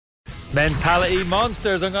Mentality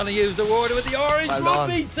monsters. I'm going to use the word with the Orange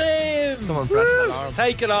rugby team. Someone pressed that arm.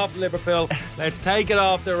 Take it off Liverpool. Let's take it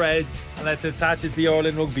off the Reds and let's attach it to the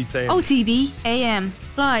Ireland rugby team. OTB AM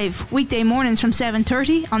live weekday mornings from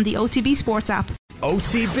 7:30 on the OTB Sports app.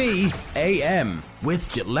 OTB AM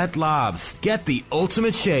with Gillette Labs. Get the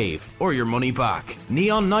ultimate shave or your money back.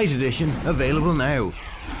 Neon Night Edition available now.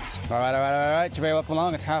 All right. You're very welcome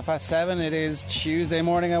along. It's 7:30. It is Tuesday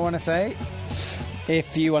morning, I want to say.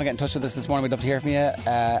 If you want to get in touch with us this morning, we'd love to hear from you.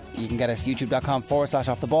 You can get us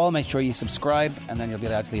youtube.com/off the ball. Make sure you subscribe and then you'll be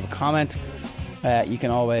allowed to leave a comment. You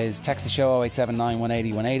can always text the show 0879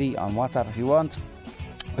 180 180 on WhatsApp if you want.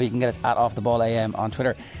 Or you can get us at Off the Ball AM on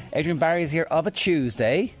Twitter. Adrian Barry is here of a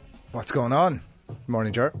Tuesday. What's going on?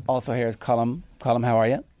 Morning, Ger. Also here is Colm. Colm, how are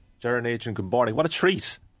you? Ger and Adrian, good morning. What a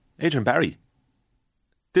treat. Adrian Barry.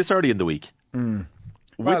 This early in the week.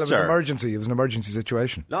 Well, it was an emergency. It was an emergency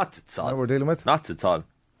situation. Not at all. That we're dealing with? Not at all.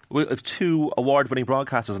 We have two award-winning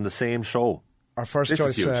broadcasters on the same show. Our first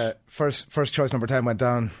choice, first choice number 10 went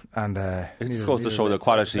down, and it just goes to show the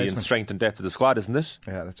quality and strength and depth of the squad, isn't it?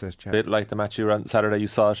 Yeah, that's it. Yeah. A bit like the match you ran Saturday, you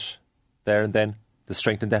saw it there and then. The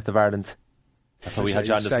strength and depth of Ireland. That's how we had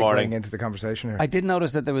John this morning. Into the conversation here. I did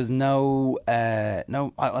notice that there was no.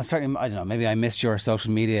 Certainly, I don't know. Maybe I missed your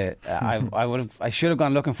social media. I should have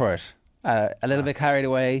gone looking for it. A little bit carried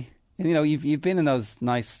away. You know, you've been in those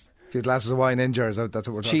nice, a few glasses of wine in jars. That's what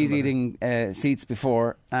we're talking cheese eating seats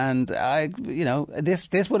before, and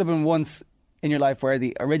this would have been once in your life where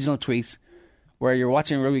the original tweet, where you're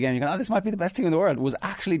watching a rugby game, you're going, "Oh, this might be the best team in the world," was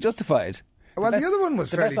actually justified. Well, the other one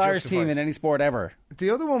was the fairly best Irish justified. team in any sport ever. The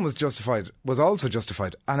other one was also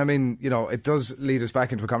justified. And I mean, you know, it does lead us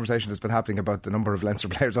back into a conversation that's been happening about the number of Leinster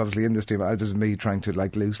players obviously in this team. This is me trying to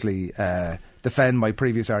loosely defend my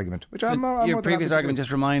previous argument. Which your previous argument,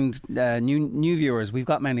 just remind new viewers, we've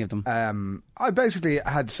got many of them. I basically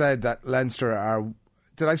had said that Leinster are...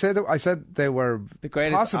 Did I say that? I said they were the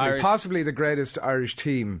greatest possibly the greatest Irish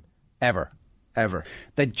team ever.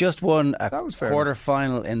 They just won a quarter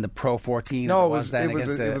final in the Pro 14. No, it was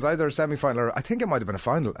either a semi-final or I think it might have been a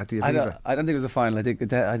final at the Aviva. I don't think it was a final.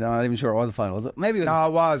 I'm not even sure it was a final. Was it? Maybe it was. No,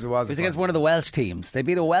 it was. It was against one of the Welsh teams. They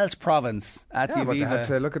beat a Welsh province at the Aviva. But they had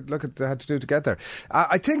to look at they had to do to get there.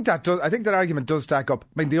 I think that argument does stack up.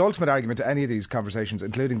 I mean, the ultimate argument to any of these conversations,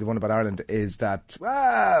 including the one about Ireland, is that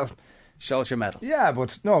show us your medal. Yeah,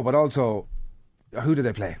 but also who do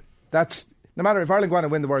they play? That's no matter if Ireland go on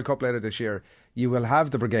and win the World Cup later this year. You will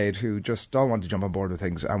have the brigade who just don't want to jump on board with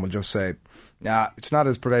things and will just say, it's not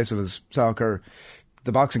as pervasive as soccer.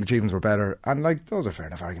 The boxing achievements were better. And those are fair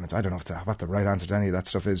enough arguments. I don't know what the right answer to any of that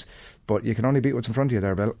stuff is. But you can only beat what's in front of you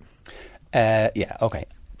there, Bill. Yeah, okay.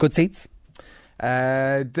 Good seats?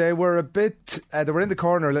 They were a bit... they were in the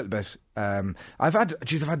corner a little bit. I've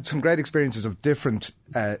had some great experiences of different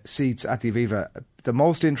seats at the Aviva. The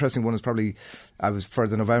most interesting one is probably I was for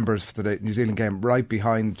the Novembers for the New Zealand game, right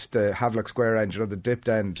behind the Havelock Square end, the dipped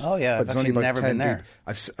end. Oh yeah, I've actually never been there.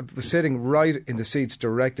 I was sitting right in the seats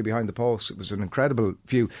directly behind the post. It was an incredible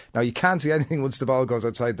view. Now you can't see anything once the ball goes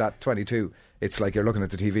outside that 22. It's like you're looking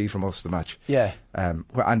at the TV for most of the match. Yeah.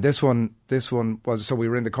 And this one was, so we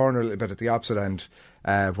were in the corner a little bit at the opposite end,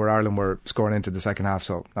 where Ireland were scoring into the second half,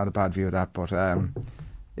 so not a bad view of that. But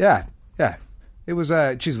yeah. It was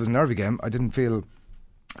it was a nervy game.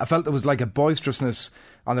 I felt there was like a boisterousness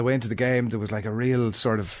on the way into the game. There was like a real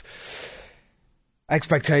sort of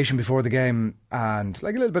expectation before the game and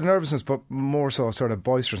like a little bit of nervousness, but more so sort of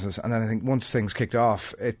boisterousness. And then I think once things kicked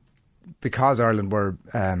off, because Ireland were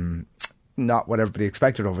not what everybody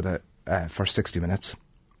expected over the first 60 minutes,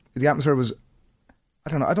 the atmosphere was, I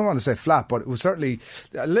don't want to say flat, but it was certainly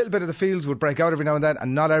a little bit of the fields would break out every now and then,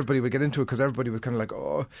 and not everybody would get into it because everybody was kind of like,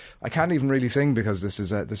 oh, I can't even really sing because this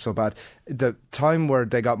is so bad. The time where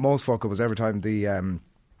they got most vocal was every time the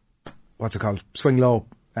swing low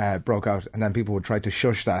broke out, and then people would try to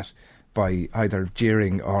shush that by either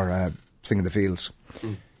jeering or singing the fields.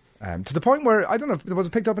 To the point where, I don't know, there was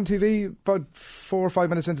picked up on TV about 4 or 5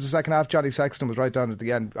 minutes into the second half. Johnny Sexton was right down at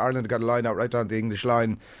the end. Ireland had got a line out right down the English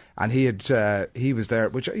line, and he was there,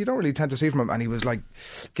 which you don't really tend to see from him, and he was like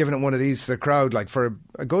giving it one of these to the crowd like for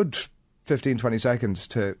a good 15-20 seconds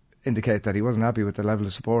to indicate that he wasn't happy with the level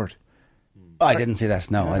of support. I didn't see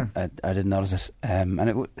that. No, yeah. I didn't notice it,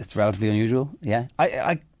 and it's relatively unusual. Yeah,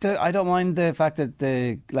 I don't mind the fact that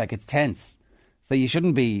it's tense. So you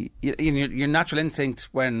shouldn't be... Your natural instinct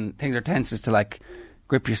when things are tense is to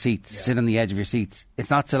grip your seat, sit on the edge of your seat. It's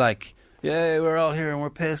not to we're all here and we're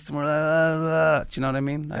pissed and we're do you know what I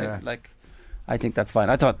mean? Yeah. I think that's fine.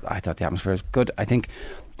 I thought the atmosphere is good. I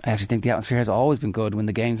actually think the atmosphere has always been good when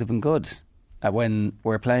the games have been good. When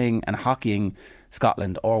we're playing and hockeying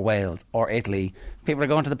Scotland or Wales or Italy, people are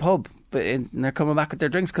going to the pub and they're coming back with their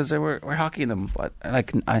drinks because we're hockeying them. But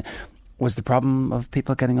was the problem of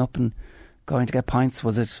people getting up and going to get pints,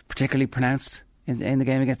 was it particularly pronounced in the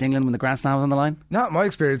game against England when the Grand Slam was on the line? Not my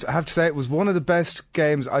experience. I have to say it was one of the best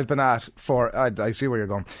games I've been at for... I see where you're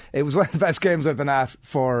going. It was one of the best games I've been at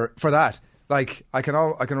for that. Like, I can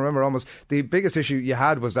remember almost... The biggest issue you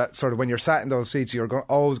had was that sort of when you're sat in those seats, you're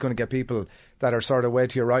always going to get people that are sort of way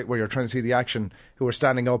to your right where you're trying to see the action, who are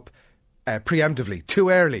standing up preemptively, too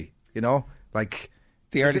early, you know? Like...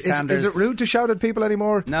 The early standers. Is it rude to shout at people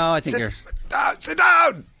anymore? No, I think you're... Sit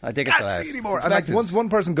down! I think Can't it's see anymore. It's and like once one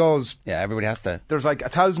person goes... Yeah, everybody has to... There's like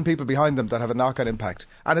 1,000 people behind them that have a knock-on impact.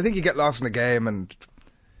 And I think you get lost in the game and...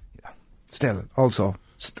 Still, also...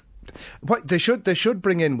 What they should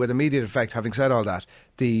bring in with immediate effect, having said all that,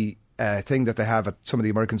 the thing that they have at some of the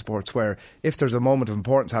American sports where if there's a moment of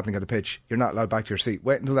importance happening at the pitch, you're not allowed back to your seat.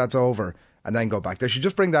 Wait until that's over and then go back. They should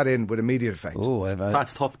just bring that in with immediate effect.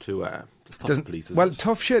 That's tough to police.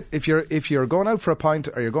 Tough shit. If you're going out for a pint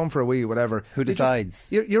or you're going for a wee, whatever. Who decides?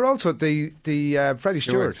 You're also the Freddie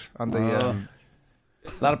Stewart on the.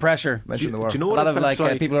 A lot of pressure. Do you know what a lot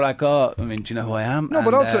of people are like, oh, I mean, do you know who I am? No,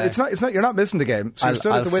 but also it's not. You're not missing the game. So you're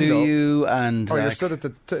stood at the window, sue you and or you're stood at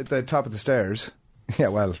the top of the stairs. Yeah,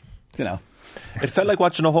 well, you know. It felt like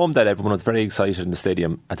watching a home that everyone was very excited in the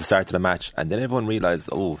stadium at the start of the match, and then everyone realised,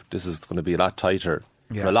 oh, this is going to be a lot tighter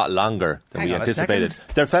for a lot longer than we anticipated.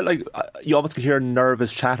 There felt like you almost could hear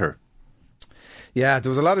nervous chatter. Yeah, there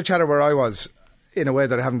was a lot of chatter where I was, in a way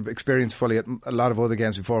that I haven't experienced fully at a lot of other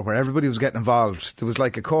games before, where everybody was getting involved. There was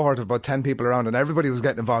like a cohort of about 10 people around and everybody was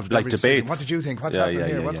getting involved. Like debates. What did you think? What's happening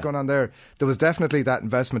here? What's going on there? There was definitely that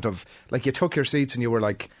investment of, like, you took your seats and you were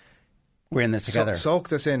like, we're in this together. Soak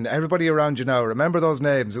this in. Everybody around you now, remember those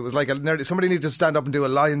names. It was like somebody needed to stand up and do a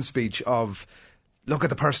lion speech of, look at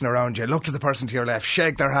the person around you, look to the person to your left,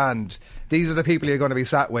 shake their hand. These are the people you're going to be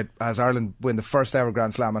sat with as Ireland win the first ever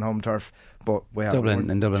Grand Slam on home turf. But we have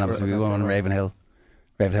Dublin, obviously we won on Ravenhill.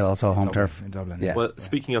 Ravenhill also home turf in Dublin. Yeah. Well,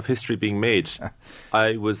 speaking of history being made,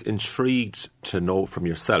 I was intrigued to know from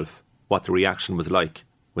yourself what the reaction was like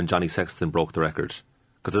when Johnny Sexton broke the record,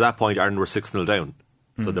 because at that point Ireland were 6-0 down.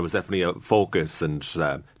 So there was definitely a focus, and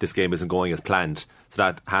this game isn't going as planned. So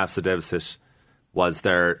that halves the deficit. Was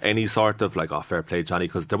there any sort of like, oh, fair play, Johnny?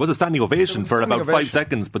 Because there was a standing ovation for about 5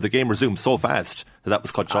 seconds, but the game resumed so fast that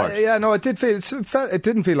was cut short. It did feel. It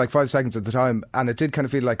didn't feel like 5 seconds at the time, and it did kind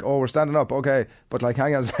of feel like, oh, we're standing up, okay, but like,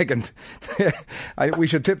 hang on a second, we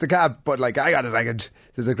should tip the cap, but like, hang on a second,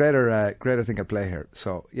 there's a greater thing at play here.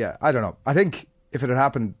 So yeah, I don't know. I think if it had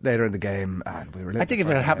happened later in the game, and we were, I think if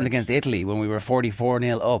it had happened against Italy when we were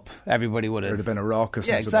 44-0 up, everybody would have. There'd have been a raucous.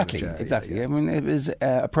 Yeah, exactly. Yeah. I mean, it was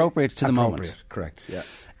appropriate to the moment. Correct.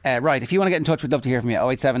 Yeah. Right, if you want to get in touch, we'd love to hear from you.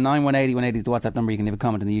 087 180 180 is the WhatsApp number. You can leave a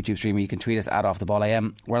comment on the YouTube stream, or you can tweet us at Off The Ball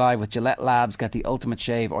AM. We're live with Gillette Labs. Get the ultimate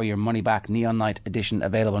shave or your money back. Neon Night edition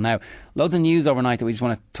available now. Loads of news overnight that we just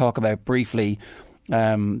want to talk about briefly.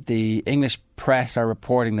 The English press are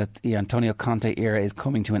reporting that the Antonio Conte era is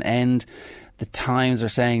coming to an end. The Times are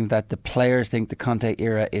saying that the players think the Conte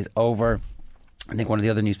era is over. I think one of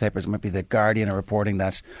the other newspapers, it might be The Guardian, are reporting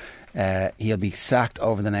that he'll be sacked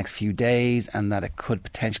over the next few days, and that it could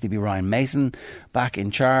potentially be Ryan Mason back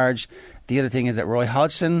in charge. The other thing is that Roy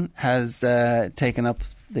Hodgson has taken up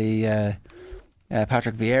the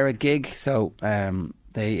Patrick Vieira gig, so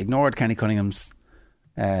they ignored Kenny Cunningham's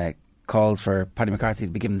calls for Paddy McCarthy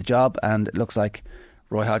to be given the job, and it looks like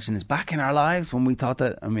Roy Hodgson is back in our lives when we thought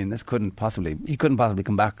that, I mean, he couldn't possibly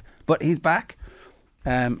come back, but he's back.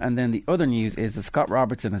 And then the other news is that Scott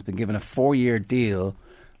Robertson has been given a 4-year deal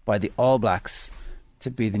by the All Blacks to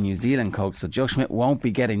be the New Zealand coach. So Joe Schmidt won't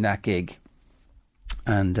be getting that gig.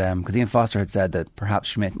 And because Ian Foster had said that perhaps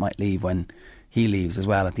Schmidt might leave when he leaves as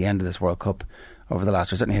well at the end of this World Cup over the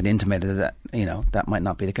last year. Certainly had intimated that, you know, that might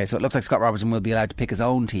not be the case. So it looks like Scott Robertson will be allowed to pick his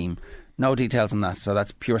own team. No details on that. So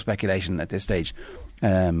that's pure speculation at this stage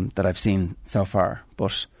that I've seen so far.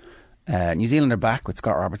 But New Zealand are back with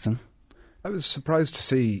Scott Robertson. I was surprised to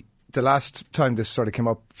see the last time this sort of came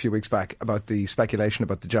up a few weeks back about the speculation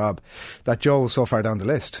about the job, that Joe was so far down the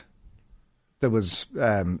list. There was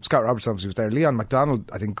Scott Robertson was there. Leon MacDonald,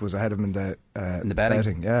 I think, was ahead of him in the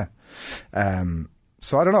betting. Yeah.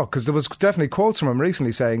 So I don't know, because there was definitely quotes from him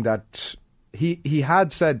recently saying that he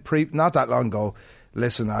had said not that long ago,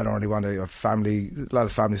 listen, I don't really want to have a lot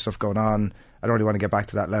of family stuff going on. I don't really want to get back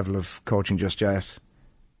to that level of coaching just yet.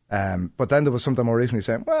 But then there was something more recently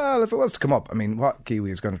saying, well, if it was to come up, I mean, what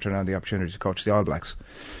Kiwi is going to turn down the opportunity to coach the All Blacks?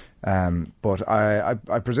 But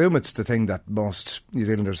I presume it's the thing that most New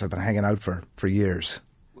Zealanders have been hanging out for years.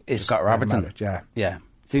 Is Scott Robertson? Yeah.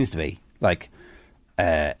 Seems to be. Like,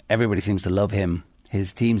 everybody seems to love him.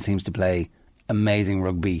 His team seems to play amazing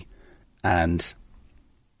rugby, and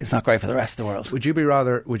it's not great for the rest of the world. Would you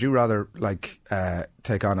rather like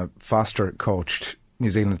take on a Foster coached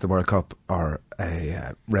New Zealand at the World Cup or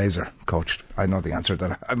a Razor coached? I know the answer to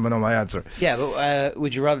that. I know my answer. Yeah, but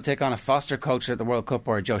would you rather take on a Foster coached at the World Cup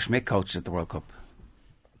or a Joe Schmidt coached at the World Cup?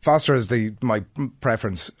 Foster is my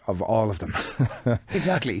preference of all of them.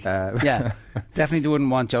 Exactly. Yeah, definitely wouldn't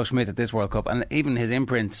want Joe Schmidt at this World Cup, and even his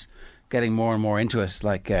imprints getting more and more into it,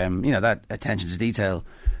 like that attention to detail,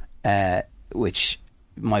 which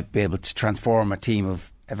might be able to transform a team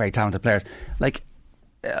of very talented players. Like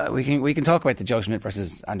we can talk about the Joe Schmidt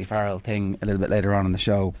versus Andy Farrell thing a little bit later on in the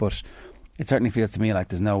show, but it certainly feels to me like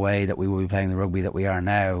there's no way that we will be playing the rugby that we are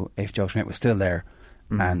now if Joe Schmidt was still there,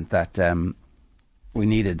 and that. We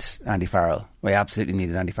needed Andy Farrell. We absolutely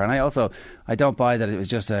needed Andy Farrell. And I don't buy that it was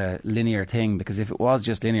just a linear thing, because if it was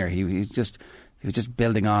just linear, he was just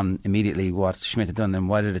building on immediately what Schmidt had done. Then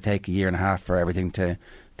why did it take a year and a half for everything to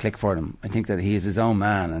click for them? I think that he is his own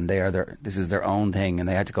man, and this is their own thing, and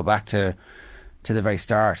they had to go back to the very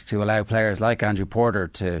start to allow players like Andrew Porter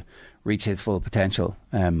to reach his full potential.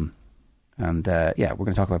 And we're going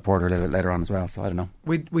to talk about Porter a little bit later on as well, so I don't know.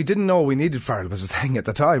 We didn't know we needed Farrell was the thing at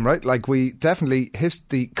the time, right? Like, we definitely,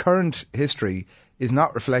 the current history is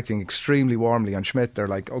not reflecting extremely warmly on Schmidt. They're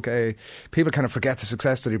like, okay, people kind of forget the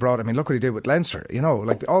success that he brought. I mean, look what he did with Leinster,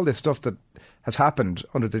 like all this stuff that has happened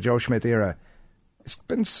under the Joe Schmidt era. It's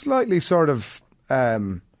been slightly sort of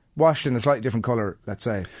washed in a slightly different colour, let's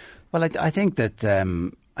say. Well, I think that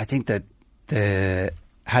the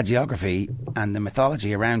hagiography and the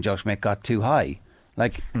mythology around Joe Schmidt got too high.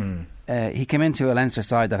 Like, he came into a Leinster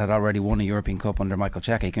side that had already won a European Cup under Michael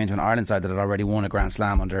Cheika. He came into an Ireland side that had already won a Grand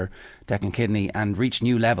Slam under Declan Kidney and reached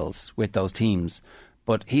new levels with those teams.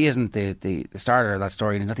 But he isn't the starter of that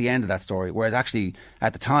story, and he's not the end of that story. Whereas actually,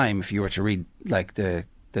 at the time, if you were to read like the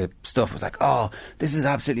stuff, was like, oh, this is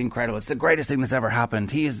absolutely incredible. It's the greatest thing that's ever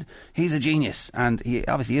happened. He's a genius, and he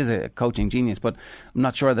obviously is a coaching genius. But I'm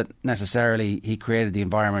not sure that necessarily he created the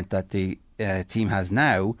environment that the team has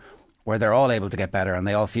now, where they're all able to get better and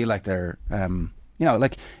they all feel like they're,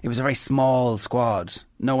 like it was a very small squad.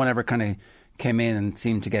 No one ever kind of came in and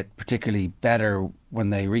seemed to get particularly better when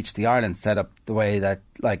they reached the Ireland setup. The way that,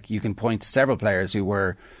 like, you can point to several players who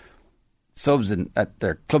were subs at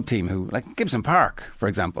their club team, who, like Gibson Park, for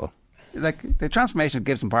example, like the transformation of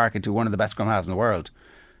Gibson Park into one of the best scrum halves in the world.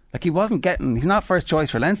 Like, he's not first choice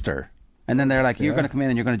for Leinster, and then they're like, you're going to come in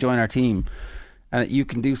and you're going to join our team, and you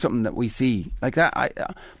can do something that we see like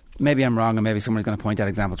that. Maybe I'm wrong, and maybe someone's going to point out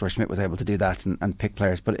examples where Schmidt was able to do that and pick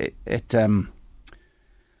players, but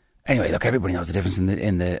anyway, look, everybody knows the difference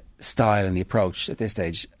in the style and the approach at this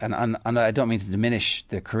stage, and I don't mean to diminish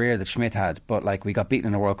the career that Schmidt had, but like, we got beaten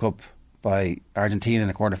in a World Cup by Argentina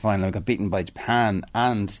in a quarter-final. We got beaten by Japan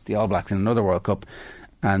and the All Blacks in another World Cup.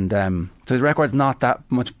 And so his record's not that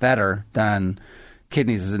much better than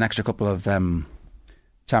Kidney's. There's an extra couple of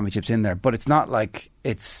championships in there. But it's not like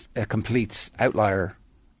it's a complete outlier.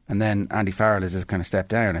 And then Andy Farrell is a kind of step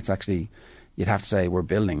down. It's actually, you'd have to say, we're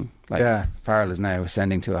building. Like, Farrell is now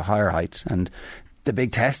ascending to a higher height. And the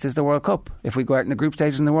big test is the World Cup. If we go out in the group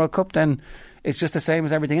stages in the World Cup, then it's just the same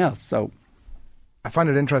as everything else. So I find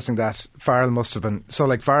it interesting that Farrell must have been... So,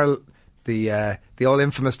 like, Farrell, the old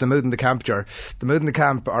infamous the mood in the camp jar. The mood in the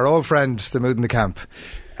camp, our old friend, the mood in the camp.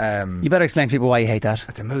 You better explain to people why you hate that.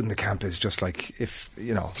 The mood in the camp is just like, if,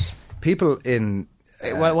 people in...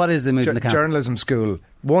 what is the mood in the camp? Journalism school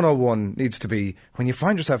 101 needs to be, when you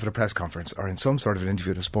find yourself at a press conference or in some sort of an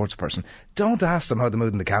interview with a sports person, don't ask them how the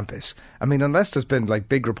mood in the camp is. I mean, unless there's been like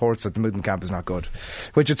big reports that the mood in the camp is not good,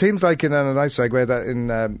 which it seems like, in a nice segue, that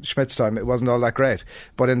in Schmidt's time it wasn't all that great,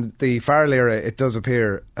 but in the Farrell era it does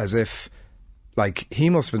appear as if, like,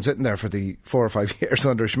 he must have been sitting there for the 4 or 5 years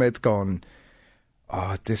under Schmidt going,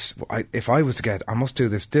 if I was to get, I must do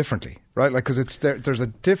this differently, right? Like, because there's a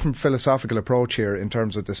different philosophical approach here in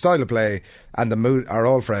terms of the style of play and the mood. Our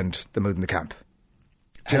old friend, the mood in the camp.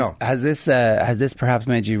 Do you know? Has this perhaps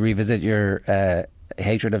made you revisit your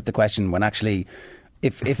hatred of the question? When actually,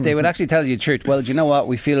 if they would actually tell you the truth, well, do you know what?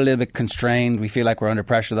 We feel a little bit constrained. We feel like we're under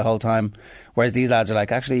pressure the whole time. Whereas these lads are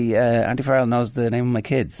like, actually, Andy Farrell knows the name of my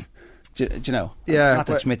kids. Do you know? Yeah, not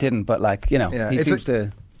that Schmidt didn't, but like, he seems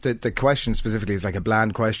to. The question specifically is like a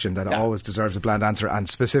bland question that always deserves a bland answer, and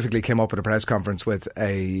specifically came up at a press conference with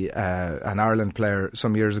an Ireland player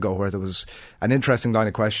some years ago, where there was an interesting line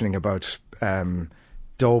of questioning about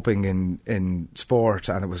doping in sport,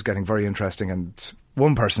 and it was getting very interesting, and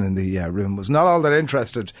one person in the room was not all that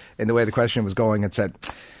interested in the way the question was going and said,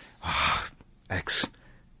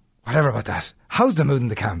 whatever about that, how's the mood in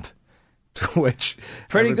the camp? To which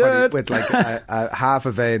Pretty everybody good. with like a half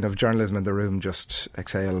a vein of journalism in the room just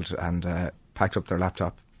exhaled and packed up their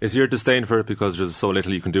laptop. Is your disdain for it because there's so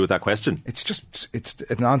little you can do with that question? It's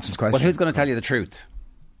a nonsense question. Well, who's going to tell you the truth?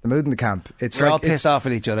 The mood in the camp? It's We're like all pissed off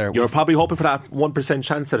at each other. You're probably hoping for that 1%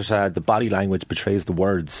 chance that the body language betrays the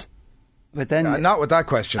words. But then, not with that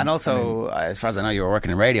question. and also, as far as I know, you were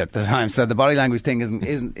working in radio at the time, so the body language thing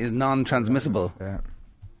is non-transmissible. Yeah.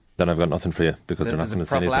 Then I've got nothing for you because they're not There's going a to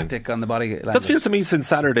say anything. prophylactic on the body language. That's felt to me since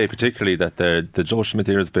Saturday, particularly, that the Joe Schmidt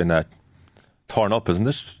here has been torn up, isn't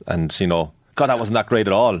it? And, God, that wasn't that great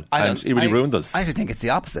at all. And he really ruined us. I actually think it's the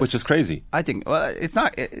opposite. Which is crazy. I think, well, it's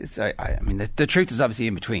not. I mean, the truth is obviously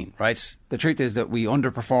in between, right? The truth is that we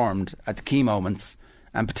underperformed at the key moments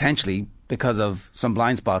and potentially because of some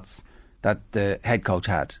blind spots that the head coach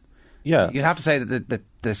had. Yeah. You'd have to say that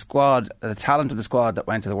the squad, the talent of the squad that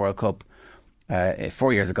went to the World Cup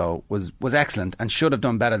 4 years ago was excellent and should have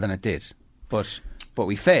done better than it did. But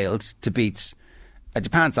we failed to beat a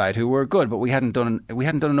Japan side who were good, but we hadn't done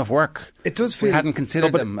enough work. It does feel we hadn't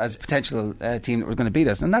considered them as a potential team that was going to beat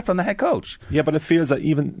us, and that's on the head coach. Yeah, but it feels that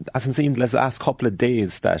even, as I'm saying, the last couple of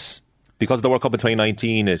days that because of the World Cup in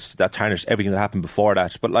 2019, that tarnished everything that happened before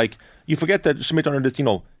that. But like, you forget that Schmidt under this,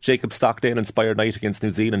 Jacob Stockdale inspired night against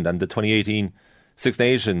New Zealand and the 2018 Six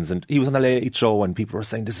Nations, and he was on the late show, and people were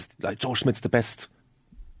saying this is like Joe Schmidt's the best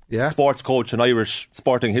sports coach in Irish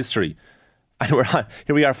sporting history. And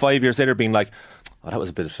here we are 5 years later being like, oh, that was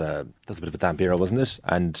a bit of a damp era, wasn't it?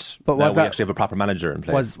 And but now we actually have a proper manager in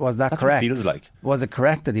place. Was that That's correct? What it feels like. Was it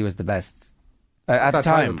correct that he was the best at the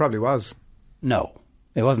time? It probably was. No,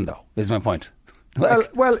 it wasn't though. Is my point.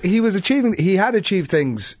 Well, he had achieved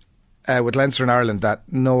things with Leinster and Ireland that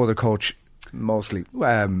no other coach mostly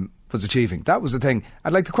was achieving. That was the thing.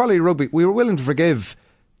 And like the quality of rugby, we were willing to forgive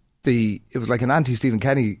it was like an anti-Stephen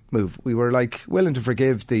Kenny move. We were like willing to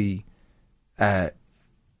forgive we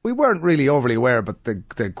weren't really overly aware, but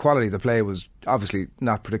the quality of the play was obviously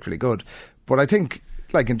not particularly good. But I think,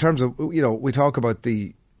 like in terms of, we talk about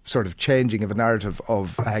the sort of changing of a narrative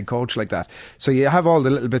of a head coach like that. So you have all the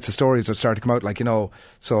little bits of stories that start to come out, like,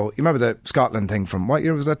 so you remember the Scotland thing from, what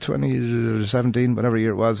year was that, 2017, whatever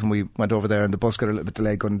year it was, when we went over there and the bus got a little bit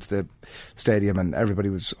delayed going into the stadium and everybody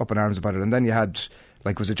was up in arms about it. And then you had,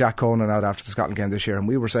 like, was it Jack Conan out after the Scotland game this year, and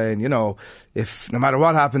we were saying, if no matter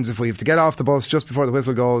what happens, if we have to get off the bus just before the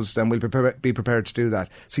whistle goes, then we'll be prepared to do that.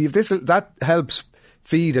 So you've that helps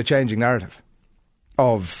feed a changing narrative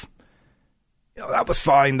of, that was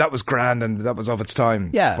fine, that was grand, and that was of its time.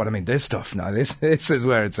 Yeah. But I mean, this stuff now, this is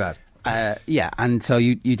where it's at. Yeah, and so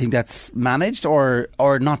you think that's managed or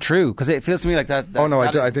not true? Because it feels to me like that.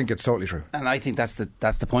 I think it's totally true. And I think that's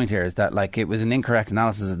the point here, is that like it was an incorrect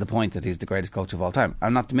analysis of the point that he's the greatest coach of all time.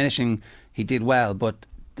 I'm not diminishing he did well, but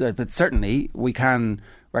certainly we can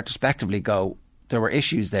retrospectively go, there were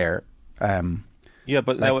issues there. Yeah,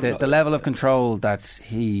 but like the level of control that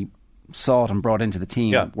he sought and brought into the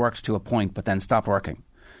team worked to a point, but then stopped working,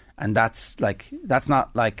 and that's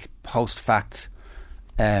not like post fact.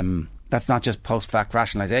 That's not just post fact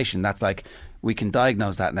rationalisation. That's like, we can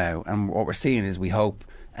diagnose that now, and what we're seeing is, we hope.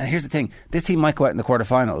 And here's the thing: this team might go out in the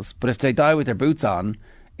quarterfinals, but if they die with their boots on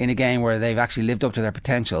in a game where they've actually lived up to their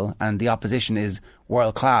potential and the opposition is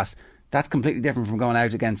world class, that's completely different from going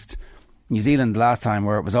out against New Zealand last time,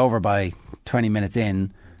 where it was over by 20 minutes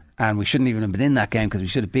in, and we shouldn't even have been in that game because we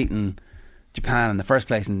should have beaten Japan in the first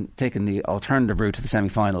place and taken the alternative route to the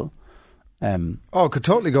semi-final. It could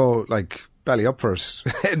totally go like belly up for us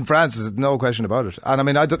in France, there's no question about it. And I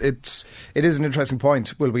mean, it is an interesting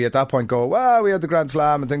point. Will we at that point go, well, we had the Grand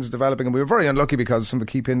Slam and things are developing, and we were very unlucky because some of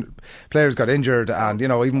the key players got injured, and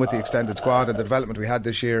even with the extended squad and the development we had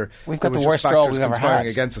this year, we've got the worst draw we've ever had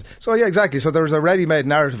against us. So yeah, exactly. So there's a ready-made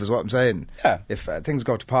narrative, is what I'm saying. Yeah. If things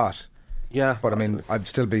go to pot. Yeah, but I mean, I'd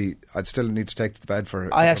still need to take to the bed for.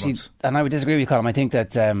 And I would disagree with you, Colin. I think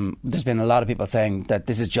that there's been a lot of people saying that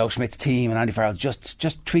this is Joe Schmidt's team and Andy Farrell just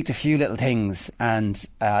tweaked a few little things, and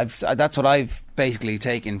that's what I've basically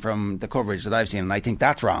taken from the coverage that I've seen, and I think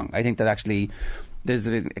that's wrong. I think that actually there's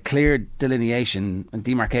a clear delineation and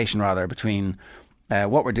demarcation rather between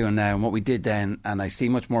what we're doing now and what we did then, and I see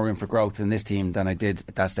much more room for growth in this team than I did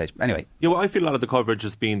at that stage. Anyway, well, I feel a lot of the coverage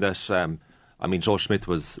has been that. Joe Schmidt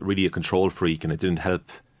was really a control freak, and it didn't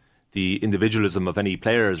help the individualism of any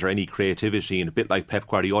players or any creativity, and a bit like Pep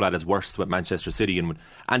Guardiola at his worst with Manchester City, and when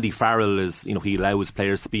Andy Farrell is, he allows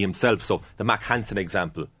players to be himself. So the Mac Hansen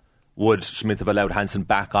example, would Schmidt have allowed Hansen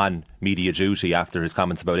back on media duty after his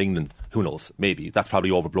comments about England? Who knows? Maybe. That's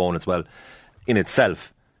probably overblown as well in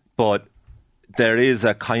itself. But there is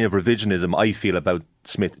a kind of revisionism, I feel, about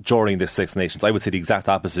Schmidt during this Six Nations. I would say the exact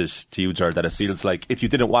opposite to you, Ger, that it feels like if you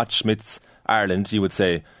didn't watch Schmidt's Ireland, you would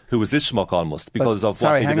say, who was this schmuck almost, because of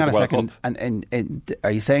sorry, what they did hang at on the a World second. Cup. And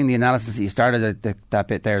are you saying the analysis that you started that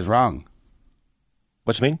bit there is wrong?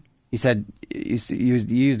 What do you mean? You said you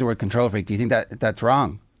used the word control freak. Do you think that's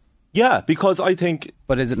wrong? Yeah, because I think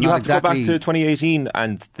but is it you not have to go back exactly... to 2018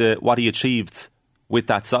 and what he achieved with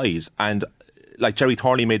that side. And like Jerry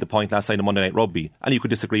Thornley made the point last night on Monday Night Rugby, and you could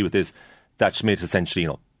disagree with this, that Schmidt essentially,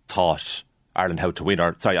 taught Ireland how to win.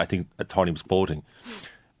 Or sorry, I think Thornley was quoting,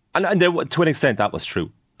 and there, to an extent that was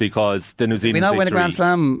true, because the New Zealand we not victory, win a Grand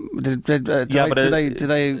Slam.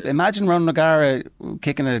 Did I imagine Ron O'Gara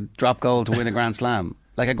kicking a drop goal to win a Grand Slam,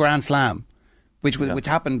 like a Grand Slam, which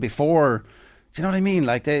happened before? Do you know what I mean?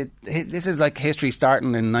 Like this is like history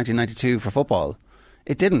starting in 1992 for football.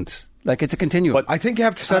 It didn't. Like it's a continuum. But I think you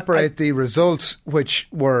have to separate the results, which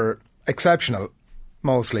were exceptional,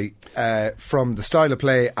 mostly from the style of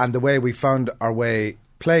play and the way we found our way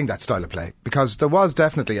playing that style of play. Because there was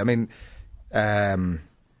definitely, I mean,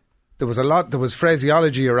 there was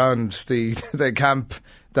phraseology around the camp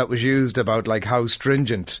that was used about like how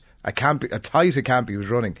stringent a tight a camp he was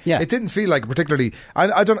running. Yeah. It didn't feel like particularly,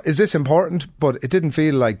 I don't, is this important? But it didn't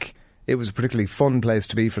feel like it was a particularly fun place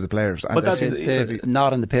to be for the players. But that's the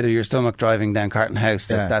knot in the pit of your stomach driving down Carton House.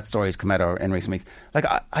 That story's come out in recent weeks. Like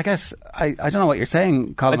I guess I don't know what you're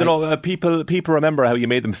saying, Colin. I don't know. People remember how you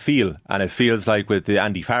made them feel, and it feels like with the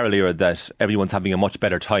Andy Farrell era that everyone's having a much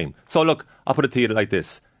better time. So look, I'll put it to you like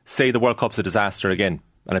this: say the World Cup's a disaster again,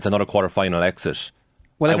 and it's another quarter-final exit.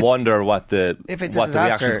 Well, I wonder what the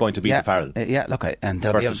reaction is going to be to Farrell. Look, and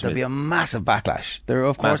there'll be a massive backlash. There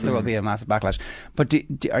will be a massive backlash. But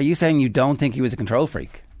are you saying you don't think he was a control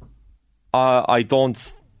freak? I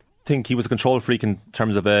don't think he was a control freak in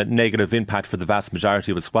terms of a negative impact for the vast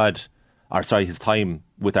majority of his squad, his time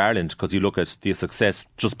with Ireland, because you look at the success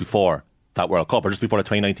just before that World Cup, or just before the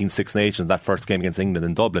 2019 Six Nations, that first game against England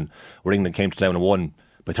in Dublin, where England came to town and won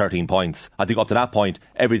by 13 points. I think up to that point,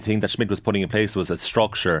 everything that Schmidt was putting in place was a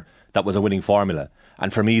structure that was a winning formula.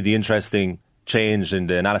 And for me, the interesting change in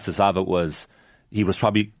the analysis of it was he was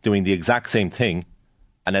probably doing the exact same thing,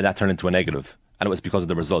 and then that turned into a negative. And it was because of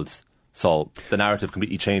the results. So the narrative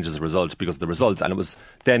completely changed as a result because of the results. And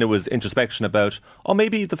it was introspection about,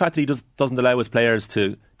 maybe the fact that he just doesn't allow his players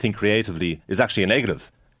to think creatively is actually a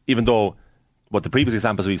negative. Even though what the previous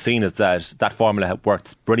examples we've seen is that formula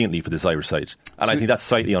worked brilliantly for this Irish side, and I think that's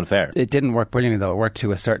slightly unfair. It didn't work brilliantly though. It worked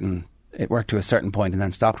to a certain point and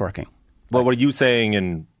then stopped working. Well, were you saying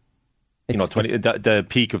in the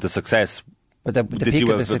peak of the success? But the peak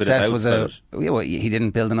of the success was he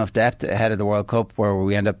didn't build enough depth ahead of the World Cup, where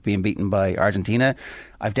we end up being beaten by Argentina.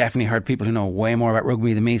 I've definitely heard people who know way more about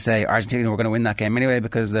rugby than me say Argentina were going to win that game anyway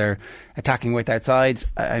because they're attacking width outside.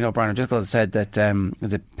 I know Brian O'Driscoll said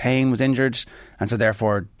that Payne was injured, and so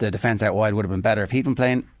therefore the defence out wide would have been better if he'd been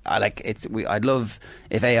playing. I'd love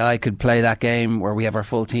if AI could play that game where we have our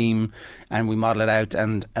full team and we model it out,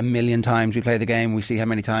 and a million times we play the game, we see how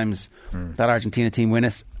many times that Argentina team win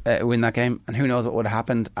that game, and who knows what would have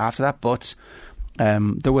happened after that. But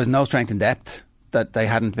there was no strength and depth that they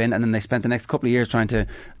hadn't been, and then they spent the next couple of years trying to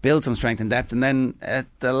build some strength and depth, and then at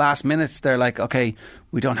the last minutes they're like, okay,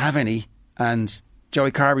 we don't have any, and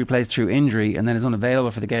Joey Carberry plays through injury and then is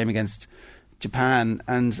unavailable for the game against Japan.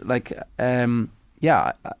 And the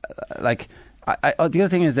other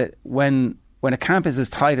thing is that when a camp is as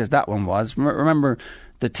tight as that one was, remember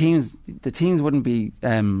the teams wouldn't be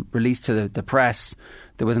released to the press.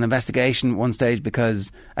 There was an investigation at one stage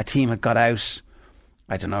because a team had got out.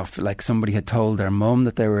 I don't know if somebody had told their mum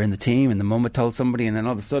that they were in the team, and the mum had told somebody, and then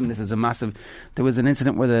all of a sudden this is a massive. There was an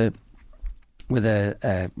incident with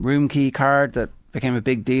a room key card that became a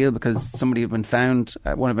big deal because somebody had been found.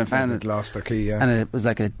 One had been found. Had lost their key, yeah. And it was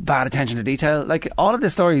like a bad attention to detail. Like all of the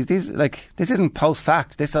stories, this isn't post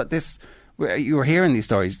fact. This you were hearing these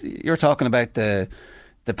stories. You're talking about the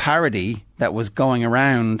parody that was going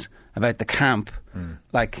around about the camp,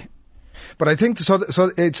 But I think so.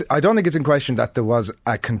 I don't think it's in question that there was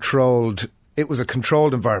a controlled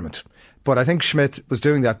environment. But I think Schmidt was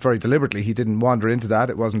doing that very deliberately. He didn't wander into that.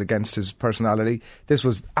 It wasn't against his personality. This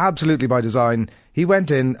was absolutely by design. He went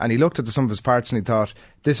in and he looked at the sum of his parts and he thought,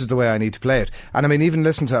 this is the way I need to play it. And I mean, even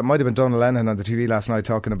listen to it might have been Donald Lennon on the TV last night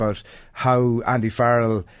talking about how Andy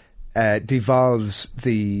Farrell devolves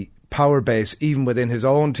the power base even within his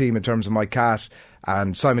own team in terms of Mike Catt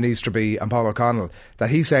and Simon Easterby and Paul O'Connell,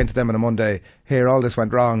 that he's saying to them on a Monday, here, all this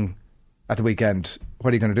went wrong at the weekend,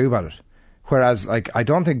 what are you going to do about it? Whereas I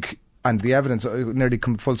don't think, and the evidence nearly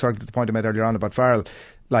come full circle to the point I made earlier on about Farrell,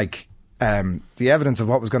 the evidence of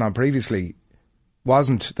what was going on previously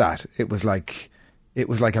wasn't that. It was it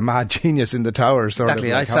was like a mad genius in the tower.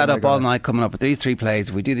 Exactly. Like, I sat up all night coming up with these 3 plays.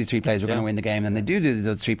 If we do these 3 plays, we're going to win the game. And they do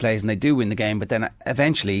those 3 plays, and they do win the game. But then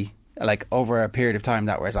eventually, like over a period of time,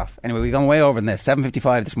 that wears off. Anyway, we've gone way over in this.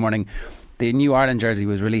 7:55 this morning. The new Ireland jersey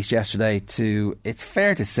was released yesterday. It's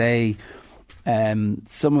fair to say,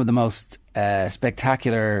 some of the most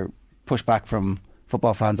spectacular pushback from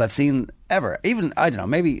football fans I've seen ever. Even, I don't know,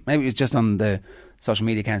 maybe it was just on the social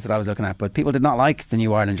media accounts that I was looking at, but people did not like the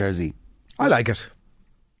new Ireland jersey. I like it.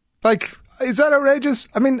 Like, is that outrageous?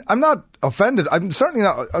 I mean, I'm not offended. I'm certainly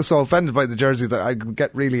not so offended by the jersey that I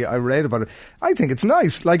get really irate about it. I think it's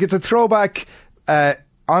nice. Like, it's a throwback.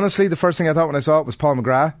 Honestly, the first thing I thought when I saw it was Paul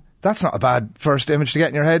McGrath. That's not a bad first image to get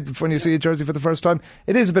in your head when you see a jersey for the first time.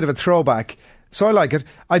 It is a bit of a throwback, so I like it.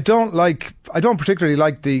 I don't particularly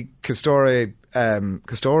like the Castore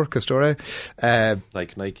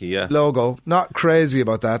like Nike, yeah, logo. Not crazy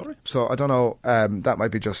about that. So I don't know. That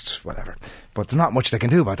might be just whatever. But there's not much they can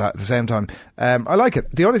do about that at the same time. I like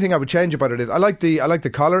it. The only thing I would change about it is I like the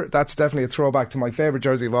collar. That's definitely a throwback to my favourite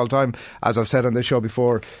jersey of all time. As I've said on this show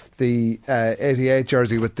before, the 88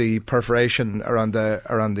 jersey with the perforation around the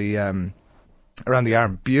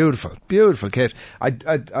arm. Beautiful kit.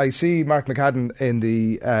 I see Mark McCadden in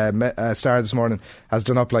the Star this morning has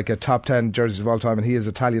done up like a top 10 jerseys of all time, and he is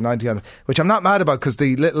Italian 90 on it, which I'm not mad about, because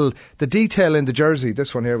the detail in the jersey,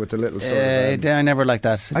 this one here with the little sort of, I never liked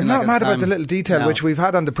that. I'm not mad about the little detail, which we've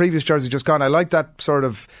had on the previous jersey just gone. I like that sort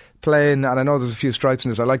of plain, and I know there's a few stripes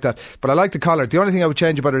in this. I like that, but I like the collar. The only thing I would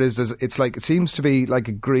change about it is it seems to be like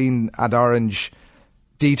a green and orange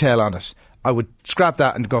detail on it. I would scrap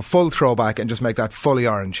that and go full throwback and just make that fully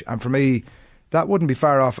orange. And for me, that wouldn't be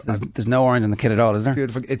far off. There's no orange in the kit at all, is there?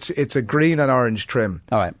 Beautiful. It's a green and orange trim.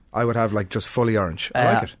 All right. I would have like just fully orange.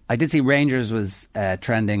 I like it. I did see Rangers was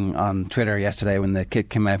trending on Twitter yesterday when the kit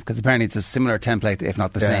came out, because apparently it's a similar template, if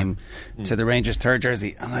not the same, to the Rangers' third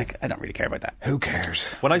jersey. I'm like, I don't really care about that. Who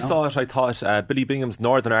cares? When I saw it, I thought Billy Bingham's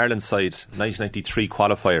Northern Ireland side 1993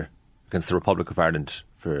 qualifier against the Republic of Ireland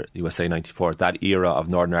for USA 94, that era of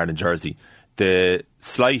Northern Ireland jersey. The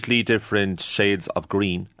slightly different shades of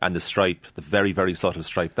green and the stripe, the very, very subtle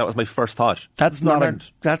stripe. That was my first thought. That's not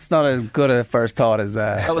as good a first thought as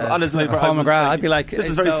that was honestly Paul McGrath. I'd be like, this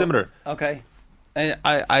is very similar. Okay.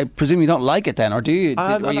 I presume you don't like it then, or do you?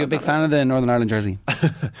 Were you a big fan of the Northern Ireland jersey?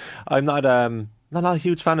 I'm not a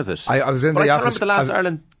huge fan of it. I was in the office. I remember the last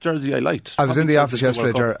Ireland jersey I liked. I was in the office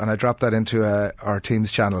yesterday, and I dropped that into our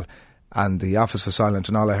Teams channel, and the office was silent,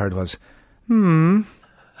 and all I heard was,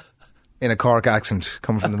 in a Cork accent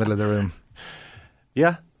coming from the middle of the room.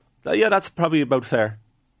 Yeah, that's probably about fair.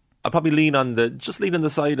 I'll probably lean on the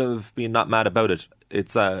side of being not mad about it.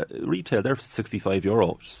 It's retail there for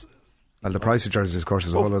 €65. Well, the price of jerseys, of course,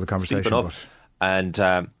 is a whole other conversation. But. And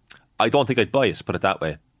I don't think I'd buy it, put it that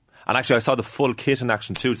way. And actually, I saw the full kit in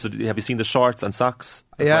action too. So have you seen the shorts and socks?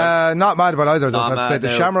 Yeah, not mad about either of those. I'd say the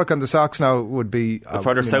shamrock and the socks now would be... The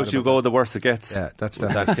further south you go, the worse it gets. Yeah, that's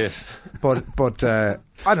that kit. But I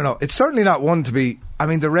don't know. It's certainly not one to be... I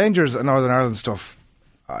mean, the Rangers and Northern Ireland stuff,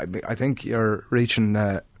 I think you're reaching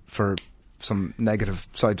for some negative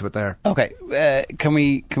side to it there. Okay, can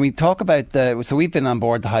we talk about so we've been on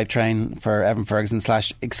board the hype train for Evan Ferguson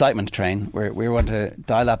 / excitement train. We want to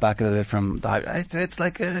dial that back a little bit from the hype. It's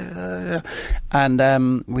like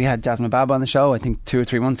and we had Jasmine Bab on the show I think 2 or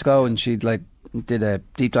 3 months ago, and she did a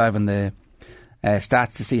deep dive on the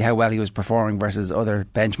stats to see how well he was performing versus other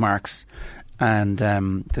benchmarks, and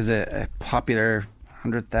there's a popular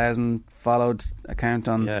 100,000 followed account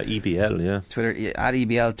on EBL, Twitter at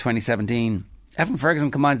EBL 2017. Evan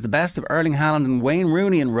Ferguson combines the best of Erling Haaland and Wayne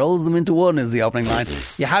Rooney and rolls them into one, is the opening line.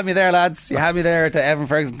 You had me there, lads. You had me there to Evan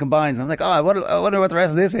Ferguson combines. I'm like, I wonder what the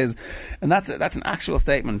rest of this is. And that's an actual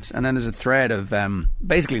statement. And then there's a thread of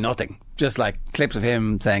basically nothing, just like clips of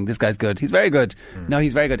him saying this guy's good. He's very good. No,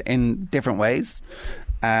 he's very good in different ways.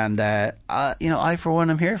 And I for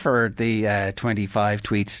one am here for the 25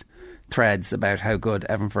 tweet threads about how good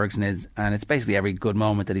Evan Ferguson is, and it's basically every good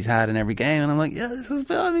moment that he's had in every game, and I'm like,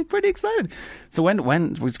 I'm pretty excited. So when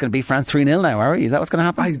we're just going to beat France 3-0 now, are we? Is that what's going to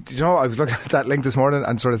happen? I was looking at that link this morning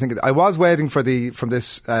and sort of thinking, I was waiting for from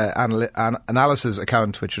this analysis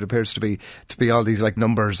account, which it appears to be all these like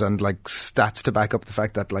numbers and like stats to back up the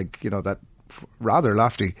fact that that rather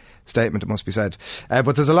lofty statement, it must be said.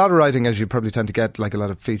 But there's a lot of writing, as you probably tend to get, like a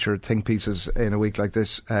lot of featured think pieces in a week like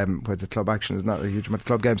this, where the club action is not a huge amount of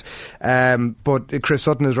club games. But Chris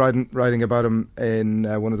Sutton is writing about him in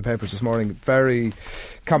one of the papers this morning. Very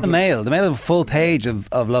The Mail have a full page of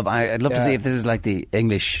love. I'd love to see if this is like the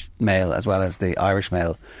English Mail as well as the Irish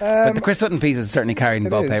Mail. But the Chris Sutton piece is certainly carried in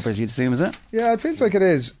both papers, you'd assume, is it? Yeah, it feels like it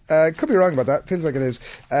is. Could be wrong about that. Feels like it is.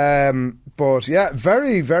 But yeah,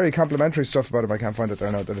 very, very complimentary stuff about him. I can't find it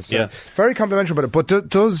there now. That it's very complimentary about it. But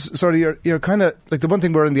does sort of you're kind of like the one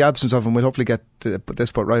thing we're in the absence of, and we'll hopefully get to put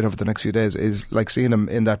this put right over the next few days, is like seeing him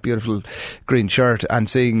in that beautiful green shirt and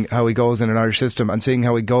seeing how he goes in an Irish system and seeing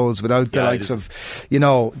how he goes without the likes of, you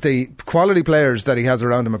know, the quality players that he has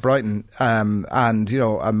around him at Brighton, and, you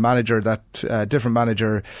know, a manager that different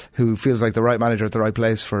manager who feels like the right manager at the right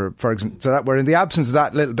place for Ferguson. So that we're in the absence of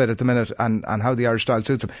that little bit at the minute, and how the Irish style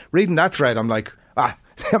suits him. Reading that thread, I'm like, I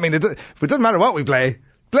mean, it doesn't matter what we play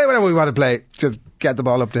whatever we want to play, just get the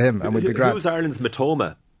ball up to him and we'd be great. Who's Ireland's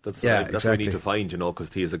Matoma? That's exactly. what we need to find, you know,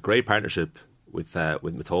 because he has a great partnership with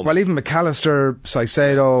Matoma. Well, even McAllister,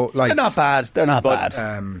 Caicedo, like, they're not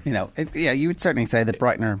bad. You know, you would certainly say that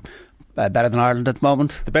Brighton are better than Ireland at the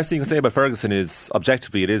moment. The best thing you can say about Ferguson is,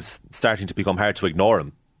 objectively, it is starting to become hard to ignore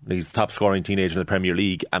him. He's the top scoring teenager in the Premier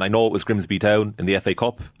League, and I know it was Grimsby Town in the FA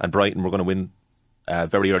Cup, and Brighton were going to win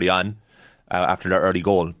very early on after their early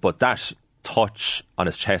goal, but that touch on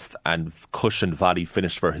his chest and cushioned volley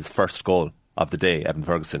finish for his first goal of the day, Evan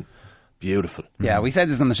Ferguson. Beautiful. Yeah, we said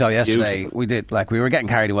this on the show yesterday. Beautiful. We did, like, we were getting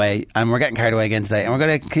carried away, and we're getting carried away again today, and we're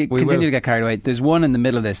going to continue to get carried away. There's one in the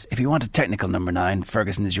middle of this. If you want a technical number 9,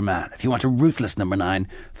 Ferguson is your man. If you want a ruthless number 9,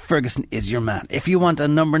 Ferguson is your man. If you want a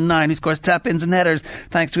number 9 who scores tap-ins and headers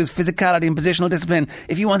thanks to his physicality and positional discipline,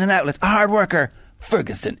 if you want an outlet, a hard worker,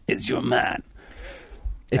 Ferguson is your man.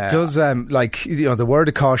 It does, like, you know, the word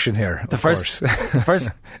of caution here. The first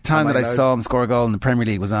time that I saw him score a goal in the Premier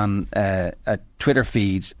League was on a Twitter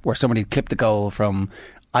feed where somebody clipped a goal from,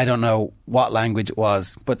 I don't know what language it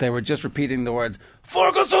was, but they were just repeating the words,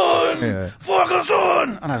 Ferguson!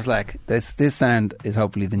 Ferguson! And I was like, this sound is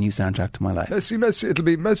hopefully the new soundtrack to my life. Messi, it'll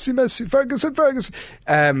be Messi,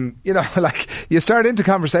 Ferguson. You know, like, you start into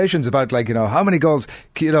conversations about, like, you know, how many goals,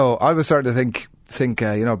 you know, I was starting to think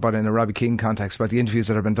you know, but in a Robbie Keane context, about the interviews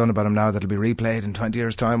that have been done about him now that'll be replayed in 20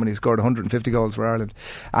 years' time when he scored 150 goals for Ireland.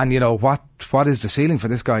 And, you know, what is the ceiling for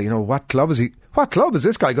this guy? You know, what club is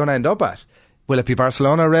this guy going to end up at? Will it be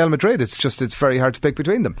Barcelona or Real Madrid? It's very hard to pick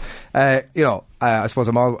between them. You know, I suppose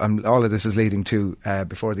all of this is leading to,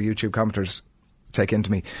 before the YouTube commenters take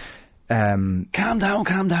into me, calm down.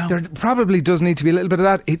 There probably does need to be a little bit of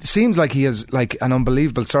that. It seems like he has, like, an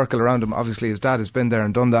unbelievable circle around him. Obviously his dad has been there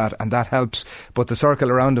and done that, and that helps, but the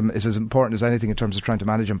circle around him is as important as anything in terms of trying to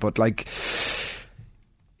manage him. But, like,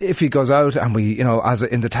 if he goes out, and we, you know, as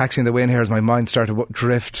in the taxi on the way in here, as my mind started to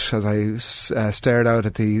drift as I stared out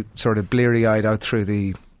at the sort of bleary-eyed out through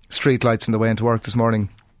the street lights on the way into work this morning,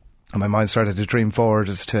 and my mind started to dream forward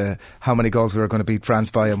as to how many goals we were going to beat France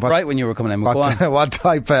by, and right when you were coming in, what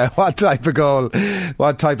type of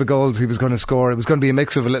goals he was going to score. It was going to be a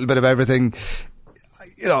mix of a little bit of everything,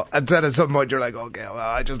 you know. And then at some point you're like, okay,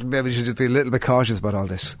 well, maybe we should just be a little bit cautious about all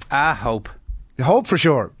this. Hope for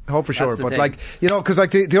sure. But thing. Like, you know, because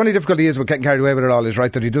like the only difficulty is with getting carried away with it all is,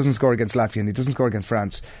 right, that he doesn't score against Latvia and he doesn't score against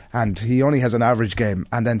France, and he only has an average game,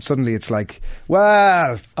 and then suddenly it's like,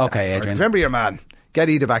 well, okay, Adrian, remember your man. Get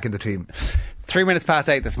Ida back in the team. 3 minutes past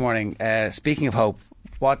 8 this morning. Speaking of hope,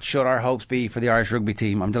 what should our hopes be for the Irish rugby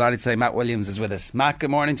team? I'm delighted to say Matt Williams is with us. Matt, good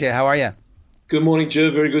morning to you. How are you? Good morning, Joe.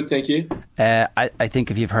 Very good, thank you. I think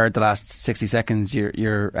if you've heard the last 60 seconds,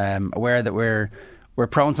 you're aware that we're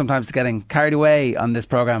prone sometimes to getting carried away on this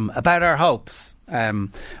programme about our hopes.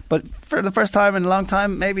 But for the first time in a long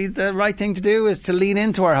time, maybe the right thing to do is to lean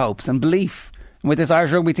into our hopes and belief. And with this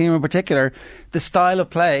Irish rugby team in particular, the style of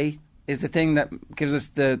play is the thing that gives us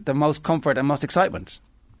the most comfort and most excitement.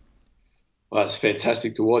 Well, it's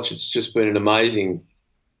fantastic to watch. It's just been an amazing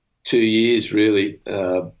 2 years, really.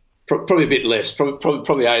 Probably a bit less,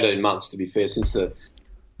 probably 18 months, to be fair, since the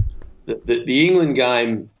England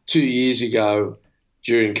game 2 years ago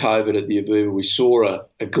during COVID at the Aviva. We saw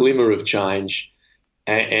a glimmer of change,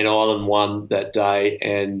 and Ireland won that day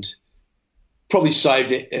and probably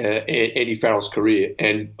saved Eddie Farrell's career.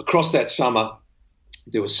 And across that summer,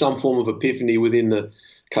 there was some form of epiphany within the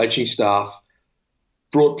coaching staff,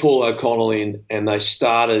 brought Paul O'Connell in, and they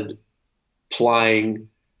started playing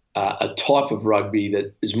a type of rugby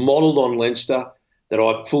that is modelled on Leinster, that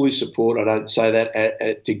I fully support. I don't say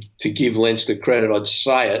that to give Leinster credit. I'd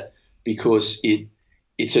say it because it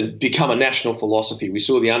become a national philosophy. We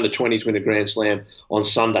saw the under-20s win a Grand Slam on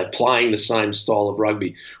Sunday, playing the same style of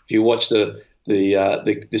rugby. If you watch the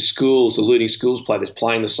schools, the leading schools play, that's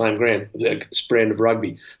playing the same brand of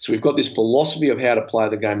rugby. So we've got this philosophy of how to play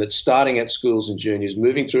the game that's starting at schools and juniors,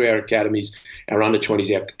 moving through our academies, our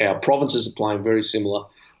under-20s. Our provinces are playing very similar,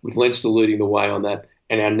 with Leinster leading the way on that,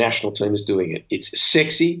 and our national team is doing it. It's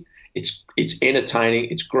sexy. It's entertaining.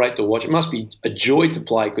 It's great to watch. It must be a joy to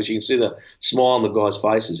play because you can see the smile on the guys'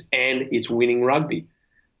 faces, and it's winning rugby.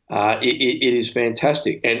 It is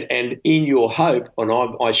fantastic. And in your hope, and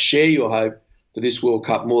I share your hope for this World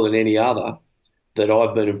Cup more than any other that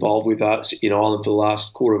I've been involved with in Ireland for the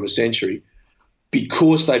last quarter of a century,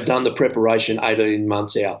 because they've done the preparation 18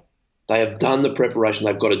 months out. They have done the preparation.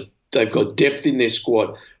 They've got depth in their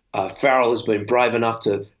squad. Farrell has been brave enough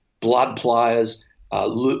to blood players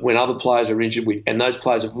when other players are injured, and those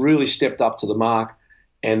players have really stepped up to the mark,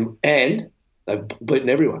 and they've beaten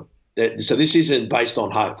everyone. So this isn't based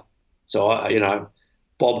on hope. So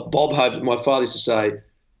Bob Hope. My father used to say,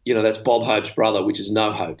 that's Bob Hope's brother, which is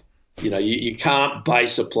no hope. You can't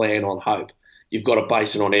base a plan on hope. You've got to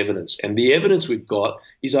base it on evidence, and the evidence we've got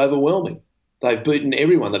is overwhelming. They've beaten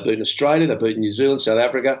everyone. They've beaten Australia. They've beaten New Zealand, South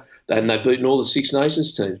Africa, and they've beaten all the Six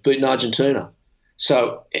Nations teams. Beaten Argentina.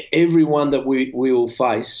 So everyone that we will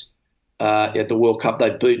face at the World Cup,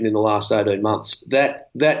 they've beaten in the last 18 months.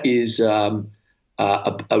 That is a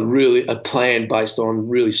plan based on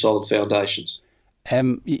really solid foundations.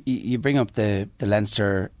 You bring up the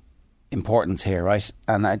Leinster importance here, right?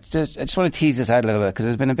 And I just want to tease this out a little bit, because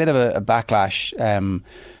there's been a bit of a backlash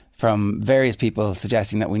from various people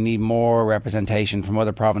suggesting that we need more representation from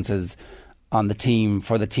other provinces on the team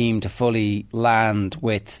for the team to fully land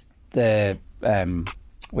with the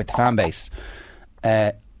fan base.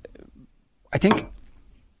 I think,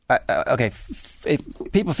 if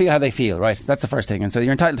people feel how they feel, right? That's the first thing. And so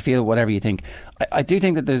you're entitled to feel whatever you think. I do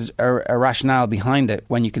think that there's a rationale behind it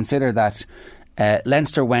when you consider that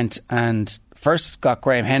Leinster went and first got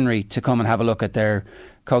Graham Henry to come and have a look at their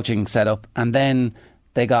coaching setup, and then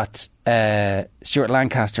they got Stuart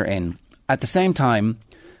Lancaster in. At the same time,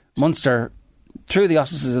 Munster, through the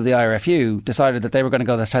auspices of the IRFU, decided that they were going to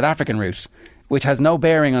go the South African route, which has no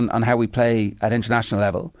bearing on how we play at international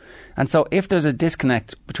level. And so if there's a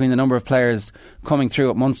disconnect between the number of players coming through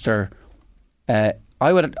at Munster, I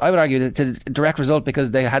would argue that it's a direct result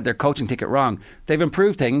because they had their coaching ticket wrong. They've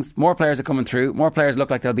improved things. More players are coming through. More players look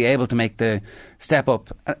like they'll be able to make the step up.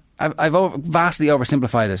 I've vastly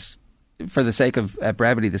oversimplified it for the sake of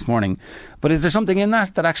brevity this morning. But is there something in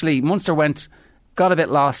that actually Munster got a bit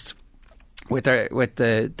lost with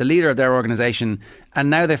the leader of their organisation, and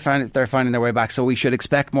now they're finding their way back, so we should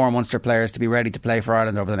expect more Munster players to be ready to play for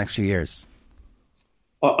Ireland over the next few years?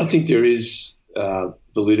 I think there is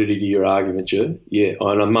validity to your argument, Joe. Yeah,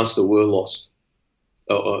 and Munster were lost,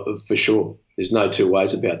 for sure. There's no two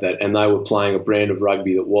ways about that. And they were playing a brand of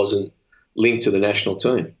rugby that wasn't linked to the national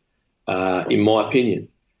team, in my opinion.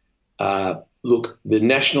 Look, the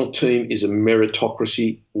national team is a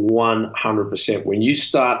meritocracy 100%. When you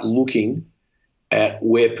start looking at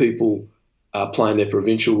where people are playing their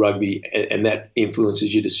provincial rugby and that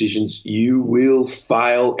influences your decisions, you will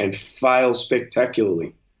fail and fail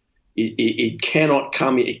spectacularly. It cannot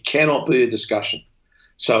be a discussion.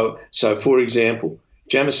 So for example,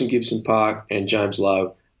 Jamison Gibson Park and James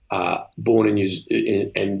Lowe, born in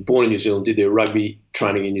New Zealand, did their rugby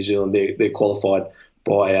training in New Zealand. They're qualified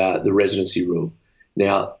by the residency rule.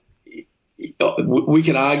 Now, we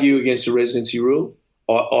can argue against the residency rule.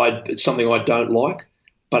 It's something I don't like,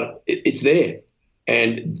 but it's there,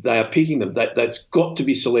 and they are picking them. That's got to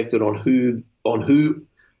be selected on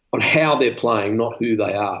how they're playing, not who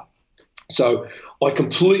they are. So I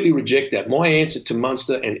completely reject that. My answer to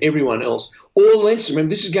Munster and everyone else, or Leinster, remember,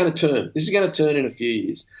 this is going to turn. This is going to turn in a few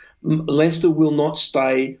years. Leinster will not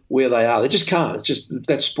stay where they are. They just can't. It's just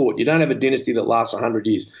that's sport. You don't have a dynasty that lasts 100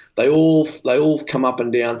 years. They all come up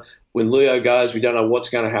and down. When Leo goes, we don't know what's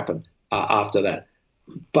going to happen after that.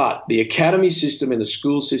 But the academy system and the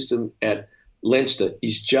school system at Leinster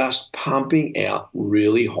is just pumping out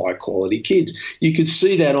really high-quality kids. You could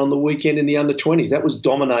see that on the weekend in the under-20s. That was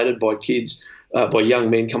dominated by kids, by young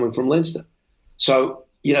men coming from Leinster. So,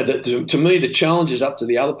 to me, the challenge is up to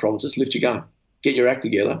the other provinces. Lift your game. Get your act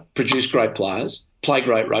together. Produce great players. Play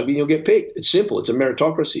great rugby, and you'll get picked. It's simple. It's a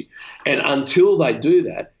meritocracy. And until they do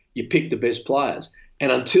that, you pick the best players.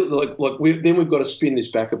 And until then we've got to spin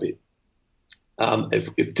this back a bit.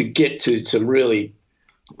 If to get to some really,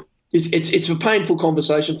 it's a painful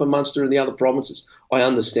conversation for Munster and the other provinces. I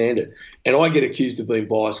understand it, and I get accused of being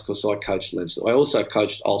biased because I coached Leinster. I also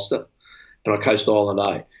coached Ulster, and I coached Island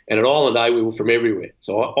A. And at Island A, we were from everywhere.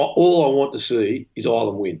 So all I want to see is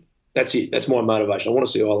Ireland win. That's it. That's my motivation. I want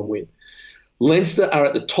to see Ireland win. Leinster are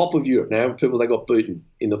at the top of Europe. Now, people, they got beaten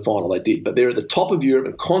in the final. They did. But they're at the top of Europe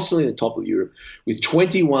and constantly at the top of Europe with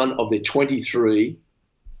 21 of their 23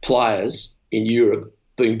 players in Europe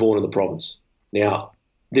being born in the province. Now,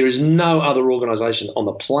 there is no other organisation on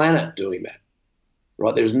the planet doing that.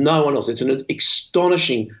 Right? There is no one else. It's an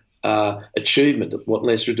astonishing achievement of what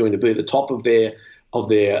Leinster are doing to be at the top of their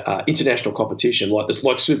international competition,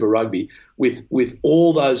 like Super Rugby, with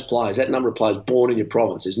all those players, that number of players born in your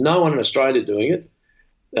province. There's no one in Australia doing it,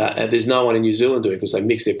 and there's no one in New Zealand doing it because they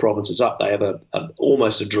mix their provinces up. They have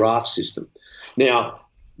almost a draft system. Now,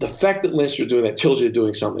 the fact that Leinster are doing that tells you they're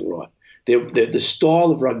doing something right. The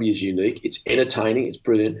style of rugby is unique. It's entertaining. It's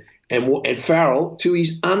brilliant. And Farrell, to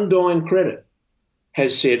his undying credit,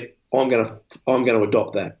 has said, I'm going to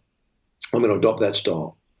adopt that. I'm going to adopt that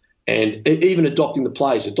style. And even adopting the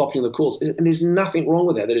plays, adopting the calls. And there's nothing wrong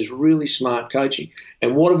with that. That is really smart coaching.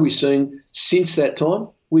 And what have we seen since that time?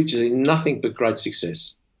 We've seen nothing but great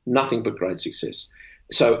success. Nothing but great success.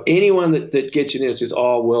 So anyone that gets in there and says,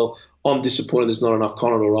 oh, well, I'm disappointed there's not enough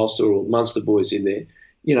Connacht or Ulster or Munster boys in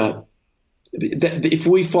there, if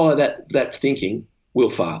we follow that thinking, we'll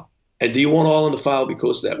fail. And do you want Ireland to fail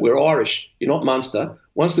because of that? We're Irish. You're not Munster.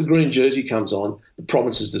 Once the green jersey comes on, the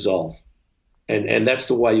provinces dissolve. And that's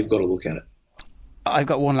the way you've got to look at it. I've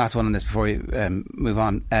got one last one on this before we move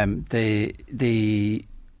on. It's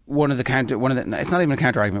not even a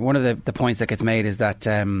counter argument. One of the points that gets made is that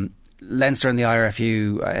Leinster and the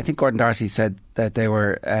IRFU, I think Gordon Darcy said that they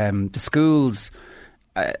were the schools.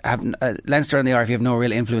 Leinster and the IRFU have no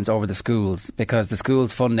real influence over the schools because the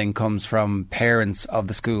schools' funding comes from parents of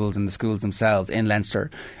the schools and the schools themselves in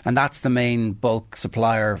Leinster, and that's the main bulk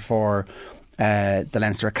supplier for the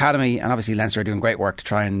Leinster Academy. And obviously Leinster are doing great work to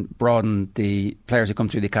try and broaden the players who come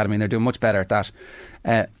through the academy, and they're doing much better at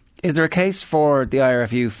that. Is there a case for the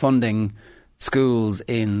IRFU funding schools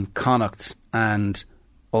in Connacht and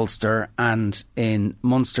Ulster and in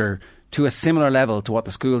Munster to a similar level to what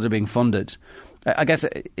the schools are being funded? I guess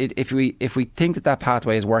if we think that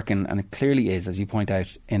pathway is working, and it clearly is, as you point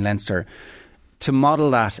out, in Leinster, to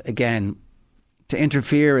model that again, to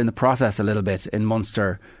interfere in the process a little bit in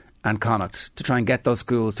Munster and Connacht, to try and get those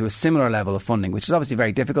schools to a similar level of funding, which is obviously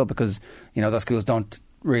very difficult because those schools don't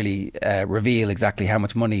really reveal exactly how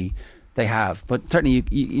much money they have. But certainly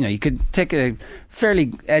you could take a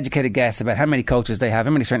fairly educated guess about how many coaches they have,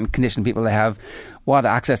 how many strength and conditioning people they have, what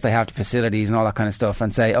access they have to facilities and all that kind of stuff,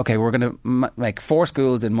 and say, okay, we're going to make 4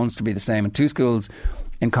 schools in Munster be the same and 2 schools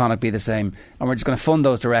in Connacht be the same, and we're just going to fund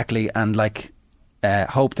those directly and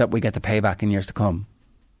hope that we get the payback in years to come.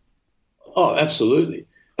 Oh, absolutely.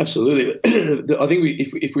 Absolutely. I think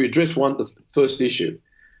if we address the first issue,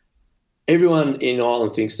 everyone in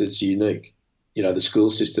Ireland thinks that it's unique, the school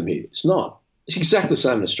system here. It's not. It's exactly the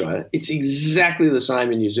same in Australia. It's exactly the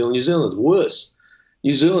same in New Zealand. New Zealand's worse.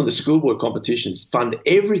 New Zealand, the schoolboy competitions fund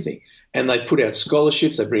everything, and they put out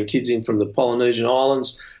scholarships. They bring kids in from the Polynesian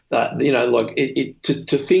islands.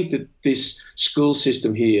 To think that this school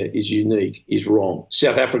system here is unique is wrong.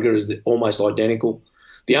 South Africa is almost identical.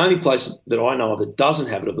 The only place that I know of that doesn't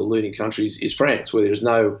have it of the leading countries is France, where there's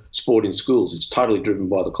no sport in schools. It's totally driven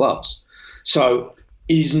by the clubs. So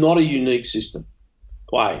it is not a unique system.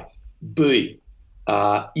 A. B.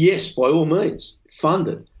 Yes, by all means, fund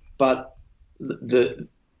it. But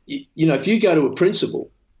if you go to a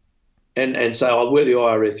principal and say, oh, we're the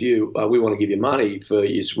IRFU, we want to give you money for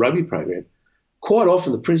your rugby program, quite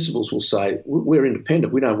often the principals will say, we're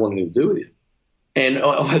independent, we don't want anything to do with you. And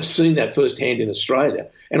I've seen that firsthand in Australia,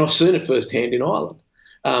 and I've seen it firsthand in Ireland.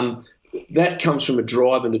 That comes from a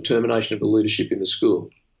drive and determination of the leadership in the school.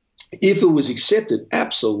 If it was accepted,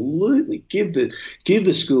 absolutely, give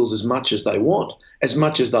the schools as much as they want, as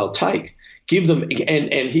much as they'll take. Give them,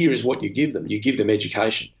 and here is what you give them. You give them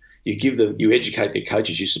education. You educate their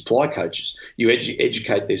coaches. You supply coaches. You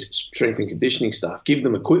educate their strength and conditioning staff. Give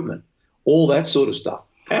them equipment, all that sort of stuff.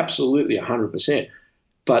 Absolutely, 100%.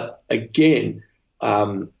 But again,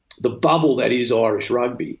 the bubble that is Irish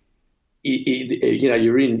rugby,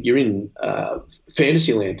 you're in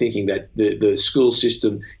Fantasyland thinking that the school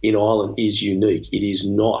system in Ireland is unique. It is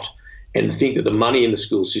not. And think that the money in the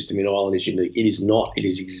school system in Ireland is unique. It is not. It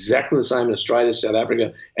is exactly the same in Australia, South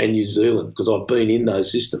Africa and New Zealand, because I've been in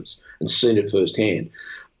those systems and seen it firsthand.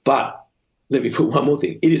 But let me put one more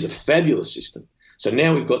thing. It is a fabulous system. So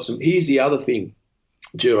now we've got here's the other thing,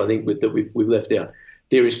 Ger, I think that we've left out.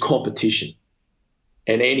 There is competition.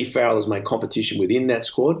 And Andy Farrell has made competition within that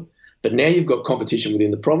squad. But now you've got competition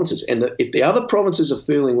within the provinces. And if the other provinces are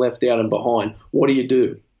feeling left out and behind, what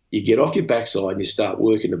do? you get off your backside and you start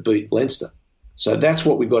working to beat Leinster. So that's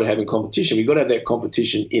what we've got to have in competition. We've got to have that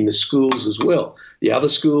competition in the schools as well. The other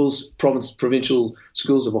schools, provincial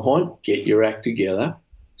schools are behind. Get your act together,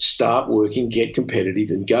 start working, get competitive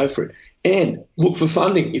and go for it. And look for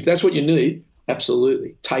funding. If that's what you need,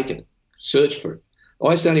 absolutely, take it. Search for it.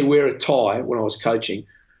 I used to only wear a tie when I was coaching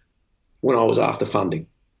when I was after funding.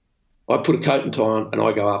 I put a coat and tie on and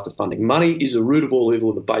I go after funding. Money is the root of all evil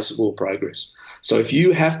and the base of all progress. So if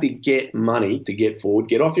you have to get money to get forward,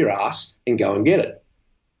 get off your ass and go and get it.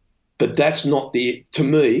 But to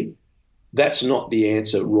me, that's not the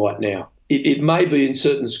answer right now. It may be in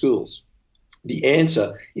certain schools. The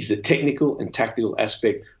answer is the technical and tactical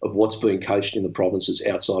aspect of what's being coached in the provinces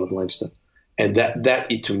outside of Leinster. And that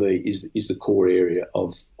to me, is the core area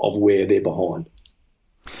of where they're behind.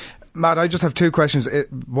 Matt, I just have two questions,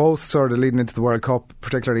 both sort of leading into the World Cup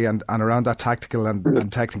particularly and around that tactical and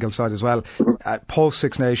technical side as well. Post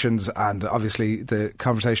Six Nations, and obviously the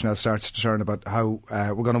conversation now starts to turn about how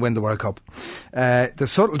we're going to win the World Cup. The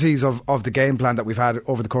subtleties of the game plan that we've had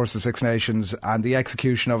over the course of Six Nations and the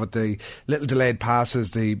execution of it, the little delayed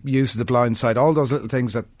passes, the use of the blind side, all those little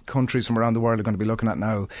things that countries from around the world are going to be looking at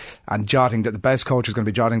now and jotting, that the best coach is going to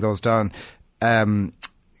be jotting those down.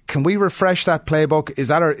 Can we refresh that playbook? Is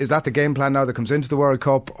that the game plan now that comes into the World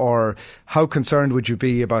Cup, or how concerned would you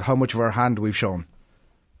be about how much of our hand we've shown?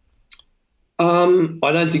 I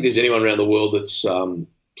don't think there's anyone around the world that's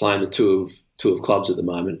playing the two of clubs at the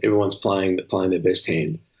moment. Everyone's playing their best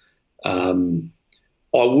hand. I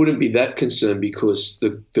wouldn't be that concerned because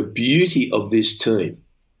the beauty of this team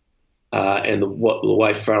and the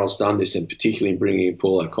way Farrell's done this, and particularly in bringing in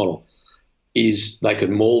Paul O'Connell, is they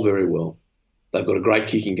can maul very well. They've got a great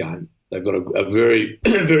kicking game. They've got a very,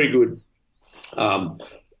 very good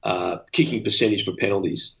kicking percentage for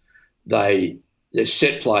penalties. Their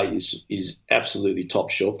set play is absolutely top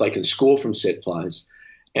shelf. They can score from set plays,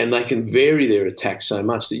 and they can vary their attack so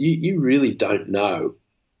much that you really don't know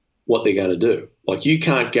what they're going to do. Like, you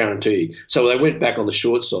can't guarantee. So they went back on the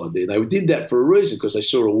short side there. They did that for a reason, because they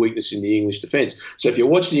saw a weakness in the English defence. So if you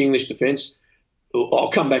watch the English defence, I'll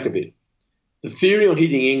come back a bit. The theory on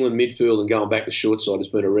hitting England midfield and going back to short side has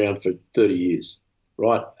been around for 30 years,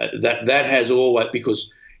 right? That has always,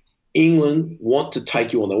 because England want to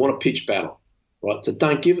take you on. They want a pitch battle, right? So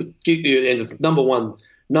don't give and the number one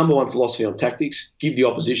philosophy on tactics: give the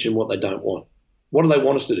opposition what they don't want. What do they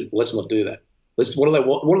want us to do? Well, let's not do that.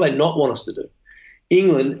 What do they not want us to do?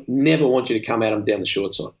 England never want you to come at them down the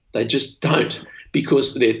short side. They just don't,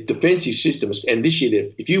 because their defensive system is, and this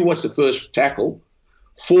year, if you watch the first tackle,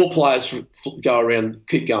 4 players go around,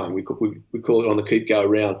 keep going. We call it on the keep go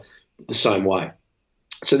around the same way.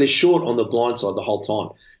 So they're short on the blind side the whole time.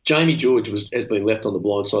 Jamie George has been left on the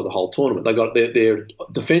blind side the whole tournament. They got their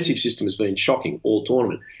defensive system has been shocking all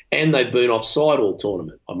tournament, and they've been offside all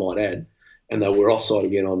tournament, I might add, and they were offside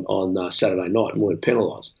again on Saturday night and weren't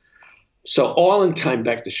penalised. So Ireland came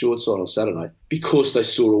back to short side on Saturday because they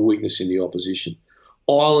saw a weakness in the opposition.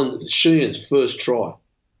 Ireland, Sheehan's first try,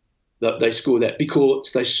 they scored that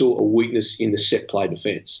because they saw a weakness in the set play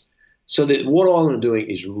defence. So that what Ireland are doing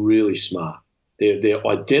is really smart. They're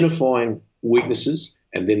identifying weaknesses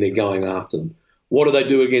and then they're going after them. What do they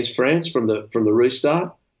do against France from the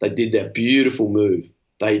restart? They did that beautiful move.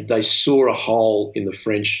 They saw a hole in the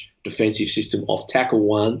French defensive system off tackle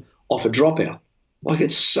one, off a dropout. Like,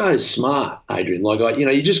 it's so smart, Adrian. Like,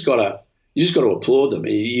 you just got to applaud them.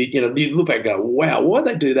 You look back and go, wow, why'd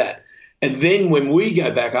they do that? And then when we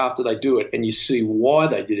go back after they do it and you see why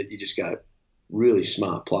they did it, you just go, really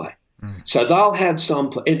smart play. So they'll have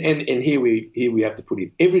some, and here we have to put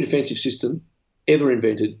in, every defensive system ever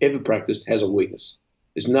invented, ever practiced has a weakness.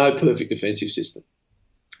 There's no perfect defensive system.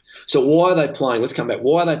 So why are they playing? Let's come back.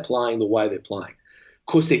 Why are they playing the way they're playing?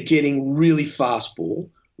 Because they're getting really fast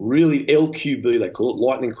ball, really LQB they call it,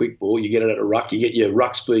 lightning quick ball. You get it at a ruck. You get your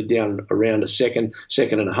ruck speed down around a second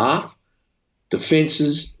and a half.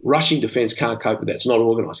 Rushing defence can't cope with that. It's not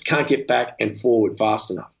organised. Can't get back and forward fast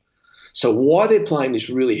enough. So why they're playing this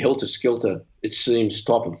really helter-skelter, it seems,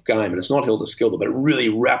 type of game, and it's not helter-skelter, but a really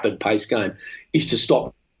rapid pace game, is to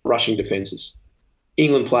stop rushing defences.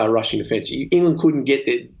 England play a rushing defence. England couldn't get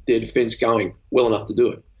their defence going well enough to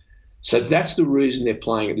do it. So that's the reason they're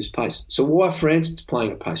playing at this pace. So why France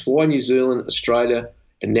playing at pace? Why New Zealand, Australia,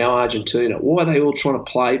 and now Argentina? Why are they all trying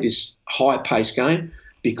to play this high-pace game?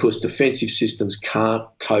 Because defensive systems can't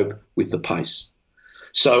cope with the pace.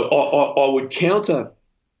 So I would counter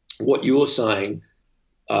what you're saying,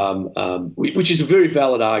 which is a very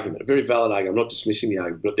valid argument, I'm not dismissing the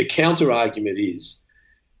argument, but the counter argument is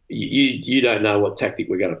you don't know what tactic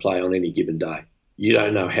we're going to play on any given day. You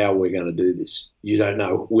don't know how we're going to do this. You don't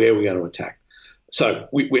know where we're going to attack. So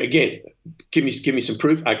we again, give me some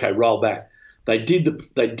proof. Okay, roll back. They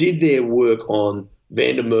did their work on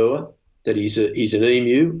Van der Merwe, that he's an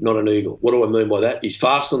emu, not an eagle. What do I mean by that? He's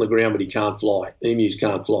fast on the ground, but he can't fly. Emus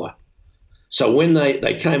can't fly. So when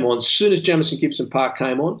they came on, as soon as Jamison Gibson Park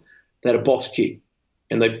came on, they had a box kick.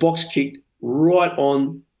 And they box kicked right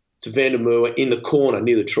on to Van der Merwe in the corner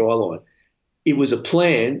near the try line. It was a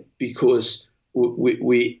plan because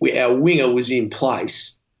our winger was in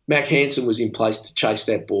place. Mac Hansen was in place to chase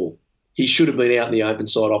that ball. He should have been out in the open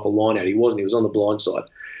side off a line out. He wasn't. He was on the blind side.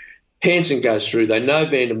 Hansen goes through. They know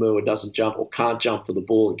Van der Merwe doesn't jump or can't jump for the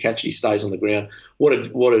ball and catch it. He stays on the ground. What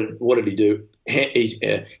did he do?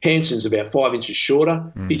 Hansen's about 5 inches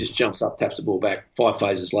shorter. He just jumps up, taps the ball back. 5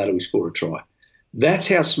 phases later, we score a try. That's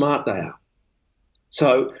how smart they are.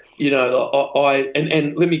 So,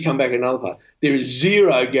 and let me come back to another part. There is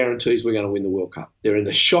zero guarantees we're going to win the World Cup. They're in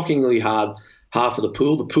the shockingly hard half of the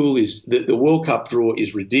pool. The pool is the World Cup draw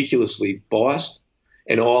is ridiculously biased,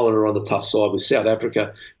 and Ireland are on the tough side with South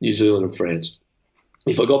Africa, New Zealand, and France.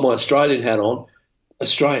 If I got my Australian hat on,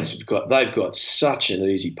 Australians they've got such an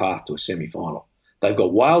easy path to a semi-final. They've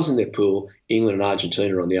got Wales in their pool, England and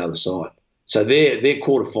Argentina on the other side. So their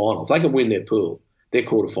quarter-final, if they can win their pool, their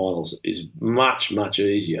quarter-finals is much, much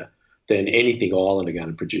easier than anything Ireland are going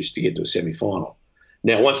to produce to get to a semi-final.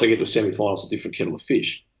 Now, once they get to a semi-final, it's a different kettle of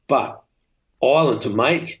fish. But Ireland, to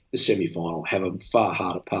make the semi-final, have a far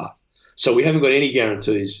harder path. So we haven't got any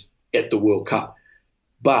guarantees at the World Cup.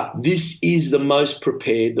 But this is the most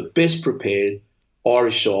prepared, the best prepared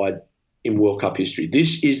Irish side in World Cup history.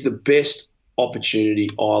 This is the best opportunity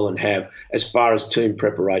Ireland have as far as team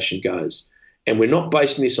preparation goes. And we're not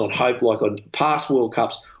basing this on hope like on past World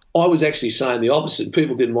Cups. I was actually saying the opposite.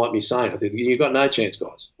 People didn't like me saying it. I think, you've got no chance,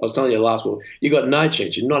 guys. I was telling you last World, you've got no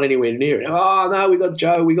chance. You're not anywhere near it. Oh, no, we got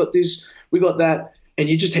Joe, we got this, we got that. And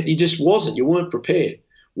you just wasn't. You weren't prepared.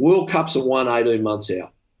 World Cups are won 18 months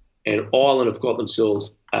out. And Ireland have got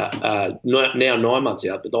themselves now 9 months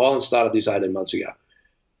out, but Ireland started this 18 months ago.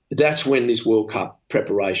 That's when this World Cup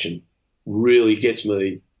preparation really gets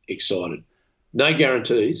me excited. No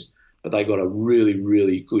guarantees, but they got a really,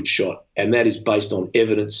 really good shot. And that is based on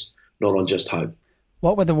evidence, not on just hope.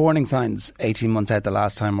 What were the warning signs 18 months out the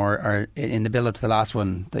last time or in the build-up to the last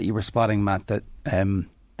one that you were spotting, Matt, that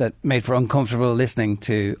made for uncomfortable listening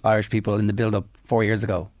to Irish people in the build-up 4 years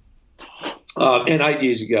ago? And 8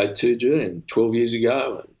 years ago too, Drew, and 12 years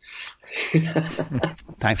ago.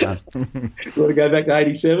 Thanks, man. You want to go back to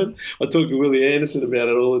 87? I talk to Willie Anderson about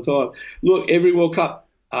it all the time. Look, every World Cup,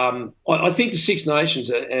 I think the Six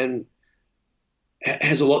Nations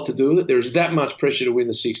has a lot to do with it. There is that much pressure to win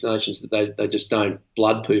the Six Nations that they just don't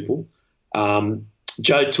blood people.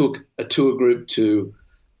 Joe took a tour group to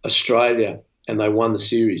Australia and they won the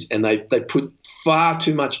series, and they put far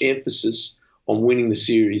too much emphasis on winning the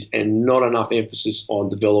series and not enough emphasis on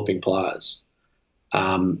developing players.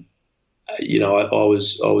 I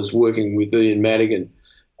was working with Ian Madigan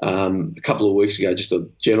a couple of weeks ago, just a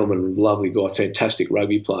gentleman, lovely guy, fantastic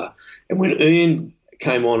rugby player. And when Ian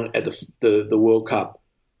came on at the World Cup,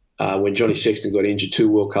 when Johnny Sexton got injured 2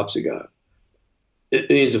 World Cups ago,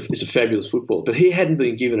 Ian's is a fabulous footballer, but he hadn't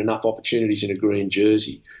been given enough opportunities in a green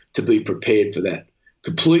jersey to be prepared for that,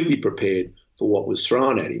 completely prepared for what was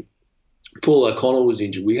thrown at him. Paul O'Connell was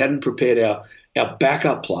injured. We hadn't prepared our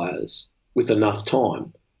backup players with enough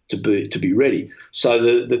time to be ready.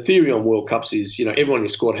 So the theory on World Cups is, everyone in your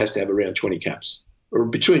squad has to have around 20 caps, or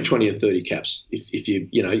between 20 and 30 caps. If you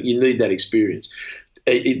need that experience.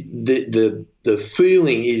 The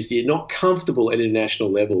feeling is you're not comfortable at international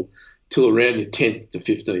level till around your 10th to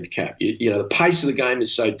 15th cap. The pace of the game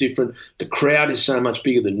is so different. The crowd is so much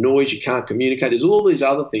bigger. The noise, you can't communicate. There's all these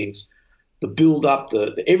other things. The build-up,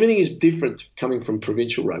 everything is different coming from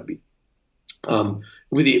provincial rugby,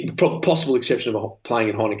 with the possible exception of playing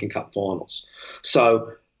in Heineken Cup finals.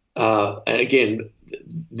 So, and again,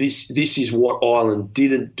 this is what Ireland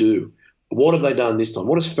didn't do. What have they done this time?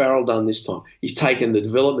 What has Farrell done this time? He's taken the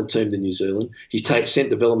development team to New Zealand. He's sent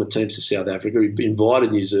development teams to South Africa. He's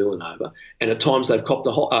invited New Zealand over. And at times they've copped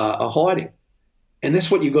a hiding. And that's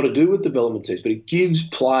what you've got to do with development teams. But it gives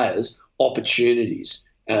players opportunities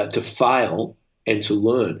to fail and to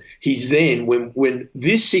learn. He's then, when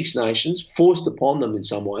this Six Nations forced upon them in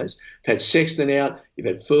some ways, you've had Sexton out, you've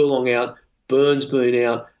had Furlong out, Burns been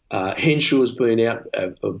out, Henshaw's been out,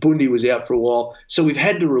 Bundy was out for a while. So we've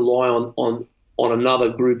had to rely on another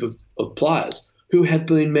group of players who have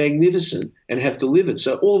been magnificent and have delivered.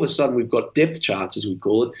 So all of a sudden we've got depth charts, as we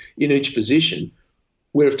call it, in each position,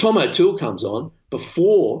 where if Tom O'Toole comes on,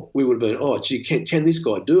 Before, we would have been, oh, gee, can this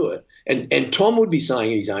guy do it? And Tom would be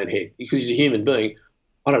saying in his own head, because he's a human being,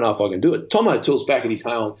 I don't know if I can do it. Tom O'Toole's back in his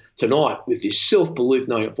home tonight with this self-belief,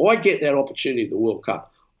 knowing if I get that opportunity at the World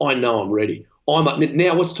Cup, I know I'm ready.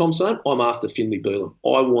 Now, what's Tom saying? I'm after Finlay Bealham.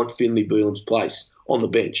 I want Finlay Bealham's place on the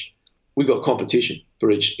bench. We've got competition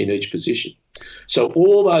in each position. So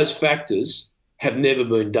all those factors have never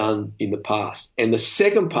been done in the past. And the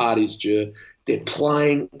second part is, they're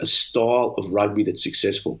playing a style of rugby that's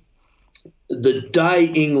successful. The day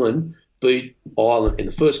England beat Ireland in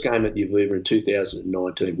the first game at the Aviva in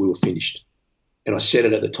 2019, we were finished. And I said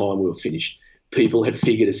it at the time, we were finished. People had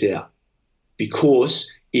figured us out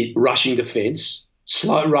because rushing defence,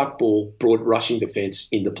 slow ruck ball brought rushing defence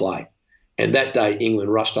into play. And that day,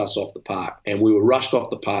 England rushed us off the park, and we were rushed off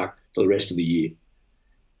the park for the rest of the year.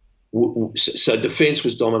 So defence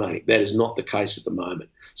was dominating. That is not the case at the moment.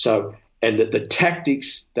 And that the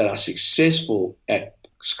tactics that are successful at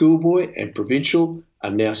schoolboy and provincial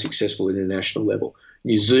are now successful at international level.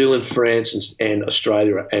 New Zealand, France, and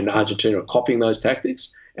Australia and Argentina are copying those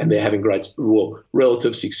tactics, and they're having great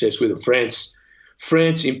relative success with them.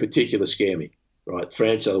 France in particular scare me, right?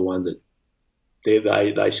 France are the one that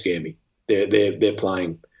they scare me. They're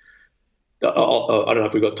playing. I don't know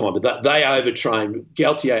if we've got time, but they overtrained.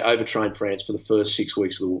 Galtier overtrained France for the first 6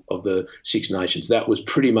 weeks of the Six Nations. That was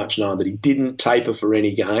pretty much known, that he didn't taper for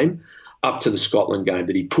any game up to the Scotland game,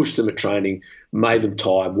 that he pushed them at training, made them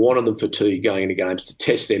tired, wanted them fatigued going into games to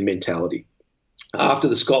test their mentality. After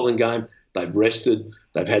the Scotland game, they've rested,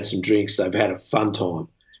 they've had some drinks, they've had a fun time,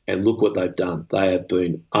 and look what they've done. They have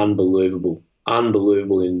been unbelievable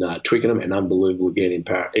in Twickenham and unbelievable again in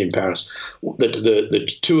Paris.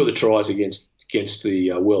 The two of the tries against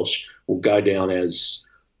the Welsh will go down as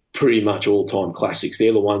pretty much all-time classics.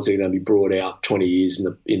 They're the ones that are going to be brought out 20 years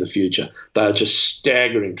in the future. They are just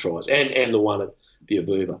staggering tries, and the one at the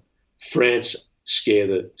Aviva. France scare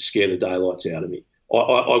the daylights out of me.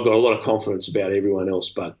 I've got a lot of confidence about everyone else,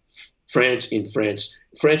 but France are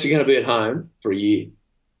going to be at home for a year.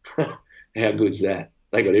 How good's that?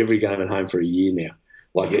 They got every game at home for a year now.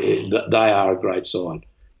 They are a great side.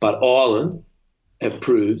 But Ireland have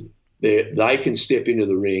proved that they can step into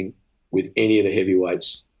the ring with any of the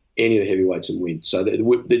heavyweights and win. So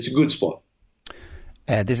it's a good spot.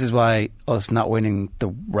 This is why us not winning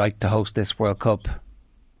the right to host this World Cup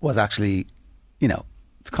was actually,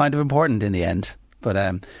 kind of important in the end.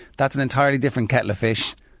 But that's an entirely different kettle of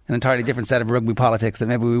fish, an entirely different set of rugby politics that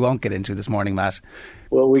maybe we won't get into this morning, Matt.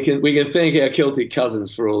 Well, we can thank our Celtic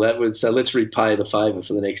cousins for all that. So let's repay the favour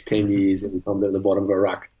for the next 10 years and come down the bottom of a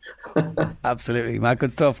ruck. Absolutely, Matt.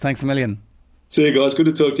 Good stuff. Thanks a million. See you guys. Good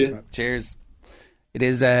to talk to you. Cheers. It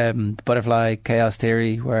is butterfly chaos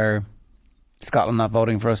theory where Scotland not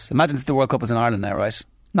voting for us. Imagine if the World Cup was in Ireland now, right?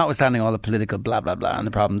 Notwithstanding all the political blah, blah, blah and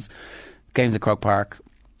the problems. Games at Croke Park,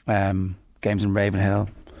 games in Ravenhill,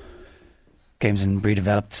 games in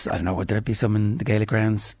redeveloped, I don't know, would there be some in the Gaelic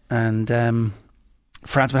grounds? And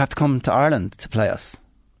France would have to come to Ireland to play us.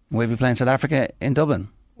 We'd be playing South Africa in Dublin.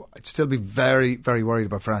 I'd still be very, very worried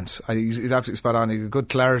about France. He's absolutely spot on. He's got good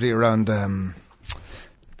clarity around the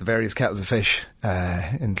various kettles of fish,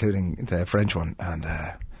 including the French one. And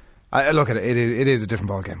I look at it, it is a different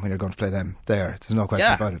ballgame when you're going to play them there. There's no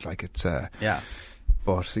question about it.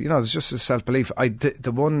 But it's just a self-belief.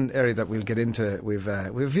 The one area that we'll get into, we've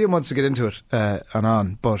a few months to get into it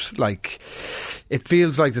but it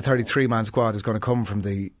feels like the 33-man squad is going to come from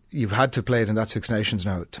you've had to play it in that Six Nations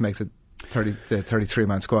now to make the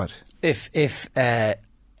 33-man squad. If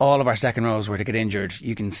all of our second rows were to get injured,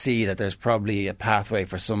 you can see that there's probably a pathway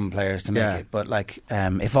for some players to make it. But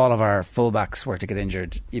if all of our fullbacks were to get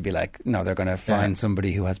injured, you'd be like, no, they're going to find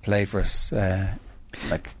somebody who has played for us.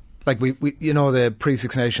 We the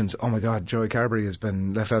pre-Six Nations, oh my God, Joey Carberry has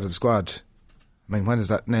been left out of the squad. I mean, when does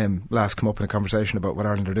that name last come up in a conversation about what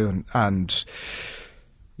Ireland are doing? And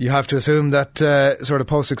you have to assume that sort of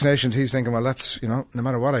post-Six Nations, he's thinking, well, that's, no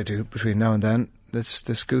matter what I do between now and then, this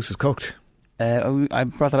goose is cooked. I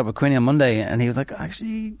brought that up with Quinny on Monday, and he was like,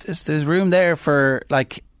 actually, there's room there for,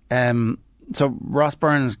 so Ross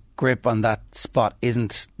Byrne's grip on that spot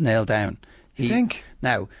isn't nailed down. You think?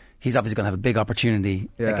 Now, he's obviously going to have a big opportunity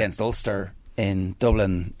against Ulster in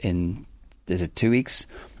Dublin in, is it 2 weeks,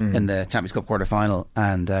 in the Champions Cup quarter-final,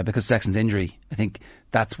 and because Sexton's injury, I think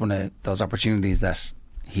that's one of those opportunities that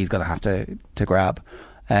he's going to have to grab.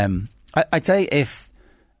 I'd say if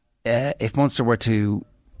Munster were to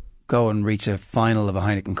go and reach a final of a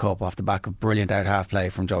Heineken Cup off the back of brilliant out-half play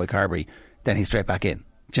from Joey Carberry, then he's straight back in.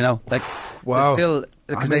 Do you know? Like, Wow. still,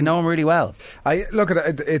 because they know him really well. I look at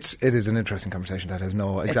it. It is an interesting conversation that has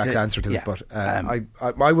no exact answer to it. But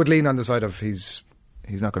I would lean on the side of he's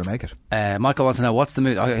not going to make it. Michael wants to know what's the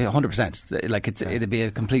mood. 100%. Like it'd be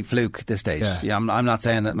a complete fluke at this stage. Yeah, I'm not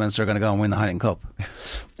saying that Munster are going to go and win the Heineken Cup.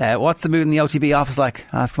 What's the mood in the OTB office like?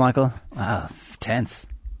 Asks Michael. Wow, tense.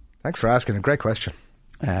 Thanks for asking. A great question.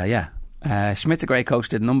 Yeah. Schmidt's a great coach,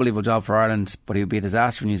 did an unbelievable job for Ireland, but he would be a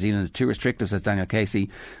disaster for New Zealand. Too restrictive, says Daniel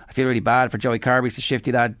Casey. I feel really bad for Joey Carby. He's a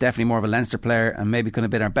shifty lad, definitely more of a Leinster player, and maybe could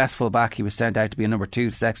have been our best full back. He was sent out to be a number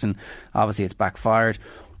 2 to Sexton. Obviously it's backfired.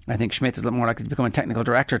 I think Schmidt is a little more likely to become a technical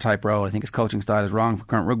director type role. I think his coaching style is wrong for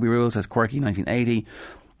current rugby rules, says Quirky 1980.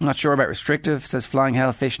 I'm not sure about restrictive, says Flying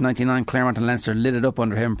Hellfish 99. Claremont and Leinster lit it up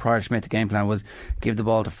under him. Prior to Schmidt, the game plan was give the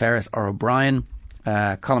ball to Ferris or O'Brien.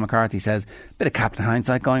 Colin McCarthy says, bit of captain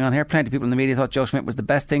hindsight going on here. Plenty of people in the media thought Joe Schmidt was the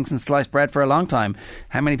best thing since sliced bread for a long time.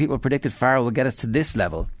 How many people predicted Farrell will get us to this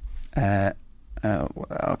level?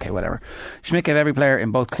 Okay, whatever. Schmidt gave every player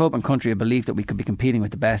in both club and country a belief that we could be competing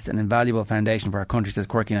with the best, an invaluable foundation for our country, says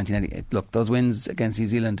Quirky 1980. Look, those wins against New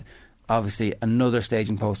Zealand, obviously another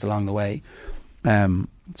staging post along the way.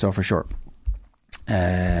 So for sure.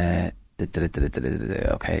 Okay,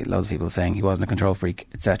 loads of people saying he wasn't a control freak,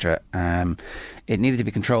 etc. It needed to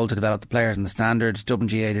be controlled to develop the players and the standard. Dublin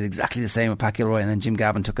GA did exactly the same with Pat Gilroy, and then Jim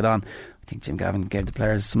Gavin took it on. I think Jim Gavin gave the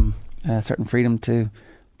players some certain freedom to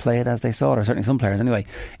play it as they saw it, or certainly some players anyway.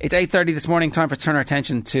 It's 8:30 this morning, time for to turn our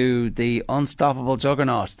attention to the unstoppable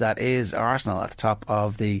juggernaut that is Arsenal at the top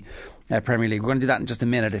of the Premier League. We're going to do that in just a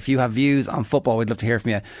minute. If you have views on football, we'd love to hear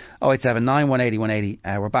from you. 087 180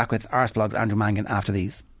 180. We're back with Arseblog's Andrew Mangan after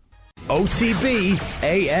these. OTB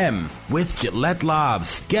AM with Gillette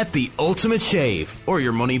Labs. Get the ultimate shave or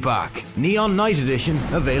your money back. Neon Night Edition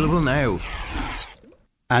available now.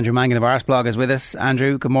 Andrew Mangan of Arseblog is with us.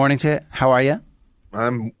 Andrew, good morning to you. How are you?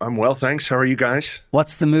 I'm well, thanks. How are you guys?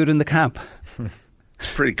 What's the mood in the camp?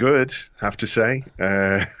 It's pretty good, have to say.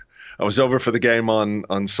 I was over for the game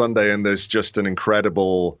on Sunday, and there's just an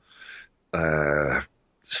incredible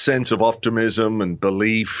sense of optimism and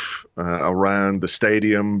belief around the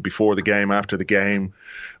stadium before the game, after the game,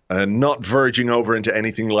 not verging over into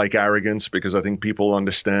anything like arrogance, because I think people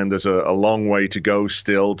understand there's a long way to go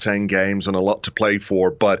still, 10 games and a lot to play for.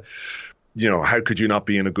 But, you know, how could you not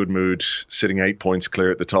be in a good mood sitting 8 points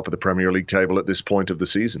clear at the top of the Premier League table at this point of the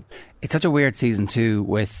season? It's such a weird season too,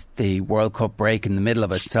 with the World Cup break in the middle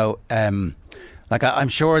of it. So, I'm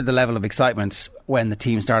sure the level of excitement when the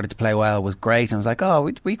team started to play well was great. And I was like,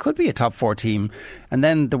 oh, we could be a top 4 team. And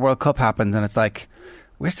then the World Cup happens and it's like,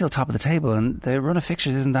 we're still top of the table and the run of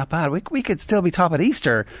fixtures isn't that bad. We could still be top at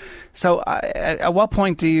Easter. So at what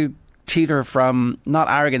point do you teeter from not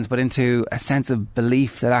arrogance but into a sense of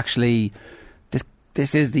belief that actually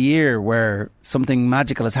this is the year where something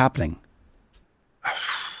magical is happening?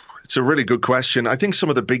 It's a really good question. I think some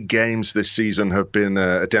of the big games this season have been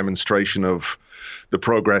a demonstration of the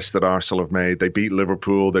progress that Arsenal have made. They beat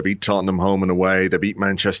Liverpool, they beat Tottenham home and away, they beat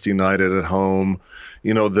Manchester United at home.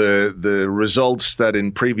 You know, the results that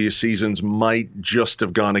in previous seasons might just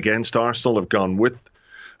have gone against Arsenal have gone with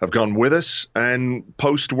us. And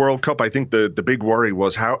post World Cup, I think the big worry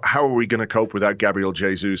was how are we going to cope without Gabriel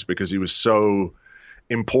Jesus, because he was so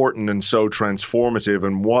important and so transformative,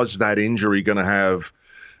 and was that injury going to have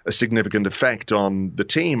a significant effect on the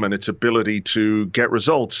team and its ability to get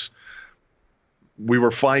results? We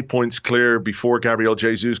were 5 points clear before Gabriel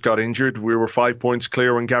Jesus got injured. We were 5 points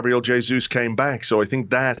clear when Gabriel Jesus came back. So I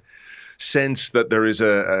think that sense that there is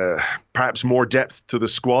a perhaps more depth to the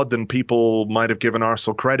squad than people might have given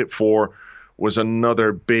Arsenal credit for was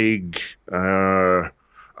another big, I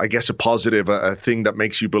guess, a positive, a thing that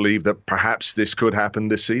makes you believe that perhaps this could happen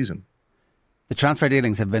this season. The transfer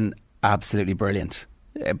dealings have been absolutely brilliant,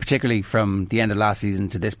 particularly from the end of last season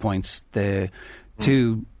to this point. The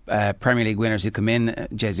two Premier League winners who come in,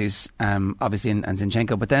 Jesus, obviously, and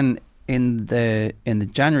Zinchenko, but then in the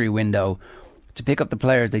January window, to pick up the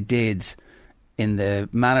players they did in the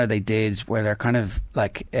manner they did, where they're kind of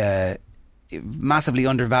like massively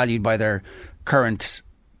undervalued by their current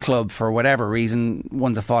club for whatever reason.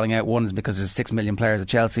 One's a falling out, one is because there's 6 million players at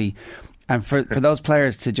Chelsea, and for those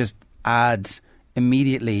players to just add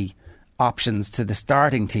immediately options to the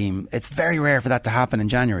starting team, it's very rare for that to happen in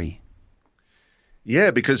January.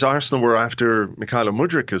 Yeah, because Arsenal were after Mykhailo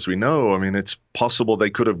Mudryk, as we know. I mean, it's possible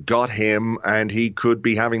they could have got him and he could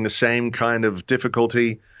be having the same kind of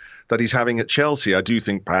difficulty that he's having at Chelsea. I do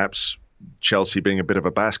think perhaps Chelsea being a bit of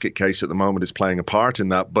a basket case at the moment is playing a part in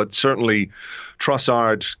that. But certainly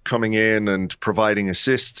Trossard coming in and providing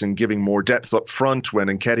assists and giving more depth up front when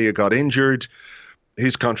Nketiah got injured.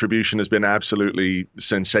 his contribution has been absolutely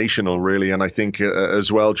sensational, really. And I think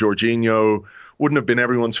as well, Jorginho wouldn't have been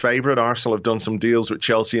everyone's favourite. Arsenal have done some deals with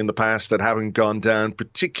Chelsea in the past that haven't gone down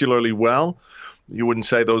particularly well. You wouldn't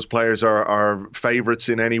say those players are favourites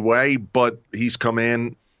in any way, but he's come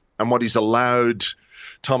in, and what he's allowed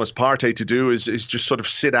Thomas Partey to do is just sort of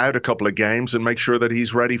sit out a couple of games and make sure that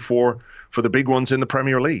he's ready for the big ones in the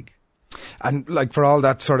Premier League. And like for all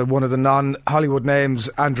that, sort of one of the non-Hollywood names,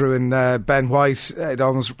 Andrew and Ben White, it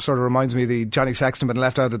almost sort of reminds me of the Johnny Sexton been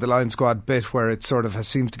left out of the Lions squad bit, where it sort of has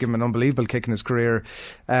seemed to give him an unbelievable kick in his career.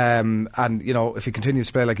 And you know, if he continues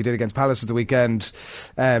to play like he did against Palace at the weekend,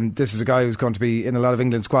 this is a guy who's going to be in a lot of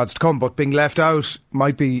England squads to come. But being left out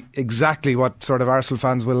might be exactly what sort of Arsenal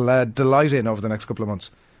fans will delight in over the next couple of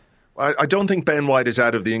months. I don't think Ben White is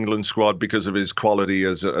out of the England squad because of his quality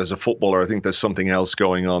as a footballer. I think there's something else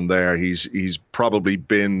going on there. He's probably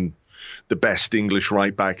been the best English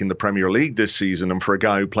right back in the Premier League this season, and for a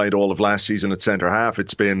guy who played all of last season at centre half,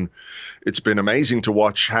 it's been amazing to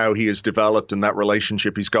watch how he has developed and that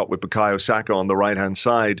relationship he's got with Bukayo Saka on the right hand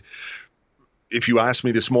side. If you asked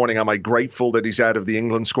me this morning, am I grateful that he's out of the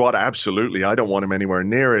England squad? Absolutely. I don't want him anywhere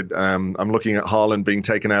near it. I'm looking at Haaland being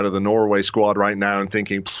taken out of the Norway squad right now and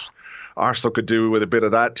thinking, Arsenal could do with a bit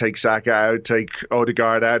of that. Take Saka out, take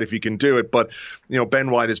Odegaard out if you can do it. But you know,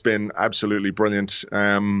 Ben White has been absolutely brilliant.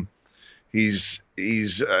 He's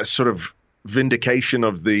a sort of vindication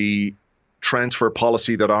of the transfer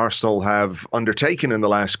policy that Arsenal have undertaken in the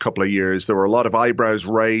last couple of years. There were a lot of eyebrows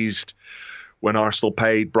raised when Arsenal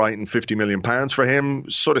paid Brighton £50 million for him,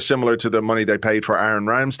 sort of similar to the money they paid for Aaron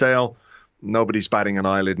Ramsdale. Nobody's batting an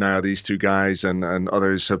eyelid now. These two guys and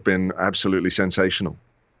others have been absolutely sensational.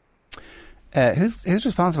 Who's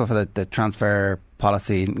responsible for the transfer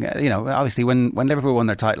policy? You know, obviously when Liverpool won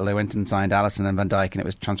their title, they went and signed Alisson and Van Dijk, and it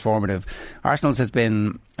was transformative. Arsenal's has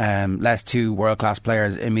been less two world-class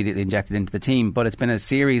players immediately injected into the team, but it's been a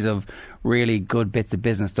series of really good bits of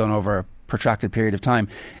business done over a protracted period of time.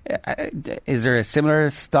 Is there a similar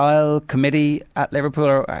style committee at Liverpool,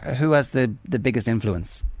 or who has the biggest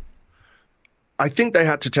influence? I think they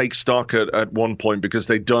had to take stock at one point because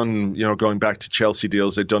they'd done, you know, going back to Chelsea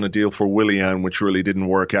deals, they'd done a deal for Willian, which really didn't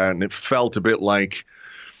work out. And it felt a bit like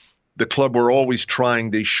the club were always trying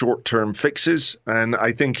these short-term fixes. And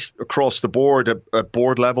I think across the board, at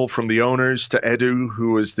board level, from the owners to Edu,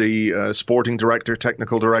 who was the sporting director,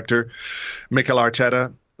 technical director, Mikel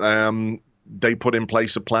Arteta, they put in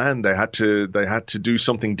place a plan. They had to do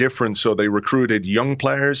something different. So they recruited young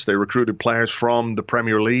players. They recruited players from the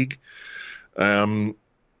Premier League.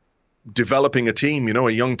 Developing a team, you know,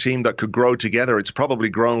 a young team that could grow together. It's probably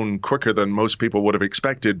grown quicker than most people would have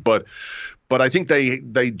expected, but I think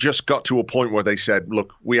they just got to a point where they said,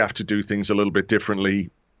 look, we have to do things a little bit differently,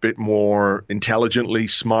 bit more intelligently,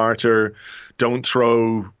 smarter. Don't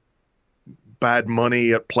throw bad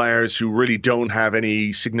money at players who really don't have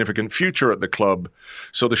any significant future at the club.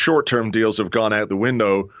 So the short-term deals have gone out the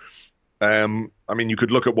window. I mean, you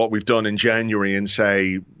could look at what we've done in January and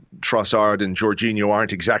say Trossard and Jorginho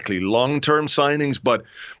aren't exactly long-term signings, but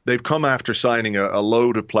they've come after signing a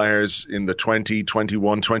load of players in the 20,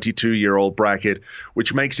 21, 22-year-old bracket,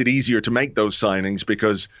 which makes it easier to make those signings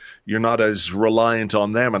because you're not as reliant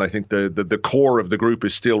on them. And I think the core of the group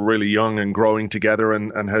is still really young and growing together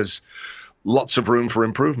and has lots of room for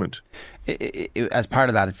improvement. As part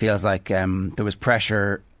of that, it feels like there was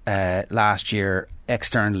pressure last year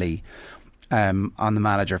externally on the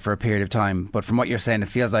manager for a period of time, but from what you're saying, it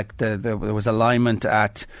feels like there was alignment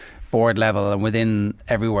at board level and within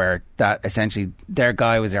everywhere that essentially their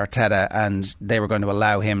guy was Arteta and they were going to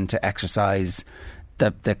allow him to exercise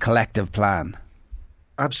the collective plan.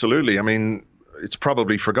 Absolutely. I mean, it's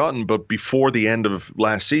probably forgotten, but before the end of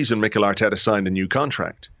last season, Mikel Arteta signed a new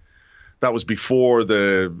contract. That was before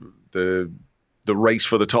the race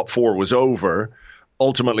for the top four was over.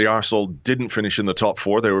 Ultimately, Arsenal didn't finish in the top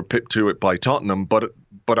four. They were pipped to it by Tottenham, but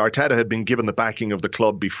Arteta had been given the backing of the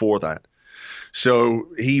club before that. So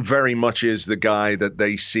he very much is the guy that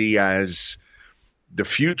they see as the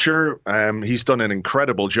future. He's done an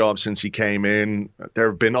incredible job since he came in. There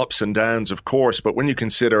have been ups and downs, of course, but when you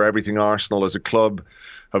consider everything Arsenal as a club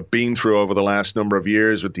have been through over the last number of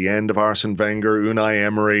years with the end of Arsene Wenger, Unai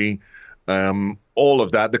Emery, all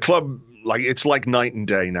of that, the club, it's like night and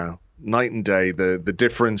day now. Night and day. The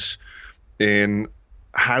difference in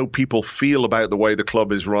how people feel about the way the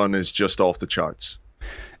club is run is just off the charts.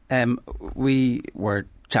 We were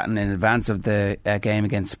chatting in advance of the game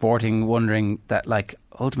against Sporting, wondering that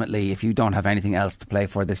ultimately if you don't have anything else to play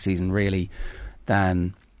for this season really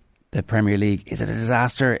than the Premier League? Is it a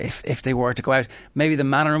disaster if they were to go out? Maybe the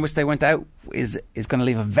manner in which they went out is going to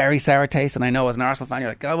leave a very sour taste. And I know as an Arsenal fan,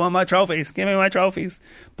 you're like, I want my trophies, give me my trophies.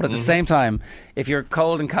 But at the same time, if you're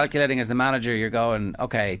cold and calculating as the manager, you're going,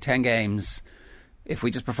 okay, 10 games. If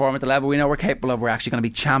we just perform at the level we know we're capable of, we're actually going to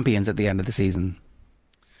be champions at the end of the season.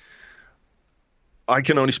 I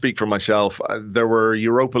can only speak for myself. There were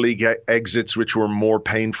Europa League exits which were more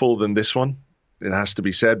painful than this one. It has to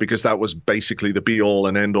be said, because that was basically the be-all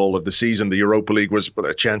and end-all of the season. The Europa League was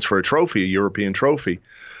a chance for a trophy, a European trophy.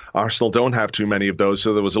 Arsenal don't have too many of those,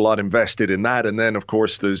 so there was a lot invested in that. And then, of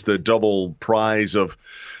course, there's the double prize of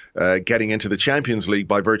getting into the Champions League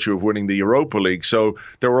by virtue of winning the Europa League. So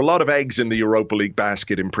there were a lot of eggs in the Europa League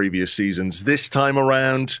basket in previous seasons. This time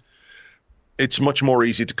around, it's much more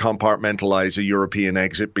easy to compartmentalize a European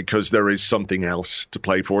exit because there is something else to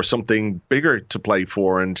play for, something bigger to play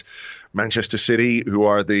for. And Manchester City, who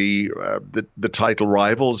are the title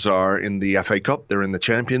rivals, are in the FA Cup. They're in the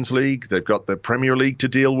Champions League. They've got the Premier League to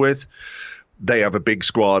deal with. They have a big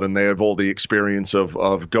squad and they have all the experience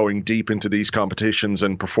of going deep into these competitions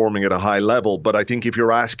and performing at a high level. But I think if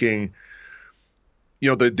you're asking,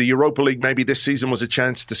 the Europa League maybe this season was a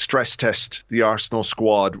chance to stress test the Arsenal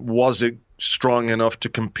squad. Was it strong enough to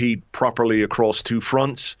compete properly across two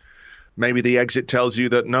fronts? Maybe the exit tells you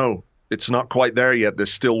that no, it's not quite there yet.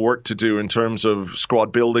 There's still work to do in terms of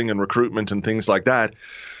squad building and recruitment and things like that.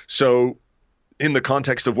 So in the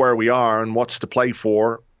context of where we are and what's to play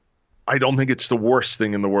for, I don't think it's the worst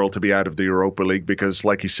thing in the world to be out of the Europa League because,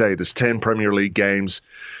 like you say, there's 10 Premier League games.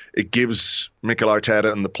 It gives Mikel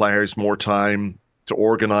Arteta and the players more time to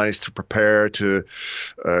organise, to prepare, to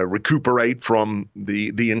recuperate from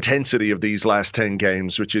the intensity of these last 10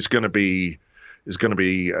 games, which is going to be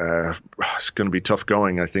tough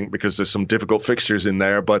going, I think, because there's some difficult fixtures in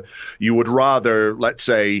there. But you would rather, let's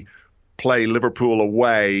say, play Liverpool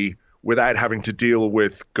away without having to deal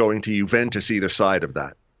with going to Juventus either side of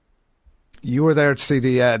that. You were there to see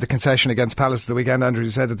the concession against Palace the weekend, Andrew, you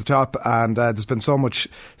said at the top, and there's been so much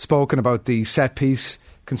spoken about the set-piece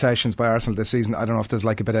concessions by Arsenal this season. I don't know if there's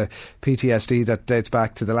like a bit of PTSD that dates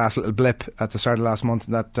back to the last little blip at the start of last month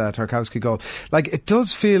in that Tarkowski goal. Like, it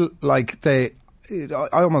does feel like I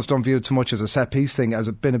almost don't view it so much as a set-piece thing as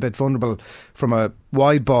it been a bit vulnerable from a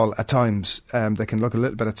wide ball at times. They can look a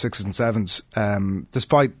little bit at sixes and sevens,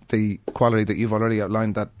 despite the quality that you've already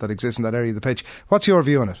outlined that exists in that area of the pitch. What's your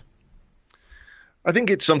view on it? I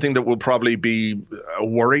think it's something that will probably be a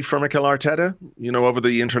worry for Mikel Arteta. Over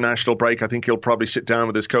the international break, I think he'll probably sit down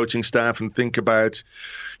with his coaching staff and think about,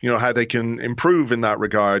 how they can improve in that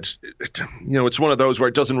regard. It's one of those where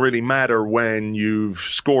it doesn't really matter when you've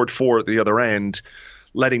scored 4 at the other end.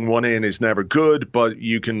 Letting one in is never good, but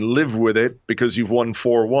you can live with it because you've won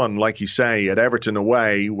 4-1, like you say, at Everton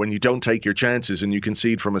away, when you don't take your chances and you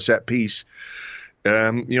concede from a set piece.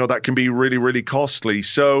 That can be really, really costly.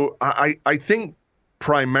 So I think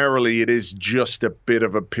primarily it is just a bit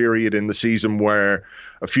of a period in the season where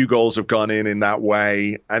a few goals have gone in that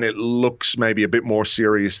way and it looks maybe a bit more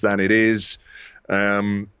serious than it is.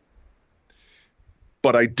 But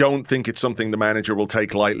I don't think it's something the manager will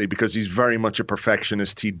take lightly because he's very much a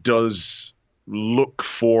perfectionist. He does look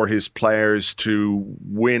for his players to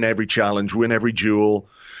win every challenge, win every duel,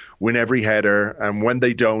 win every header, and when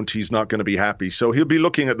they don't, he's not going to be happy. So he'll be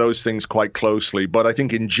looking at those things quite closely. But I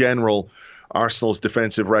think in general, Arsenal's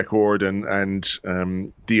defensive record and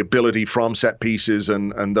the ability from set pieces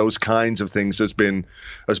and those kinds of things has been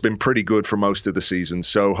pretty good for most of the season.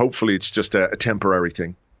 So hopefully it's just a temporary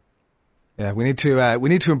thing. Yeah, we need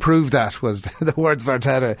to improve that, was the words of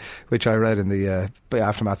Arteta, which I read in the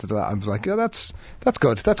aftermath of that. I was like, yeah, that's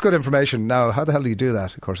good. That's good information. Now, how the hell do you do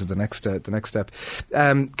that? Of course, is the next step.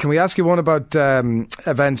 Can we ask you one about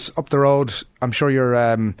events up the road? I'm sure you're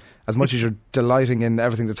as much as you're delighting in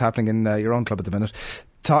everything that's happening in your own club at the minute.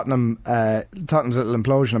 Tottenham's little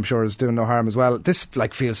implosion, I'm sure, is doing no harm as well. This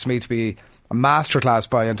feels to me to be a masterclass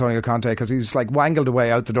by Antonio Conte, because he's wangled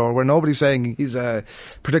away out the door where nobody's saying he's a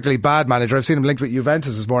particularly bad manager. I've seen him linked with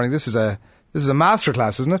Juventus this morning. This is a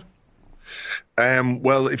masterclass, isn't it?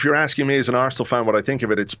 Well, if you're asking me as an Arsenal fan what I think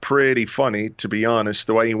of it, it's pretty funny, to be honest,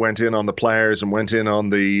 the way he went in on the players and went in on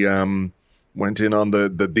the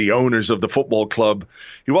owners of the football club.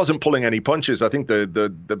 He wasn't pulling any punches. I think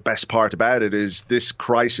the best part about it is this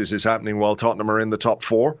crisis is happening while Tottenham are in the top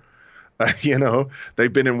 4.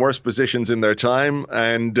 They've been in worse positions in their time,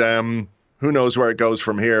 and who knows where it goes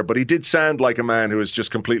from here. But he did sound like a man who is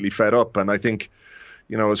just completely fed up. And I think,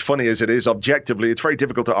 as funny as it is objectively, it's very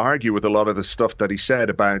difficult to argue with a lot of the stuff that he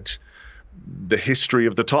said about the history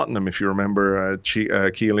of the Tottenham, if you remember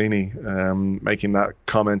Chiellini making that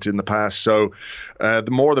comment in the past. So the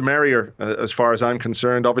more the merrier, as far as I'm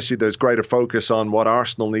concerned. Obviously, there's greater focus on what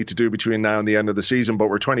Arsenal need to do between now and the end of the season, but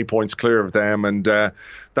we're 20 points clear of them, and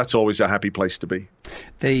that's always a happy place to be.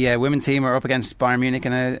 The women's team are up against Bayern Munich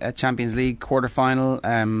in a Champions League quarter-final.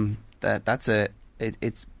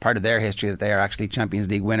 It's part of their history that they are actually Champions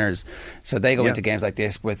League winners. So they go into games like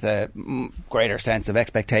this with a greater sense of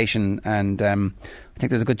expectation, and I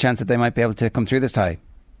think there's a good chance that they might be able to come through this tie.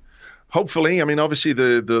 Hopefully. I mean, obviously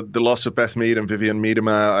the loss of Beth Mead and Vivian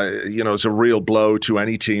Miedema, is a real blow to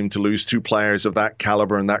any team to lose two players of that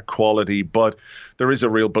calibre and that quality. But there is a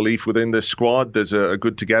real belief within this squad. There's a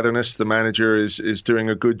good togetherness. The manager is doing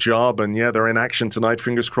a good job, and they're in action tonight.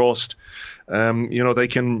 Fingers crossed. They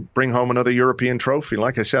can bring home another European trophy.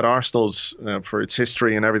 Like I said, Arsenal's, for its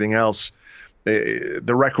history and everything else,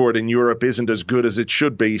 the record in Europe isn't as good as it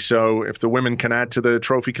should be. So if the women can add to the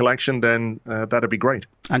trophy collection, then that'd be great.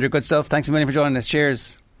 Andrew, good stuff. Thanks a million for joining us.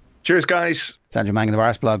 Cheers. Cheers, guys. It's Andrew Mangan, the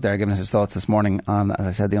Arseblog there, giving us his thoughts this morning on, as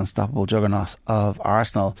I said, the unstoppable juggernaut of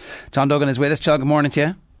Arsenal. John Duggan is with us. John, good morning to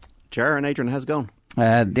you. Ger and Adrian, how's it going?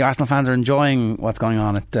 The Arsenal fans are enjoying what's going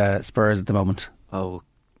on at Spurs at the moment. Oh,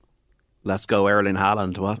 let's go Erling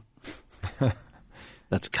Haaland, what?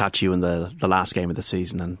 Let's catch you in the last game of the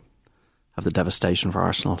season and have the devastation for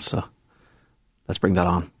Arsenal, so let's bring that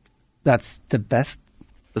on. That's the best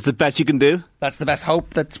you can do? That's the best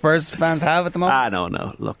hope that Spurs fans have at the moment?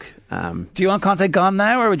 No, look. Do you want Conte gone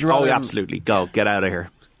now, or would you rather... Oh, absolutely, go, get out of here.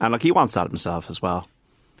 And look, he wants that himself as well.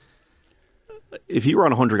 If you were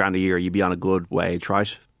on $100,000 a year, you'd be on a good wage,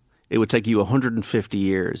 right? It would take you 150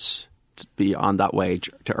 years to be on that wage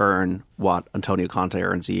to earn what Antonio Conte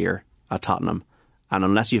earns a year at Tottenham. And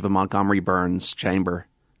unless you have a Montgomery Burns chamber,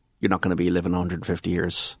 you're not going to be living 150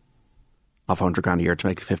 years off $100,000 a year to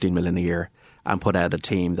make $15 million a year and put out a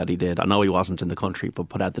team that he did. I know he wasn't in the country, but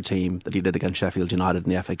put out the team that he did against Sheffield United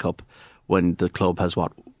in the FA Cup when the club has,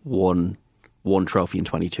 won one trophy in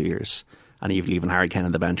 22 years. And you've leaving Harry Kane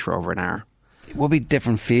on the bench for over an hour. It would be a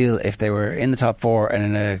different feel if they were in the top four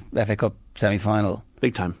and in a FA Cup semi-final.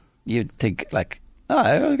 Big time. You'd think it's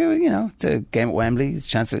a game at Wembley, it's a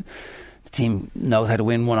chance to... The team knows how to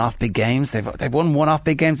win one-off big games. They've won one-off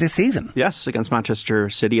big games this season. Yes, against Manchester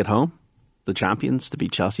City at home, the champions, to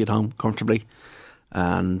beat Chelsea at home comfortably.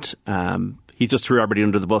 And he just threw everybody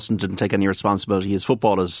under the bus and didn't take any responsibility. His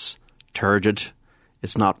football is turgid.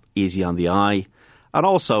 It's not easy on the eye. And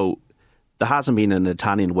also, there hasn't been an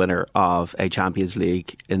Italian winner of a Champions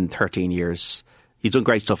League in 13 years. He's done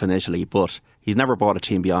great stuff in Italy, but he's never brought a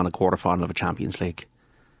team beyond a quarter-final of a Champions League.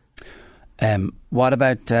 What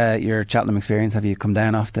about your Cheltenham experience? Have you come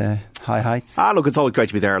down off the high heights? Look, it's always great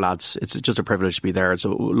to be there, lads. It's just a privilege to be there. It's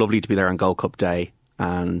lovely to be there on Gold Cup Day,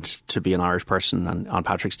 and to be an Irish person and on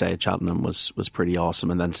Patrick's Day at Cheltenham was pretty awesome.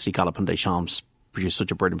 And then to see Galopin Deschamps produce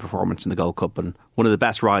such a brilliant performance in the Gold Cup, and one of the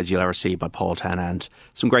best rides you'll ever see by Paul Tennant.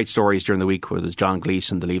 Some great stories during the week, where there's John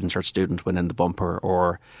Gleeson, the Leaving Cert student, winning the bumper,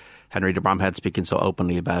 or Henry de Bromhead speaking so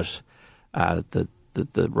openly about the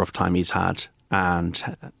rough time he's had,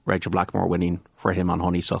 and Rachel Blackmore winning for him on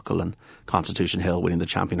Honeysuckle, and Constitution Hill winning the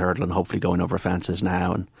champion hurdle and hopefully going over fences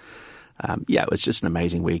now. And it was just an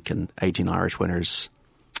amazing week, and 18 Irish winners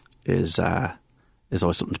is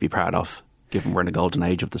always something to be proud of, given we're in the golden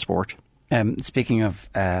age of the sport. Speaking of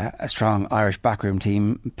a strong Irish backroom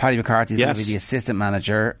team, Paddy McCarthy is going to be the assistant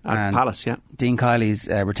manager at Palace. Yeah, Dean Kiley's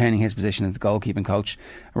retaining his position as the goalkeeping coach.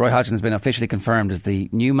 Roy Hodgson has been officially confirmed as the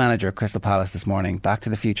new manager of Crystal Palace this morning. Back to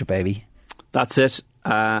the future, baby. That's it.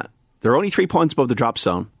 They're only 3 points above the drop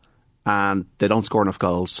zone, and they don't score enough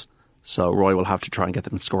goals. So Roy will have to try and get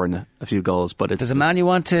them scoring a few goals. But does a man you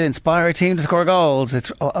want to inspire a team to score goals?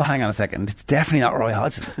 Hang on a second. It's definitely not Roy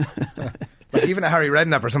Hodgson. Like even a Harry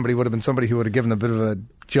Redknapp or somebody would have been somebody who would have given a bit of a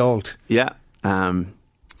jolt. Yeah.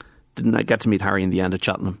 Didn't get to meet Harry in the end at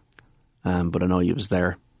Cheltenham, but I know he was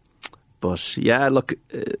there. But yeah, look,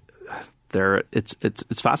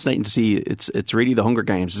 it's fascinating to see. It's really the Hunger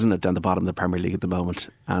Games, isn't it, down the bottom of the Premier League at the moment?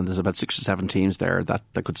 And there's about 6 or 7 teams there that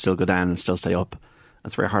could still go down and still stay up.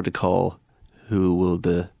 It's very hard to call who will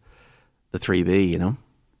the 3 be, you know.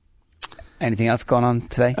 Anything else going on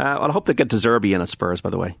today? Well, I hope they get De Zerbi in at Spurs, by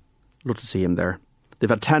the way. Love to see him there. They've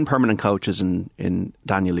had 10 permanent coaches in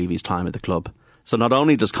Daniel Levy's time at the club. So not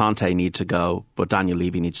only does Conte need to go, but Daniel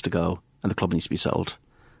Levy needs to go, and the club needs to be sold.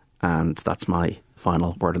 And that's my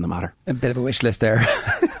final word on the matter. A bit of a wish list there.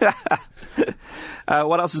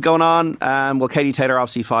 What else is going on? Well, Katie Taylor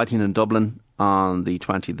obviously fighting in Dublin on the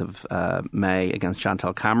 20th of May against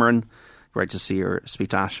Chantal Cameron. Great to see her speak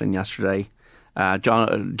to Aisling yesterday.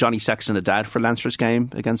 Johnny Sexton a dad for Leinster's game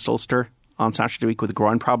against Ulster on Saturday week with a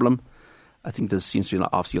groin problem. I think there seems to be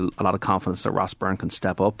obviously a lot of confidence that Ross Byrne can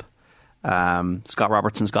step up. Scott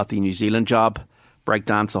Robertson's got the New Zealand job.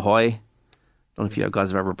 Breakdance ahoy. Don't know if you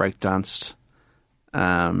guys have ever breakdanced.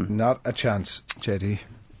 Not a chance, JD.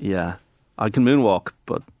 Yeah. I can moonwalk,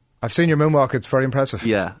 but... I've seen your moonwalk. It's very impressive.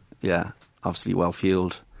 Yeah. Obviously well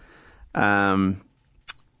fueled. Talk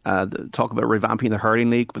about revamping the hurling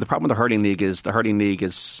league, but the problem with the hurling league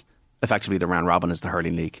is effectively the round robin is the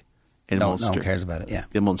hurling league in Munster. No one cares about it. Yeah,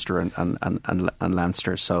 in Munster and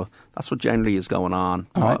Leinster. So that's what generally is going on.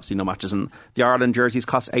 Obviously, no matches, and the Ireland jerseys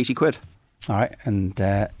cost £80. All right, and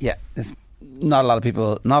there's not a lot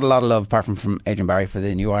of love apart from Adrian Barry for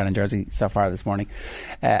the new Ireland jersey so far this morning.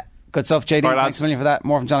 Good stuff, JD. Right, thanks a million for that.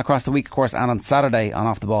 More from John across the week, of course, and on Saturday on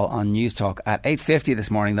Off the Ball on News Talk at 8:50 this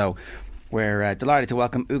morning. Though we're delighted to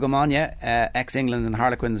welcome Ugo Monye, ex-England and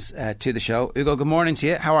Harlequins, to the show. Ugo, good morning to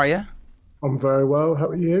you. How are you? I'm very well. How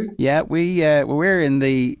are you? Yeah, we're in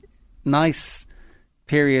the nice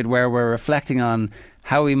period where we're reflecting on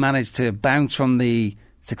how we managed to bounce from the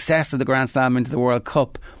success of the Grand Slam into the World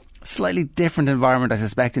Cup. Slightly different environment, I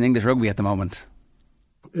suspect, in English rugby at the moment.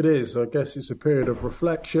 It is. I guess it's a period of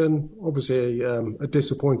reflection. Obviously, a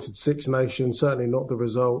disappointed Six Nations, certainly not the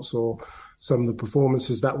results or some of the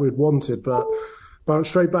performances that we'd wanted, but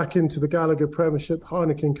bounced straight back into the Gallagher Premiership,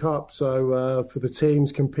 Heineken Cup. So for the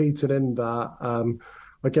teams competing in that,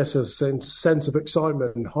 I guess a sense of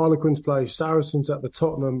excitement. Harlequins play Saracens at the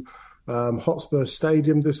Tottenham Hotspur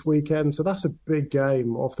Stadium this weekend, so that's a big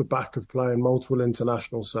game off the back of playing multiple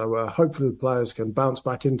internationals. So hopefully the players can bounce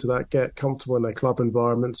back into that, get comfortable in their club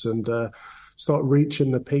environments, and start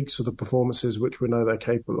reaching the peaks of the performances which we know they're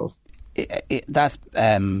capable of. That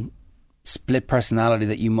split personality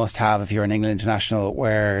that you must have if you're an England international,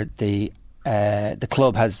 where the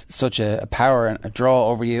club has such a power and a draw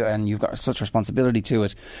over you, and you've got such responsibility to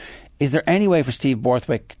it. Is there any way for Steve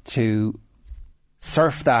Borthwick to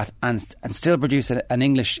surf that and still produce an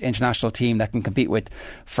English international team that can compete with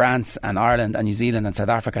France and Ireland and New Zealand and South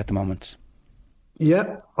Africa at the moment?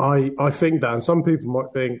 Yeah, I think that. And some people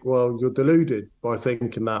might think, well, you're deluded by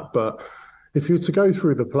thinking that. But if you were to go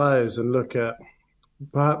through the players and look at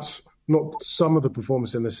perhaps not some of the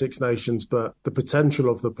performance in the Six Nations, but the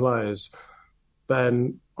potential of the players,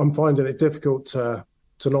 then I'm finding it difficult to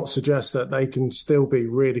not suggest that they can still be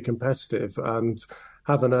really competitive. And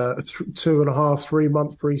having a 2.5-3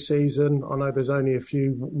 month pre-season, I know there's only a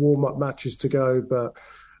few warm-up matches to go, but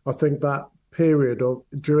I think that period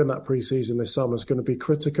during that pre-season this summer is going to be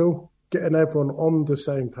critical. Getting everyone on the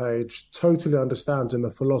same page, totally understanding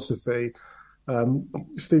the philosophy.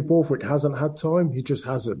 Steve Borthwick hasn't had time; he just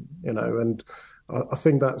hasn't, and I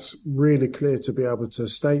think that's really clear to be able to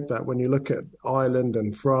state that when you look at Ireland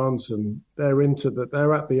and France, and they're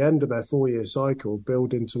at the end of their 4-year cycle,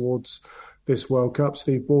 building towards this World Cup.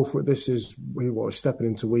 Steve Borthwick, we're stepping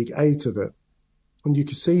into week 8 of it. And you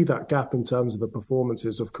can see that gap in terms of the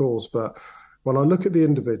performances, of course. But when I look at the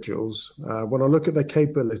individuals, when I look at their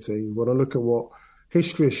capability, when I look at what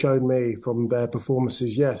history has shown me from their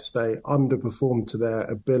performances, yes, they underperformed to their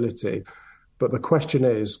ability. But the question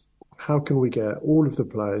is, how can we get all of the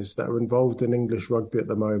players that are involved in English rugby at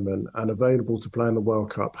the moment and available to play in the World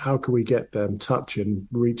Cup, how can we get them touching,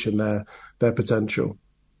 reaching their potential?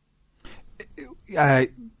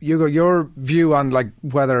 Hugo, your view on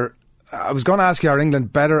whether... I was going to ask you, are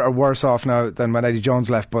England better or worse off now than when Eddie Jones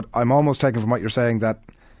left, but I'm almost taking from what you're saying that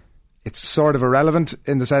it's sort of irrelevant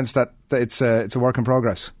in the sense that it's a work in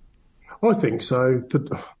progress. I think so.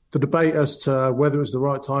 The debate as to whether it was the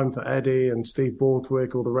right time for Eddie and Steve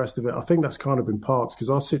Borthwick or the rest of it, I think that's kind of in parts because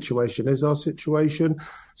our situation is our situation.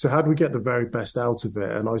 So how do we get the very best out of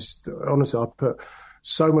it? And honestly, I put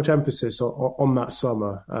so much emphasis on that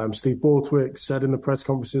summer. Steve Borthwick said in the press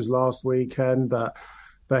conferences last weekend that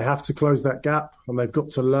they have to close that gap and they've got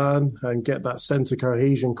to learn and get that centre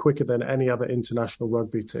cohesion quicker than any other international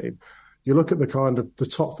rugby team. You look at the kind of the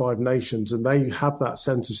top 5 nations and they have that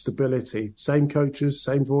sense of stability. Same coaches,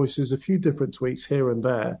 same voices, a few different tweaks here and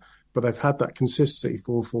there, but they've had that consistency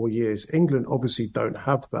for 4 years. England obviously don't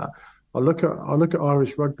have that. I look at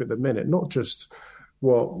Irish rugby at the minute, not just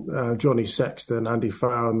what Johnny Sexton, Andy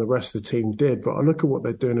Farrar and the rest of the team did, but I look at what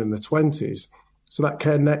they're doing in the 20s. So that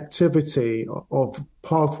connectivity of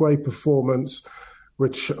pathway performance,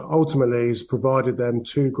 which ultimately has provided them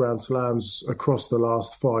 2 Grand Slams across the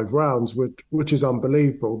last 5 rounds, which is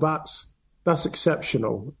unbelievable. That's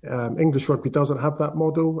exceptional. English rugby doesn't have that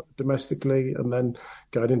model domestically and then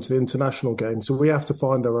going into the international game. So we have to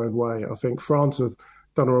find our own way. I think France have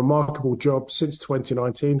done a remarkable job since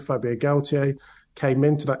 2019. Fabien Galtier came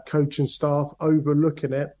into that coaching staff,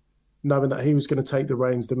 overlooking it, knowing that he was going to take the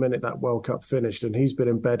reins the minute that World Cup finished. And he's been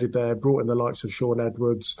embedded there, brought in the likes of Sean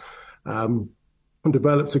Edwards, and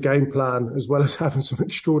developed a game plan, as well as having some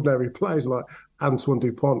extraordinary players like Antoine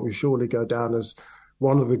Dupont, who surely go down as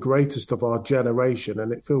one of the greatest of our generation.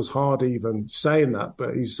 And it feels hard even saying that,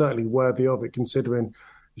 but he's certainly worthy of it, considering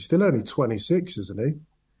he's still only 26, isn't he?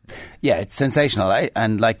 Yeah, it's sensational.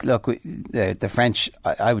 And look, the French,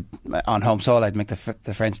 I would, on home soil, I'd make the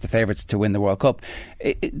French the favourites to win the World Cup.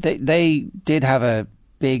 They did have a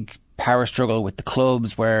big power struggle with the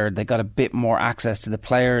clubs where they got a bit more access to the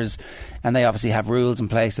players, and they obviously have rules in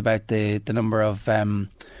place about the number of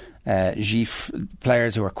GIF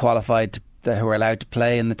players who are qualified who are allowed to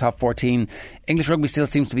play in the top 14. English rugby still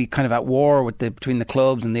seems to be kind of at war between the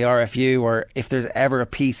clubs and the RFU, or if there's ever a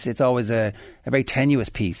peace, it's always a very tenuous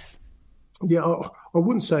peace. Yeah, I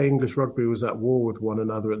wouldn't say English rugby was at war with one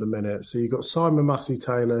another at the minute. So you've got Simon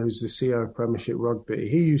Massey-Taylor, who's the CEO of Premiership Rugby.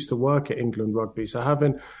 He used to work at England Rugby. So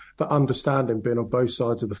having the understanding, being on both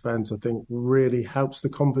sides of the fence, I think really helps the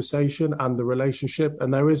conversation and the relationship.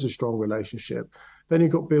 And there is a strong relationship. Then you've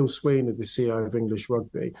got Bill Sweeney, the CEO of English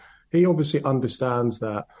Rugby. He obviously understands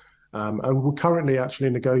that. And we're currently actually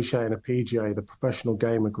negotiating a PGA, the Professional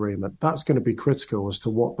Game Agreement. That's going to be critical as to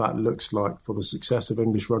what that looks like for the success of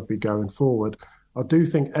English rugby going forward. I do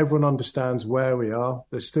think everyone understands where we are.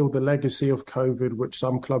 There's still the legacy of COVID, which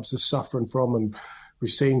some clubs are suffering from, and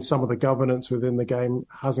we've seen some of the governance within the game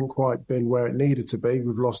hasn't quite been where it needed to be.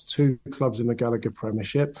 We've lost 2 clubs in the Gallagher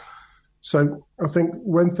Premiership. So I think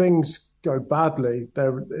when things go badly,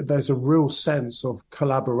 there's a real sense of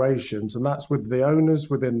collaborations, and that's with the owners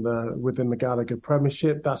within the Gallagher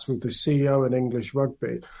Premiership. That's with the CEO in English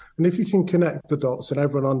Rugby. And if you can connect the dots and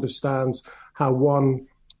everyone understands how one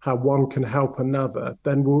can help another,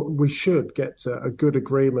 then we should get to a good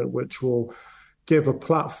agreement which will give a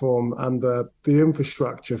platform and the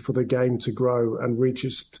infrastructure for the game to grow and reach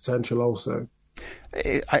its potential also.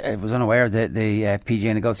 I was unaware of the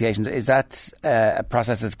PGA negotiations. Is that a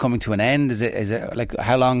process that's coming to an end? Is it like,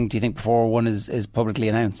 how long do you think before one is publicly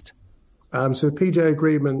announced? So the PGA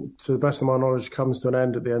agreement, to the best of my knowledge, comes to an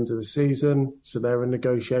end at the end of the season. So they're in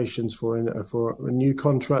negotiations for a new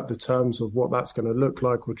contract. The terms of what that's going to look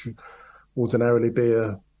like, which would ordinarily be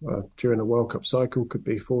during a World Cup cycle, could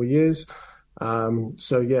be 4 years.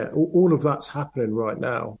 So yeah, all of that's happening right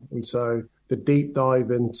now. And so the deep dive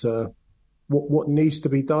into what needs to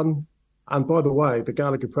be done. And by the way, the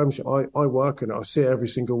Gallagher Premiership, I work in it, I see it every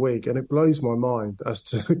single week, and it blows my mind as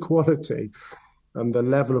to the quality and the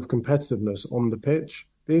level of competitiveness on the pitch.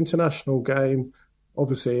 The international game,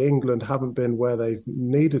 obviously England haven't been where they've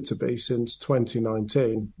needed to be since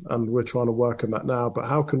 2019, and we're trying to work on that now. But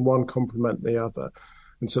how can one complement the other?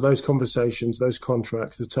 And so those conversations, those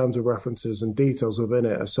contracts, the terms of references and details within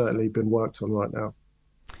it have certainly been worked on right now.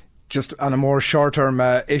 Just on a more short-term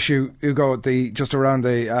issue, Hugo, just around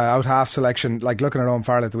the out-half selection, like looking at Owen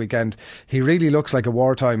Farrell at the weekend, he really looks like a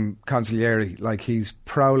wartime consigliere. Like, he's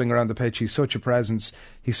prowling around the pitch, he's such a presence,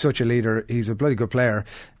 he's such a leader, he's a bloody good player.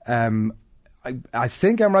 I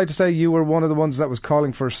think I'm right to say you were one of the ones that was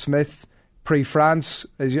calling for Smith pre-France.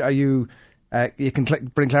 You can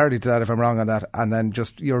bring clarity to that if I'm wrong on that, and then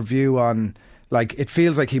just your view on, like, it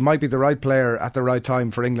feels like he might be the right player at the right time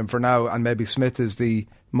for England for now, and maybe Smith is the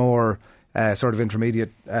more sort of intermediate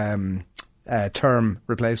term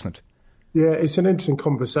replacement. Yeah, it's an interesting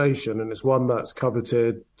conversation, and it's one that's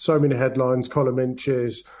coveted so many headlines, column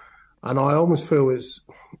inches, and I almost feel it's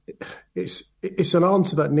an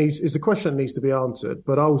answer that is a question that needs to be answered,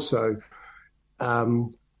 but also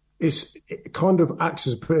it kind of acts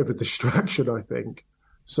as a bit of a distraction, I think.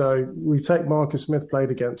 So we take Marcus Smith,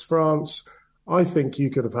 played against France. I think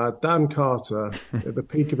you could have had Dan Carter at the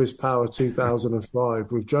peak of his power,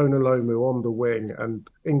 2005, with Jonah Lomu on the wing, and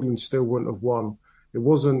England still wouldn't have won. It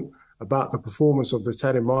wasn't about the performance of the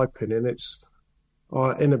 10, in my opinion. It's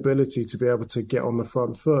our inability to be able to get on the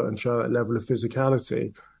front foot and show that level of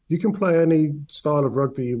physicality. You can play any style of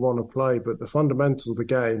rugby you want to play, but the fundamentals of the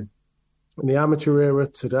game in the amateur era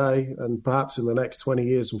today, and perhaps in the next 20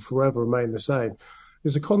 years, will forever remain the same.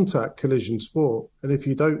 It's a contact collision sport, and if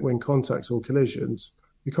you don't win contacts or collisions,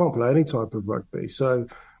 you can't play any type of rugby. So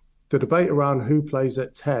the debate around who plays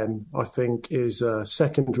at 10, I think, is a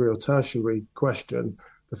secondary or tertiary question.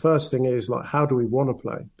 The first thing is, like, how do we want to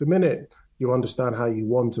play? The minute you understand how you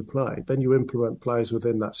want to play, then you implement players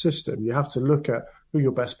within that system. You have to look at who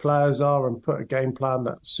your best players are and put a game plan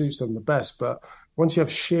that suits them the best. But once you have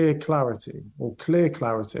sheer clarity or clear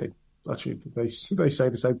clarity, actually, they say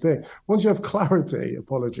the same thing. Once you have clarity,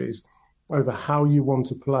 over how you want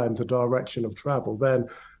to play and the direction of travel, then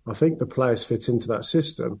I think the players fit into that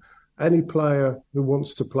system. any player who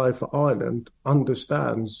wants to play for Ireland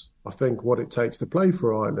understands, I think, what it takes to play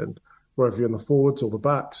for Ireland, whether you're in the forwards or the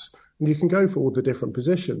backs. And you can go for all the different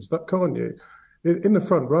positions, but can't you? In the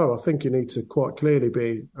front row, I think you need to quite clearly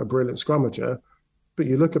be a brilliant scrummager, but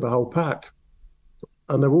you look at the whole pack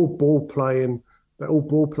and they're all ball playing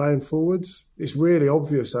forwards. It's really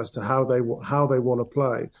obvious as to how they want to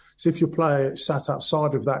play. So if your player sat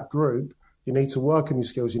outside of that group, you need to work on your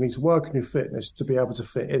skills, you need to work on your fitness to be able to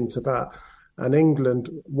fit into that. And England,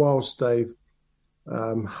 whilst they've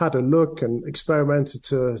had a look and experimented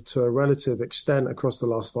to a relative extent across the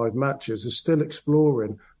last 5 matches, are still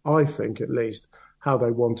exploring, I think at least, how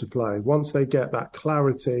they want to play. Once they get that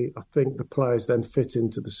clarity, I think the players then fit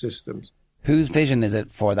into the systems. Whose vision is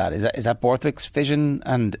it for that? Is that Borthwick's vision?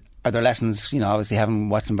 And are there lessons, obviously having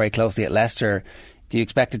watched them very closely at Leicester, do you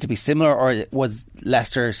expect it to be similar, or was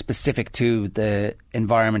Leicester specific to the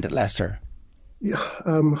environment at Leicester? Yeah,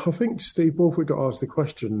 I think Steve Borthwick got asked the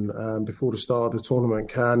question before the start of the tournament,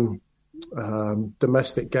 can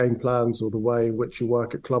domestic game plans or the way in which you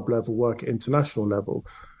work at club level work at international level?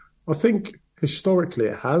 I think historically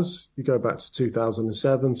it has. You go back to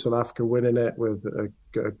 2007, South Africa winning it with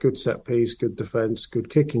a good set piece, good defence, good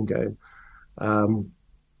kicking game.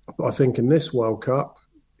 But I think in this World Cup,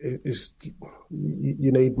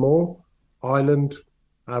 you need more. Ireland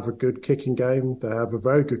have a good kicking game. They have a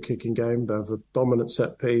very good kicking game. They have a dominant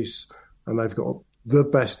set piece, and they've got the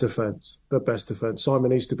best defence.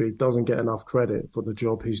 Simon Easterby doesn't get enough credit for the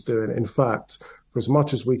job he's doing. In fact, for as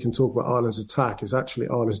much as we can talk about Ireland's attack, it's actually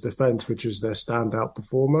Ireland's defence, which is their standout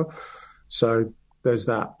performer. So there's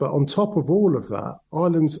that. But on top of all of that,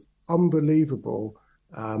 Ireland's unbelievable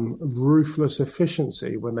ruthless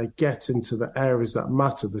efficiency when they get into the areas that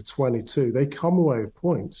matter, the 22, they come away with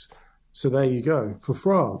points. So there you go. For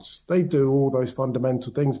France, they do all those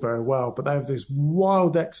fundamental things very well, but they have this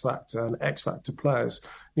wild X factor and X factor players.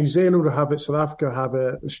 New Zealand will have it, South Africa have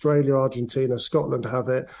it, Australia, Argentina, Scotland have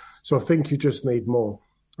it. So I think you just need more.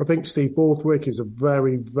 I think Steve Borthwick is a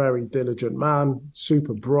very, very diligent man,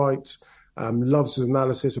 super bright, loves his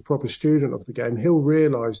analysis, a proper student of the game. He'll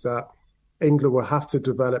realise that England will have to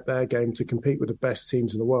develop their game to compete with the best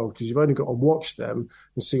teams in the world, because you've only got to watch them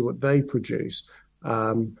and see what they produce.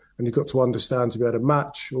 And you've got to understand, to be able to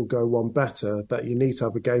match or go one better, that you need to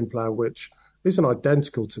have a game plan which isn't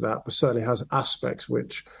identical to that, but certainly has aspects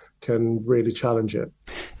which can really challenge it.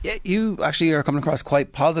 Yeah, you actually are coming across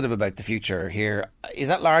quite positive about the future here. Is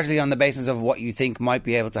that largely on the basis of what you think might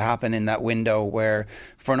be able to happen in that window where,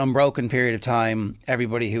 for an unbroken period of time,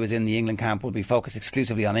 everybody who is in the England camp will be focused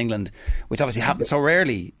exclusively on England, which obviously happens so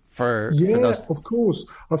rarely for those? Yeah, of course.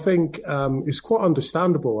 I think it's quite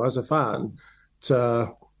understandable as a fan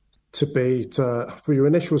for your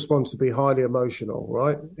initial response to be highly emotional,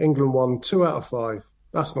 right? England won 2 out of 5.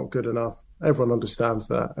 That's not good enough. Everyone understands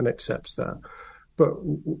that and accepts that. But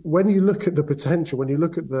when you look at the potential, when you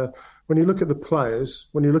look at the players,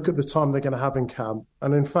 when you look at the time they're going to have in camp,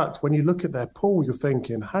 and in fact, when you look at their pool, you're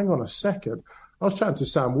thinking, hang on a second. I was chatting to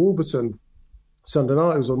Sam Warburton Sunday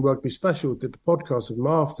night, who was on Rugby Special, did the podcast with him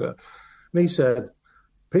after, and he said,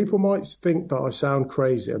 people might think that I sound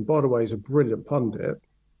crazy, and by the way, he's a brilliant pundit.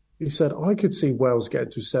 He said, I could see Wales getting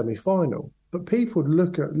to a semi-final. But people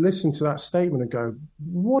listen to that statement and go,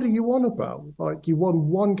 what are you on about? Like, you won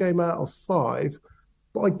 1 game out of 5,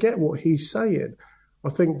 but I get what he's saying. I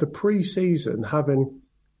think the pre-season, having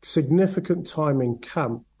significant time in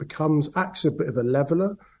camp, acts a bit of a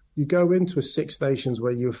leveller. You go into a Six Nations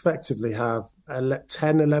where you effectively have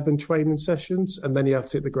 10, 11 training sessions, and then you have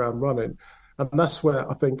to hit the ground running. And that's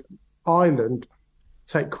where I think Ireland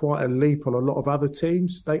take quite a leap on a lot of other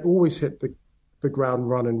teams. They always hit the ground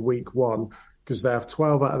running week 1 because they have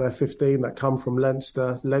 12 out of their 15 that come from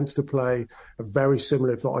Leinster. Leinster play a very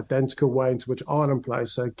similar, if not identical, way into which Ireland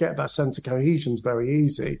plays. So get that sense of cohesion is very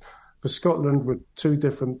easy. For Scotland, with 2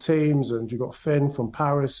 different teams, and you've got Finn from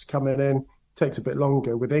Paris coming in, takes a bit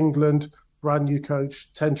longer. With England, brand new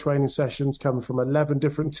coach, 10 training sessions coming from 11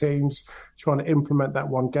 different teams, trying to implement that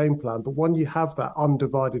one game plan. But when you have that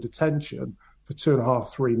undivided attention for 2.5,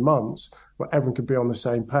 3 months, where everyone can be on the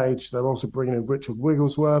same page. They're also bringing in Richard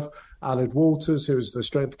Wigglesworth, Aled Walters, who is the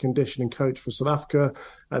strength and conditioning coach for South Africa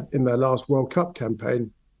in their last World Cup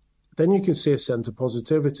campaign. Then you can see a sense of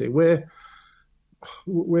positivity. We're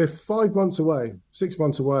 5 months away, 6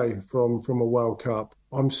 months away from a World Cup.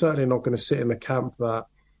 I'm certainly not going to sit in the camp that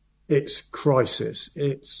it's crisis.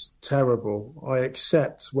 It's terrible. I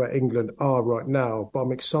accept where England are right now, but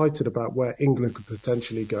I'm excited about where England could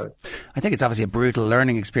potentially go. I think it's obviously a brutal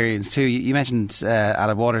learning experience too. You mentioned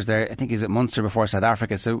Alan Waters there. I think he's at Munster before South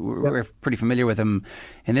Africa, so we're pretty familiar with him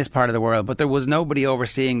in this part of the world. But there was nobody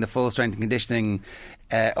overseeing the full strength and conditioning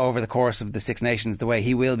over the course of the Six Nations the way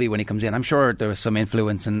he will be when he comes in. I'm sure there was some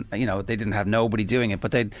influence, and they didn't have nobody doing it.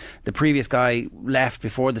 But the previous guy left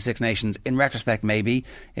before the Six Nations. In retrospect, maybe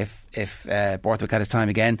if Borthwick had his time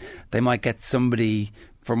again, they might get somebody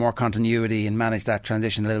for more continuity and manage that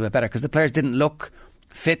transition a little bit better, because the players didn't look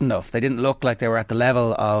fit enough. They didn't look like they were at the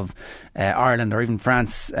level of Ireland or even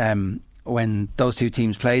France when those two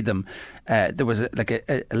teams played them. There was a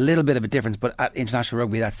little bit of a difference, but at international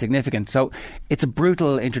rugby that's significant. So it's a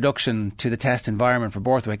brutal introduction to the test environment for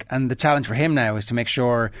Borthwick, and the challenge for him now is to make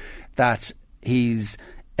sure that he's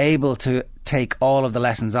able to take all of the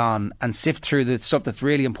lessons on and sift through the stuff that's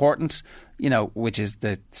really important, which is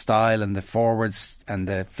the style and the forwards and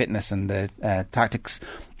the fitness and the tactics,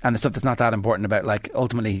 and the stuff that's not that important about, like,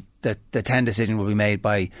 ultimately the 10 decision will be made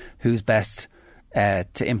by who's best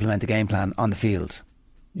to implement the game plan on the field.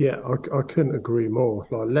 Yeah, I couldn't agree more.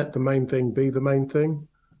 Like, let the main thing be the main thing.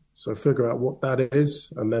 So figure out what that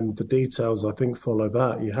is, and then the details, I think, follow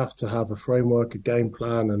that. You have to have a framework, a game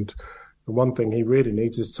plan, and the one thing he really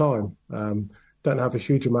needs is time. Don't have a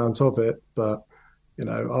huge amount of it, but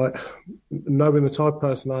knowing the type of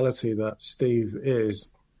personality that Steve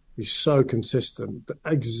is, he's so consistent, the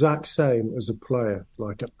exact same as a player,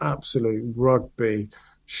 like an absolute rugby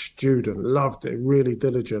student, loved it, really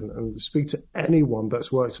diligent, and speak to anyone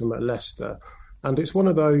that's worked with him at Leicester. And it's one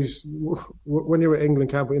of those, when you're at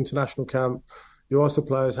England camp or international camp, you ask the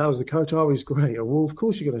players, how's the coach? Oh, he's great. Well, of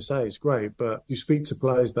course you're going to say it's great, but you speak to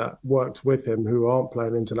players that worked with him who aren't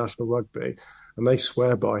playing international rugby, and they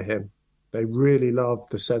swear by him. They really love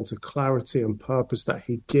the sense of clarity and purpose that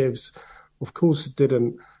he gives. Of course, it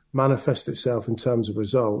didn't manifest itself in terms of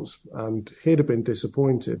results, and he'd have been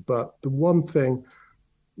disappointed. But the one thing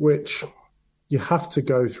which you have to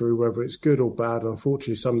go through, whether it's good or bad,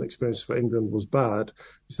 unfortunately some of the experience for England was bad,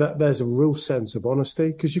 is that there's a real sense of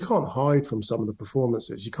honesty, because you can't hide from some of the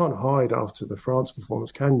performances. You can't hide after the France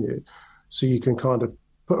performance, can you? So you can kind of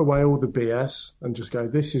put away all the BS and just go,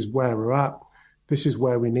 this is where we're at, this is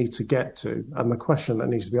where we need to get to. And the question that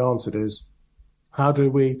needs to be answered is, how do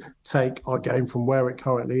we take our game from where it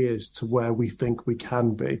currently is to where we think we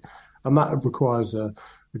can be? And that requires a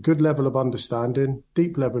good level of understanding,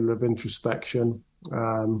 deep level of introspection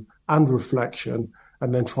and reflection,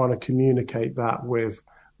 and then trying to communicate that with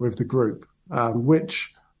the group,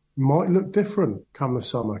 which might look different come the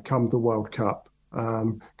summer, come the World Cup,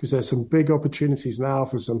 because there's some big opportunities now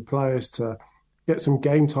for some players to get some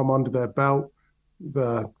game time under their belt.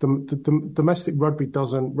 The domestic rugby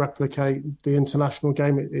doesn't replicate the international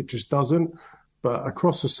game. It just doesn't. But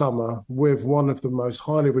across the summer, with one of the most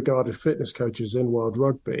highly regarded fitness coaches in world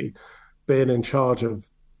rugby being in charge of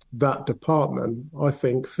that department, I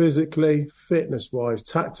think physically, fitness-wise,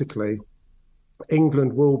 tactically,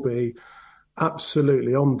 England will be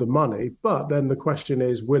absolutely on the money. But then the question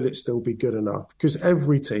is, will it still be good enough? Because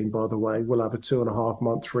every team, by the way, will have a 2.5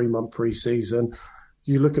 month, 3 month pre-season.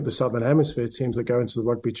 You look at the Southern Hemisphere teams that go into the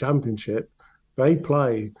Rugby Championship, they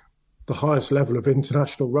play the highest level of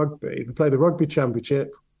international rugby. They play the Rugby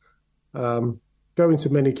Championship, go into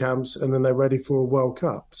mini camps, and then they're ready for a World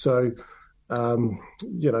Cup. So,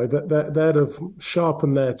 they'd have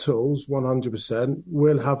sharpened their tools 100%.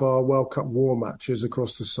 We'll have our World Cup war matches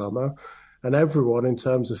across the summer, and everyone, in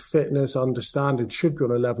terms of fitness, understanding, should be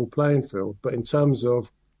on a level playing field. But in terms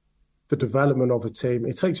of the development of a team,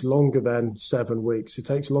 it takes longer than 7 weeks. It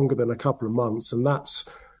takes longer than a couple of months, and that's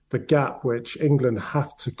the gap which England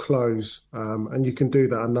have to close, and you can do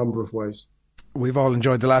that a number of ways. We've all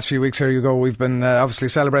enjoyed the last few weeks. Here you go. We've been obviously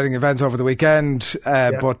celebrating events over the weekend,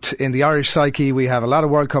 but in the Irish psyche we have a lot of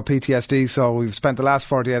World Cup PTSD, so we've spent the last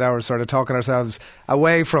 48 hours sort of talking ourselves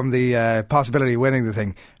away from the possibility of winning the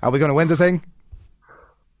thing. Are we going to win the thing?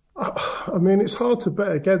 I mean, it's hard to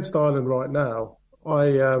bet against Ireland right now.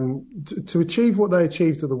 To achieve what they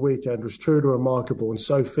achieved at the weekend was truly remarkable and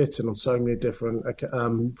so fitting on so many different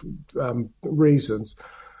reasons.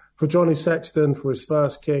 For Johnny Sexton, for his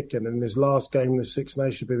first kick and in his last game in the Six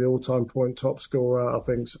Nations, be the all-time point top scorer, I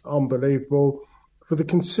think is unbelievable. For the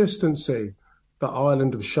consistency that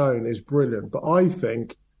Ireland have shown is brilliant. But I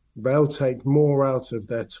think they'll take more out of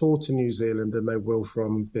their tour to New Zealand than they will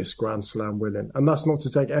from this Grand Slam winning. And that's not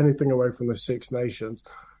to take anything away from the Six Nations.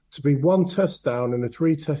 To be 1 test down in a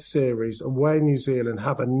 3-test series away in New Zealand,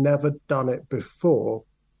 having never done it before,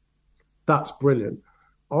 that's brilliant.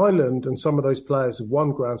 Ireland and some of those players have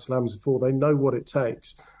won Grand Slams before. They know what it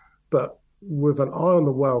takes. But with an eye on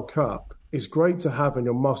the World Cup, it's great to have in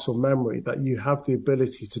your muscle memory that you have the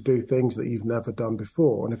ability to do things that you've never done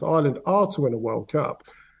before. And if Ireland are to win a World Cup,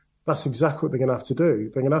 that's exactly what they're going to have to do.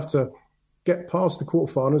 They're going to have to get past the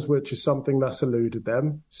quarterfinals, which is something that's eluded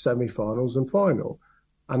them, semi-finals and final.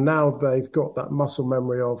 And now they've got that muscle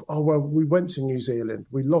memory of, oh, well, we went to New Zealand,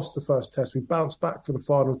 we lost the first test, we bounced back for the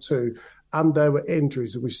final two, and there were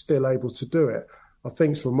injuries and we're still able to do it. I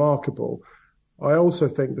think it's remarkable. I also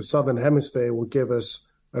think the Southern Hemisphere will give us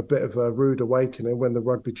a bit of a rude awakening when the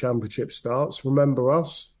Rugby Championship starts. Remember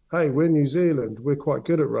us? Hey, we're New Zealand. We're quite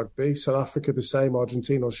good at rugby. South Africa, the same.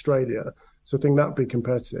 Argentina, Australia. So I think that'd be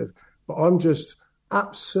competitive. But I'm just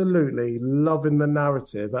absolutely loving the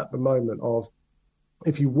narrative at the moment of,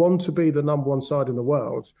 if you want to be the number one side in the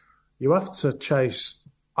world, you have to chase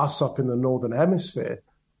us up in the Northern Hemisphere.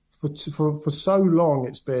 For so long,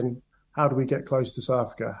 it's been, how do we get close to South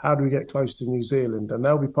Africa? How do we get close to New Zealand? And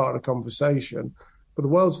they'll be part of the conversation. But the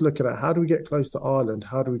world's looking at, how do we get close to Ireland?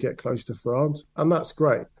 How do we get close to France? And that's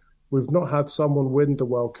great. We've not had someone win the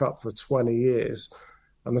World Cup for 20 years.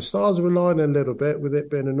 And the stars are aligning a little bit with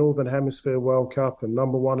it being a Northern Hemisphere World Cup and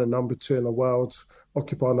number one and number two in the world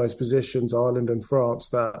occupying those positions, Ireland and France,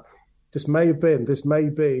 that this may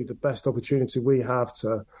be the best opportunity we have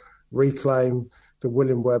to reclaim the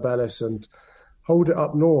William Webb Ellis and hold it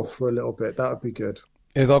up north for a little bit. That would be good.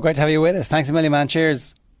 Ugo, great to have you with us. Thanks a million, man.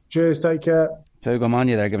 Cheers. Cheers, take care. So Ugo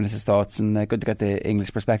Monye there giving us his thoughts, and good to get the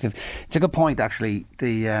English perspective. It's a good point, actually.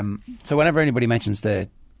 So whenever anybody mentions the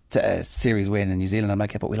series win in New Zealand, I'm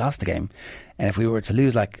like, yeah, but we lost the game. And if we were to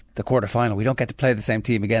lose like the quarter final, we don't get to play the same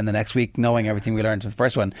team again the next week, knowing everything we learned from the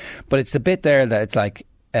first one. But it's the bit there that it's like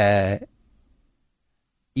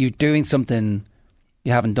you're doing something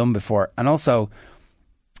you haven't done before. And also,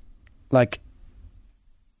 like,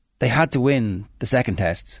 they had to win the second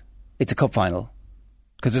test. It's a cup final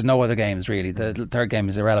because there's no other games really. The third game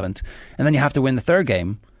is irrelevant. And then you have to win the third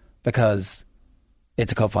game because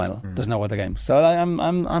it's a cup final. There's no other game. So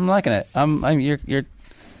I'm liking it. I'm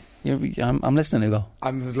listening, Ugo.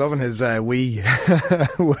 I'm loving his we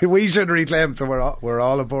should reclaim. So we're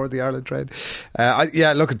all aboard the Ireland train.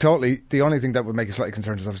 Look, totally. The only thing that would make us slightly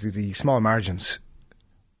concerned is obviously the small margins,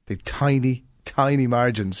 the tiny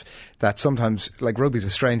margins that sometimes, like, rugby's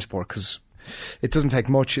a strange sport because it doesn't take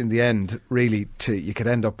much in the end, really. You could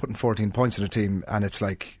end up putting 14 points in a team, and it's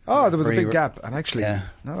like, oh, there was a big gap, and actually,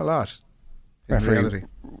 not a lot.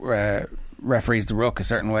 Referees the ruck a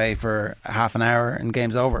certain way for half an hour and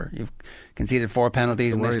game's over. You've conceded 4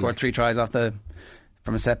 penalties and they scored 3 tries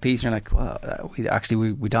from a set piece, and you're like, well,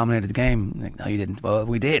 we dominated the game. Like, no, you didn't. Well,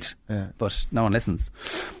 we did, but no one listens.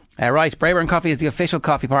 Right, Braeburn Coffee is the official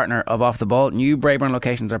coffee partner of Off the Ball. New Braeburn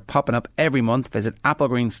locations are popping up every month. Visit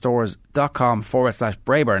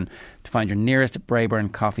applegreenstores.com/Braeburn to find your nearest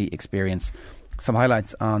Braeburn coffee experience. Some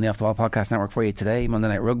highlights on the Off the Ball podcast network for you today: Monday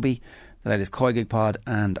Night Rugby, the latest Koi Gig pod,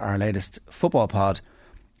 and our latest football pod.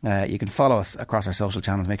 You can follow us across our social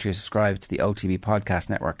channels. Make sure you subscribe to the OTB podcast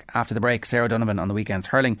network. After the break, Sarah Donovan on the weekend's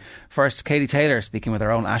hurling. First, Katie Taylor speaking with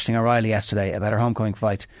her own Aisling O'Reilly yesterday about her homecoming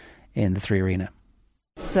fight in the 3 Arena.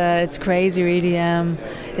 It's crazy, really.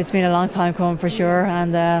 It's been a long time coming for sure,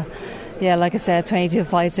 and like I said, 22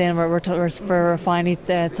 fights in, we're finally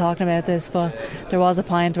talking about this. But there was a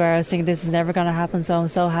point where I was thinking this is never going to happen. So I'm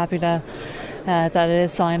so happy that it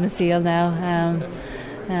is signed and sealed now.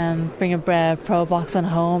 Bringing pro boxing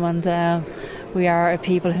home, and we are a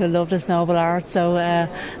people who love this noble art. So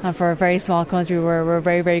and for a very small country, we're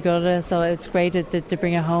very, very good at it. So it's great to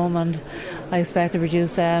bring it home, and I expect to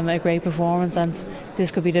produce a great performance, and this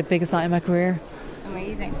could be the biggest night in my career.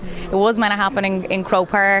 Amazing. It was meant to happen in Croke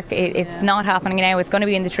Park. It's not happening now. It's going to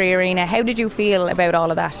be in the 3 Arena. How did you feel about all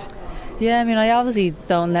of that? Yeah, I mean, I obviously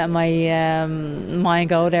don't let my mind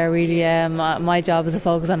go there, really. My job is to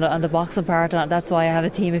focus on the boxing part, and that's why I have a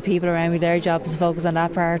team of people around me. Their job is to focus on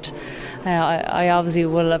that part. I obviously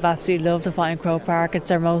will have absolutely loved to fight in Croke Park.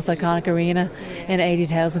 It's our most iconic arena in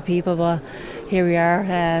 80,000 people, but here we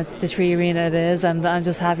are, the 3 Arena it is, and I'm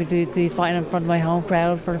just happy to be fighting in front of my home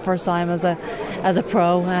crowd for the first time as a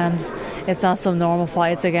pro, and it's not some normal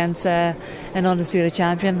fights against an undisputed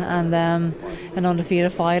champion and an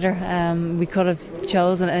undefeated fighter. We could have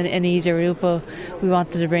chosen an easier route, but we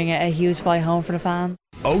wanted to bring a huge fight home for the fans.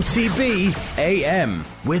 OTB AM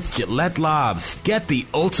with Gillette Labs. Get the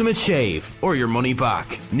ultimate shave or your money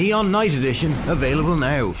back. Neon Night Edition available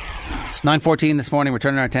now. It's 9:14 this morning. We're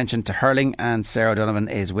turning our attention to hurling, and Sarah Donovan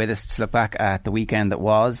is with us to look back at the weekend that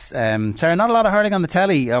was. Sarah, not a lot of hurling on the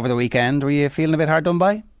telly over the weekend. Were you feeling a bit hard done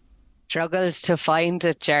by? struggled to find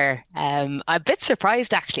it, Ger. I'm a bit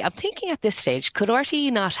surprised, actually. I'm thinking at this stage, could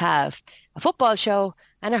RTE not have a football show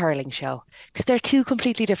and a hurling show? Because they're two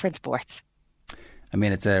completely different sports. I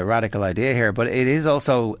mean, it's a radical idea here, but it is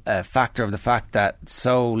also a factor of the fact that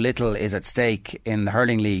so little is at stake in the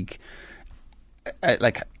hurling league.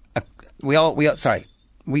 We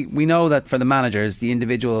know that for the managers, the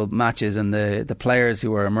individual matches and the players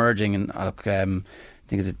who are emerging, and I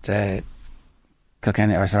think it's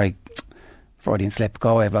Kilkenny, or sorry, Freudian slip, go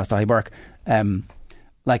away, I've lost Ollie Burke.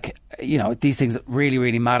 These things really,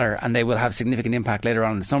 really matter, and they will have significant impact later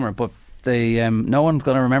on in the summer. But no one's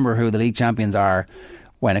going to remember who the league champions are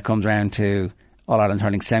when it comes round to All-Ireland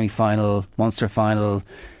hurling semi-final, Munster final,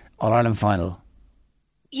 All-Ireland final.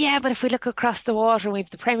 Yeah, but if we look across the water,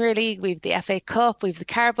 we've the Premier League, we've the FA Cup, we've the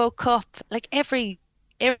Carbo Cup. Like every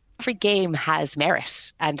game has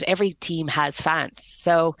merit, and every team has fans.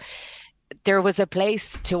 So there was a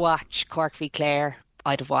place to watch Cork v Clare,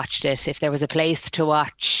 I'd have watched it. If there was a place to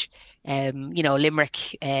watch,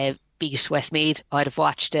 Limerick beat Westmeath, I'd have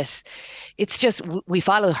watched it. It's just, we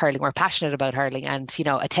follow hurling, we're passionate about hurling, and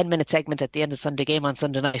a 10-minute segment at the end of Sunday game on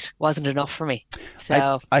Sunday night wasn't enough for me.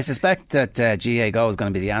 So I suspect that GA Go is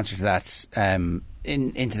going to be the answer to that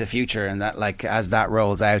into the future, and that as that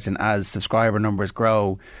rolls out and as subscriber numbers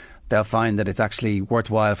grow, they'll find that it's actually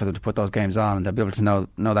worthwhile for them to put those games on, and they'll be able to know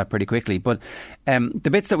that pretty quickly. But the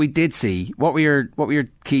bits that we did see, what were your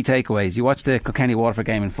key takeaways? You watched the Kilkenny-Waterford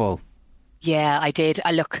game in full. Yeah, I did.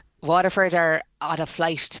 Look, Waterford are on a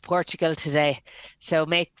flight to Portugal today, so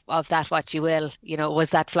make of that what you will.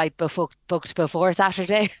 Was that flight booked before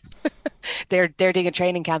Saturday? They're doing a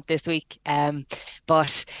training camp this week,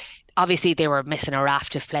 but obviously they were missing a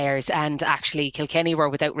raft of players, and actually Kilkenny were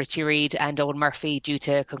without Richie Reid and Owen Murphy due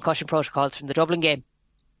to concussion protocols from the Dublin game.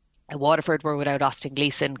 Waterford were without Austin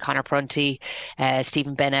Gleeson, Conor Prunty,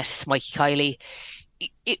 Stephen Bennett, Mikey Kiley.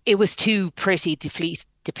 It was two pretty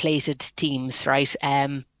depleted teams, right?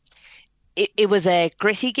 It was a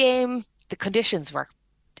gritty game. The conditions were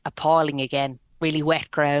appalling again. Really wet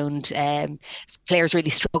ground. Players really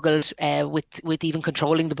struggled with even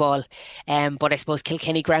controlling the ball. But I suppose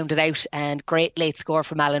Kilkenny grounded out, and great late score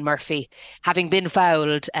from Alan Murphy, having been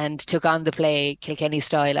fouled, and took on the play Kilkenny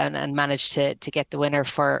style and managed to get the winner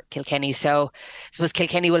for Kilkenny. So I suppose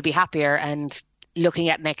Kilkenny will be happier, and looking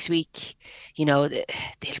at next week, they'll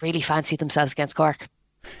really fancy themselves against Cork.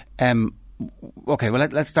 Okay, well,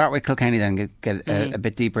 let's start with Kilkenny then, get a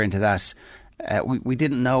bit deeper into that. We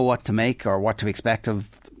didn't know what to make or what to expect of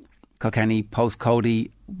Kilkenny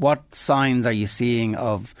post-Cody. What signs are you seeing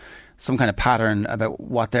of some kind of pattern about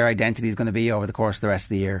what their identity is going to be over the course of the rest of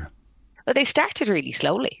the year? Well, they started really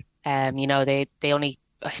slowly. They only,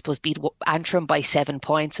 I suppose, beat Antrim by 7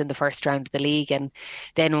 points in the first round of the league, and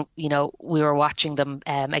then we were watching them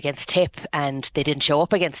against Tip, and they didn't show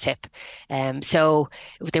up against Tip, so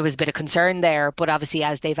there was a bit of concern there. But obviously,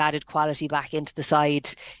 as they've added quality back into the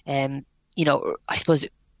side, I suppose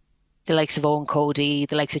the likes of Owen Cody,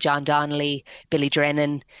 the likes of John Donnelly, Billy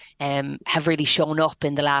Drennan have really shown up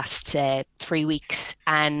in the last 3 weeks,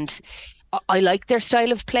 and I like their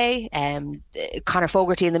style of play. Conor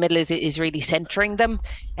Fogarty in the middle is really centering them.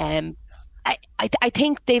 I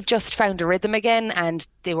think they've just found a rhythm again, and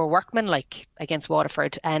they were workmanlike against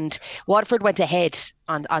Waterford. And Waterford went ahead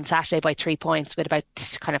on Saturday by 3 points with about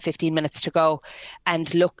kind of 15 minutes to go,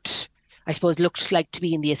 and looked like to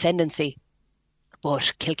be in the ascendancy.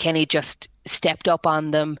 But Kilkenny just stepped up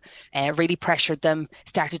on them, really pressured them,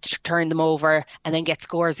 started to turn them over, and then get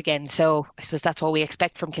scores again. So I suppose that's what we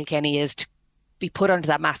expect from Kilkenny, is to be put under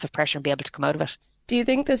that massive pressure and be able to come out of it. Do you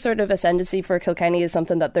think this sort of ascendancy for Kilkenny is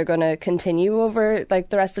something that they're going to continue over the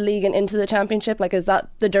rest of the league and into the championship? Is that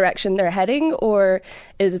the direction they're heading, or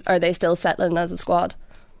are they still settling as a squad?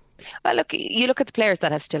 Well, look, you look at the players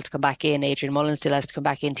that have still to come back in. Adrian Mullen still has to come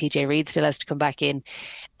back in. TJ Reid still has to come back in.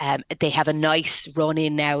 They have a nice run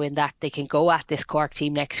in now, in that they can go at this Cork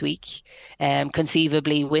team next week,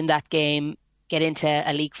 conceivably win that game, get into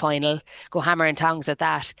a league final, go hammer and tongs at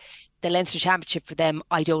that. The Leinster Championship for them,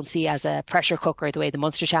 I don't see as a pressure cooker the way the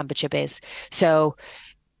Munster Championship is. So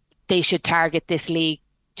they should target this league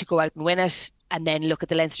to go out and win it, and then look at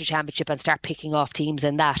the Leinster Championship and start picking off teams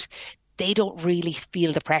in that. They don't really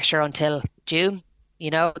feel the pressure until June.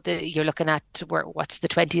 You're looking at what's the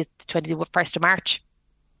 21st of March.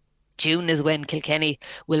 June is when Kilkenny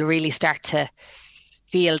will really start to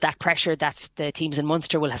feel that pressure that the teams in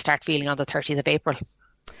Munster will start feeling on the 30th of April.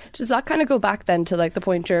 Does that kind of go back then to the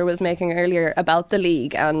point Ger was making earlier about the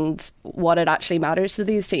league and what it actually matters to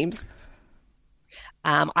these teams?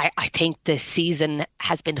 I think the season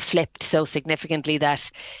has been flipped so significantly that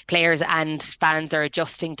players and fans are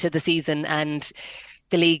adjusting to the season, and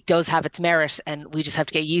the league does have its merit, and we just have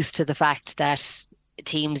to get used to the fact that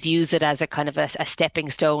teams use it as a kind of a stepping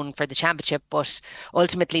stone for the championship, but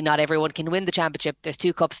ultimately not everyone can win the championship. There's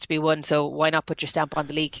 2 cups to be won, so why not put your stamp on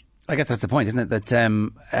the league? I guess that's the point, isn't it?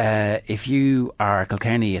 That if you are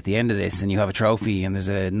Kilkenny at the end of this and you have a trophy and there's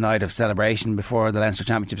a night of celebration before the Leinster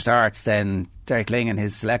Championship starts, then Derek Ling and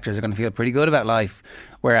his selectors are going to feel pretty good about life.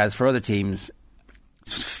 Whereas for other teams,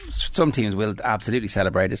 some teams will absolutely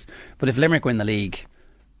celebrate it. But if Limerick win the league,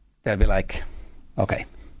 they'll be like, okay,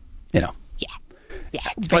 you know. Yeah,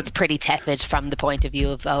 it's pretty tepid from the point of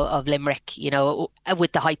view of Limerick, you know,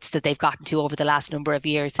 with the heights that they've gotten to over the last number of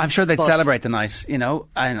years. I'm sure they'd celebrate the night, you know,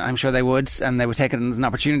 and I'm sure they would, and they would take it as an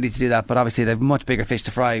opportunity to do that, but obviously they've much bigger fish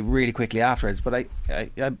to fry really quickly afterwards. But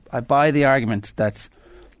I buy the argument that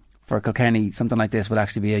for Kilkenny, something like this would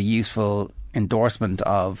actually be a useful endorsement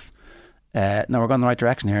of, no, we're going the right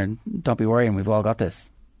direction here, don't be worrying, we've all got this.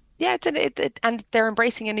 Yeah, and they're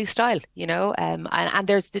embracing a new style, you know, and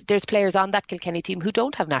there's players on that Kilkenny team who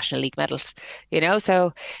don't have National League medals, you know,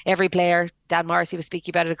 so every player, Dan Morrissey was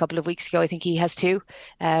speaking about it a couple of weeks ago, I think he has 2,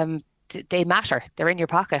 they matter, they're in your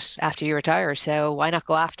pocket after you retire, so why not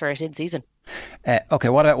go after it in season? Okay,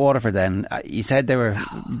 what about Waterford then? You said they were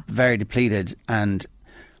very depleted, and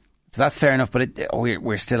so that's fair enough, but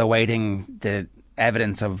we're still awaiting the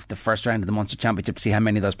evidence of the first round of the Munster Championship to see how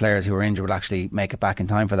many of those players who were injured will actually make it back in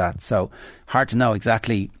time for that. So hard to know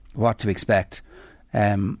exactly what to expect.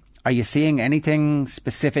 Are you seeing anything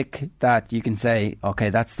specific that you can say,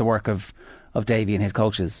 okay, that's the work of Davy and his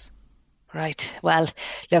coaches? Right. Well,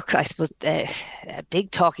 look, I suppose a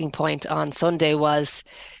big talking point on Sunday was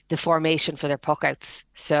the formation for their puckouts.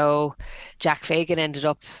 So Jack Fagan ended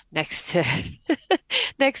up next to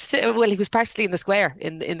well, he was practically in the square,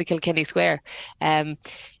 in the Kilkenny square.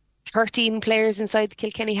 13 players inside the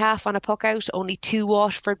Kilkenny half on a puckout, only 2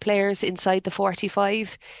 Waterford players inside the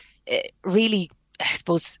 45. Really, I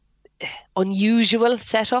suppose, unusual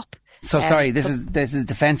setup. So sorry, this is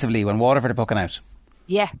defensively when Waterford are pucking out.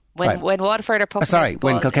 Yeah, when Waterford are pucking sorry, out the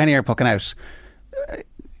ball. when Kilkenny are pucking out.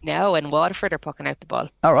 No, when Waterford are pucking out the ball.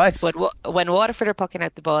 All right. But when Waterford are pucking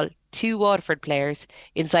out the ball, 2 Waterford players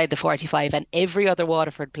inside the 45, and every other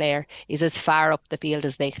Waterford player is as far up the field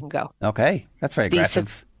as they can go. Okay, that's very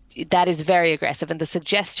aggressive. That is very aggressive, and the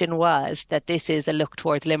suggestion was that this is a look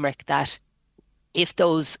towards Limerick, that if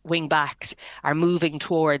those wing backs are moving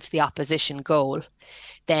towards the opposition goal,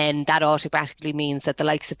 then that automatically means that the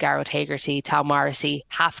likes of Garrett Hagerty, Tom Morrissey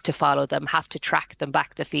have to follow them, have to track them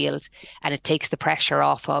back the field, and it takes the pressure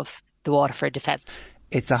off of the Waterford defence.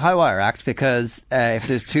 It's a high wire act because if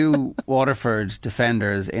there's 2 Waterford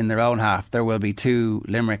defenders in their own half, there will be 2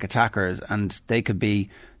 Limerick attackers, and they could be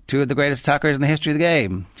 2 of the greatest attackers in the history of the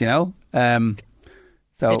game, you know?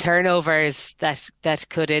 So the turnovers that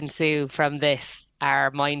could ensue from this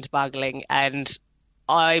are mind-boggling, and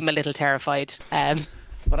I'm a little terrified.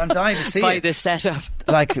 But I'm dying to see by it. This setup.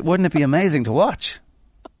 Like, wouldn't it be amazing to watch?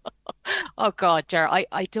 Oh God, Ger,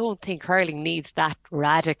 I don't think hurling needs that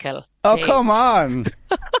radical. Oh, change. come on!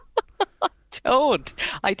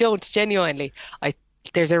 I don't genuinely.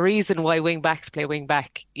 There's a reason why wing backs play wing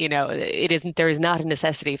back. You know, there is not a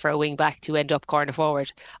necessity for a wing back to end up corner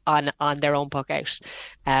forward on their own puck out.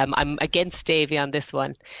 I'm against Davy on this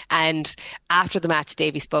one. And after the match,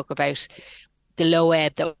 Davy spoke about the low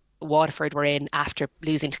ebb that Waterford were in after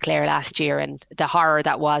losing to Clare last year and the horror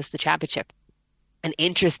that was the championship. And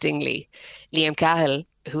interestingly, Liam Cahill,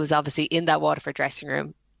 who was obviously in that Waterford dressing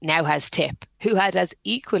room, now has Tip, who had as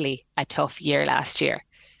equally a tough year last year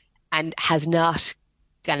and has not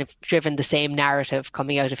kind of driven the same narrative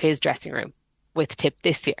coming out of his dressing room with Tip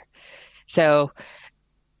this year. So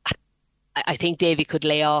I think Davy could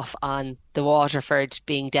lay off on the Waterford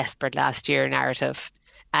being desperate last year narrative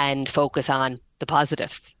and focus on the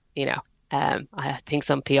positives. You know, I think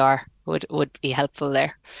some PR would be helpful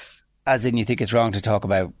there. As in, you think it's wrong to talk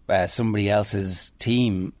about somebody else's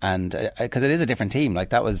team, and because it is a different team. Like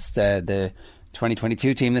that was the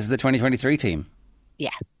 2022 team. This is the 2023 team.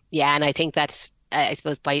 Yeah, and I think that I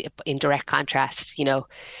suppose in direct contrast, you know,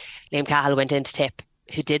 Liam Cahill went into Tip,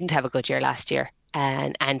 who didn't have a good year last year,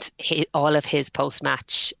 and all of his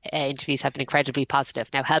post-match interviews have been incredibly positive.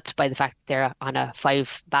 Now, helped by the fact they're on a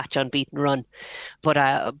 5-match unbeaten run,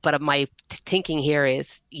 but my thinking here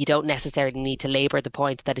is you don't necessarily need to labour the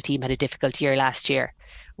point that a team had a difficult year last year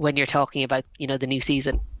when you're talking about, you know, the new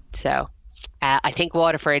season. So I think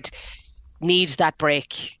Waterford needs that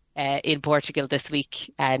break in Portugal this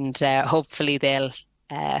week, and hopefully they'll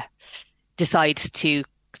decide to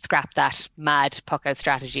scrap that mad puck-out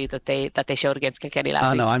strategy that they showed against Kilkenny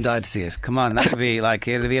last week. No, I'm dying to see it. Come on, that would be like,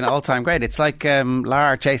 it'll be an all-time great. It's like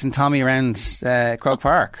Lara chasing Tommy around Croke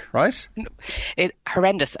Park, right? It's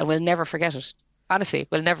horrendous, and we'll never forget it. Honestly,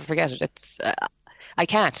 we'll never forget it. It's I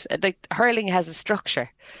can't. Like, hurling has a structure,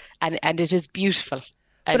 and it is beautiful.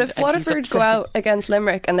 But if Waterford go out against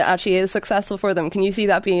Limerick and it actually is successful for them, can you see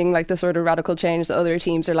that being like the sort of radical change that other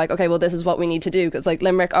teams are like, okay, well, this is what we need to do? Because like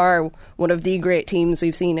Limerick are one of the great teams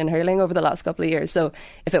we've seen in hurling over the last couple of years. So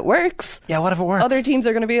if it works, what if it works? Other teams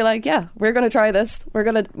are going to be like, yeah, we're going to try this.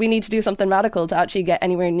 We need to do something radical to actually get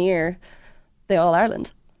anywhere near the All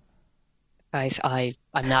Ireland. Guys, I'm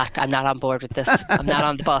not on board with this. I'm not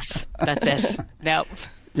on the bus. That's it. No.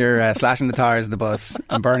 You're slashing the tyres of the bus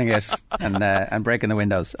and burning it and breaking the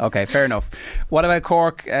windows. Okay, fair enough. What about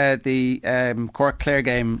Cork? The Cork-Clare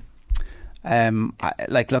game.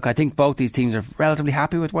 Look, I think both these teams are relatively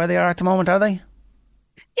happy with where they are at the moment, are they?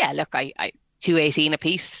 Yeah, look, I 2-18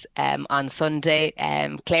 apiece on Sunday.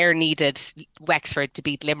 Clare needed Wexford to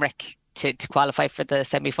beat Limerick to qualify for the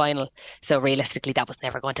semi-final. So realistically, that was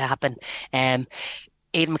never going to happen.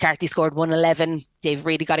 Aidan McCarthy scored 111. Dave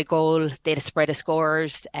Reedy got a goal. They had a spread of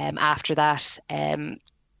scorers after that.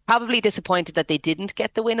 Probably disappointed that they didn't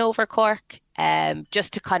get the win over Cork,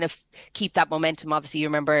 just to kind of keep that momentum. Obviously, you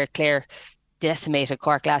remember Clare decimated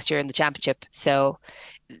Cork last year in the championship. So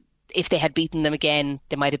if they had beaten them again,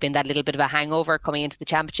 there might have been that little bit of a hangover coming into the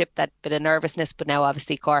championship, that bit of nervousness. But now,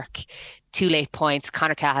 obviously, Cork, 2 late points.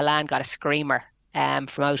 Conor Cahalan got a screamer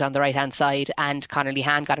from out on the right-hand side, and Conor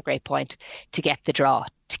Lehan got a great point to get the draw,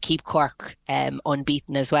 to keep Cork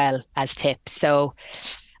unbeaten as well as Tip. So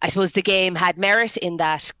I suppose the game had merit in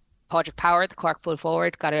that Padraig Power, the Cork full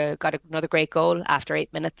forward, got another great goal after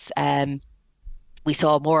 8 minutes. We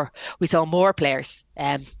saw more players.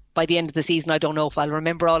 By the end of the season, I don't know if I'll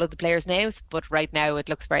remember all of the players' names, but right now it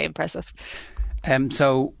looks very impressive.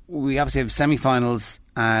 So we obviously have semi-finals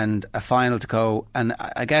and a final to go, and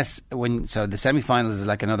I guess the semi-finals is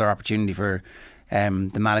like another opportunity for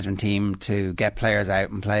the management team to get players out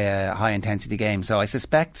and play a high-intensity game. So I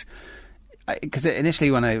suspect, because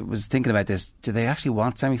initially when I was thinking about this, do they actually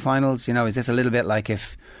want semi-finals? You know, is this a little bit like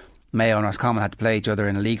if Mayo and Roscommon had to play each other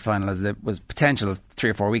in a league final, as there was potential 3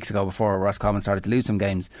 or 4 weeks ago before Roscommon started to lose some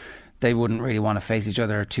games? They wouldn't really want to face each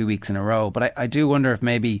other 2 weeks in a row. But I do wonder if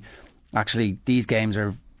maybe actually these games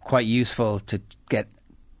are quite useful to get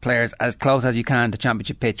players as close as you can to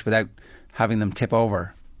championship pitch without having them tip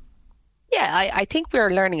over. Yeah, I think we're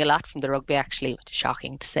learning a lot from the rugby, actually, which is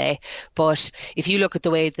shocking to say. But if you look at the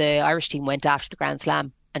way the Irish team went after the Grand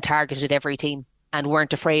Slam and targeted every team and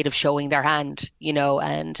weren't afraid of showing their hand,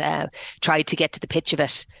 and tried to get to the pitch of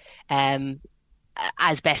it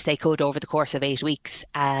as best they could over the course of 8 weeks,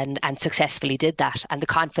 and successfully did that. And the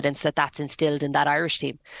confidence that's instilled in that Irish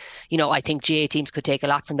team. I think GA teams could take a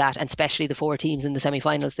lot from that, and especially the 4 teams in the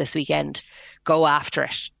semi-finals this weekend. Go after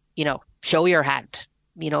it. Show your hand.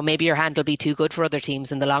 Maybe your hand will be too good for other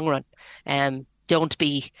teams in the long run. Don't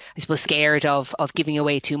be, I suppose, scared of giving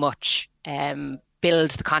away too much.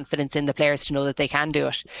 Build the confidence in the players to know that they can do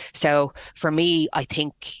it. So for me, I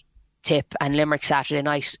think Tip and Limerick Saturday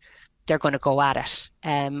night, they're going to go at it.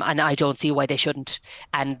 And I don't see why they shouldn't.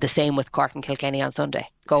 And the same with Cork and Kilkenny on Sunday.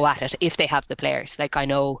 Go at it if they have the players. Like, I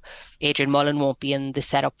know Adrian Mullen won't be in the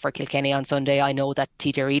setup for Kilkenny on Sunday. I know that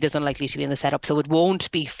TJ Reid is unlikely to be in the setup. So it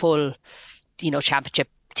won't be full, championship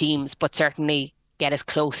teams, but certainly get as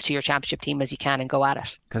close to your championship team as you can and go at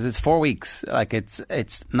it. Because it's 4 weeks. Like, it's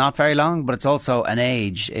not very long, but it's also an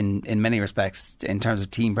age in many respects in terms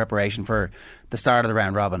of team preparation for the start of the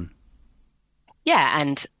round robin. Yeah,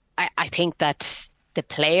 and I think that the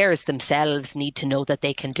players themselves need to know that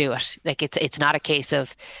they can do it. Like, it's not a case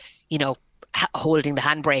of, holding the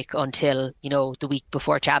handbrake until, the week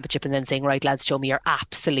before championship and then saying, right, lads, show me your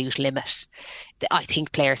absolute limit. I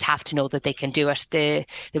think players have to know that they can do it. There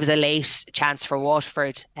was a late chance for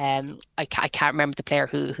Waterford. I can't remember the player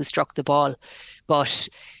who struck the ball, but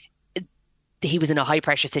he was in a high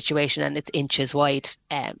pressure situation and it's inches wide.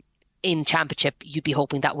 In championship, you'd be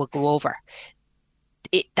hoping that would go over.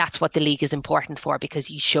 That's what the league is important for, because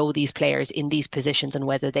you show these players in these positions and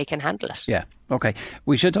whether they can handle it. Yeah, okay.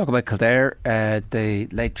 We should talk about Kildare. The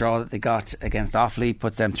late draw that they got against Offaly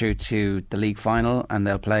puts them through to the league final, and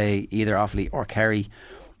they'll play either Offaly or Kerry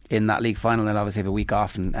in that league final. They'll obviously have a week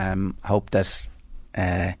off and hope that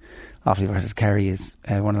Offaly versus Kerry is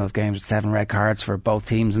one of those games with 7 red cards for both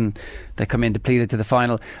teams and they come in depleted to the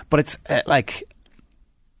final. But it's like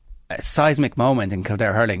a seismic moment in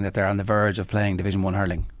Kildare hurling that they're on the verge of playing Division 1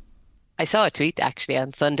 hurling. I saw a tweet actually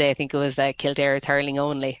on Sunday. I think it was Kildare's hurling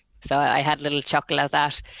only, So I had a little chuckle at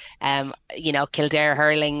that. Kildare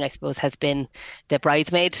hurling, I suppose, has been the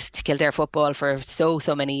bridesmaid to Kildare football for so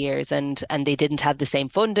many years, and they didn't have the same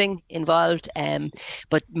funding involved,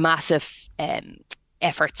 but massive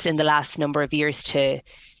efforts in the last number of years to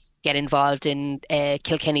get involved in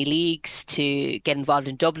Kilkenny leagues, to get involved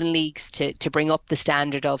in Dublin leagues, to bring up the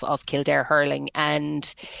standard of Kildare hurling.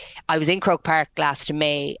 And I was in Croke Park last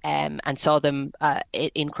May and saw them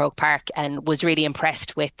in Croke Park, and was really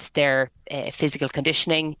impressed with their physical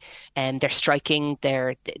conditioning and their striking.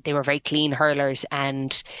 They were very clean hurlers,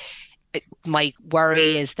 and my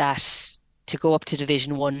worry is that to go up to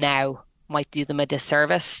Division 1 now might do them a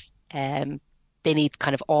disservice. They need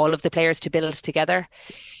kind of all of the players to build together.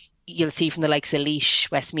 You'll see from the likes of Laois,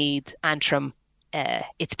 Westmeath, Antrim,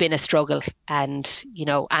 it's been a struggle. And,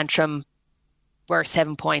 Antrim were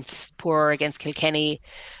 7 points poorer against Kilkenny,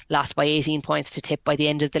 lost by 18 points to Tip by the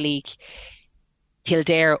end of the league.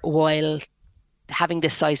 Kildare, while having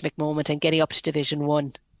this seismic moment and getting up to Division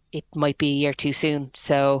 1, it might be a year too soon.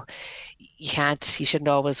 So you shouldn't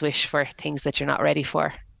always wish for things that you're not ready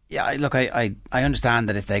for. Yeah, look, I understand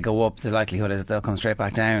that if they go up, the likelihood is that they'll come straight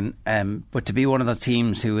back down. But to be one of those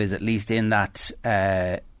teams who is at least in that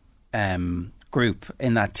group,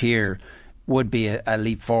 in that tier, would be a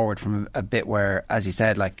leap forward from a bit where, as you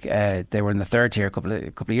said, they were in the third tier a couple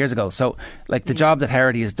of years ago. So, the job that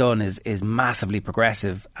Herity has done is massively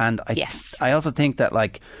progressive. And I also think that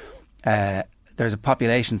there's a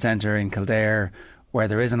population centre in Kildare where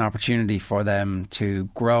there is an opportunity for them to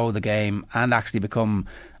grow the game and actually become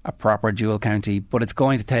a proper dual county, but it's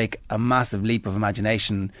going to take a massive leap of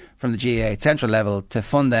imagination from the GAA at central level to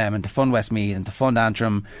fund them and to fund Westmeath and to fund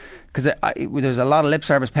Antrim, because there's a lot of lip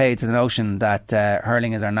service paid to the notion that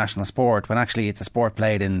hurling is our national sport, when actually it's a sport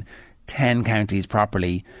played in 10 counties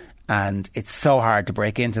properly, and it's so hard to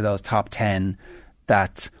break into those top 10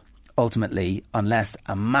 that ultimately, unless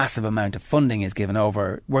a massive amount of funding is given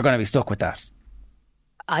over, we're going to be stuck with that.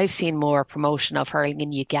 I've seen more promotion of hurling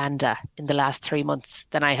in Uganda in the last 3 months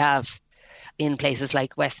than I have in places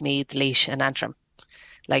like Westmeath, Laois and Antrim.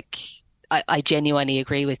 I genuinely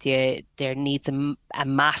agree with you. There needs a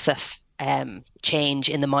massive change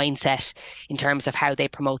in the mindset in terms of how they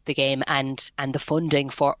promote the game and the funding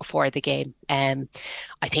for the game. I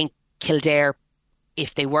think Kildare,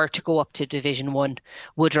 if they were to go up to Division 1,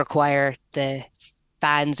 would require the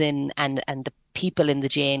fans in and the people in the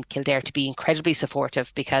GAA in Kildare to be incredibly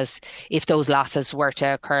supportive, because if those losses were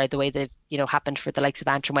to occur the way that happened for the likes of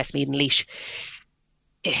Antrim, Westmeath and Laois,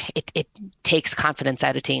 it takes confidence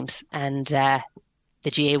out of teams, and the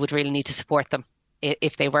GAA would really need to support them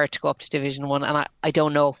if they were to go up to Division 1. And I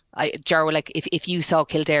don't know, Jarrah, if you saw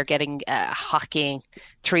Kildare getting hockeying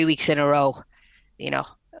 3 weeks in a row,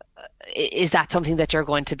 is that something that you're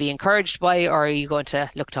going to be encouraged by, or are you going to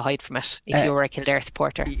look to hide from it if you were a Kildare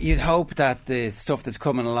supporter? You'd hope that the stuff that's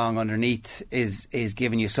coming along underneath is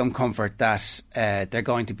giving you some comfort that they're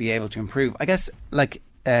going to be able to improve. I guess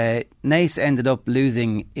Naas ended up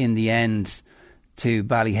losing in the end to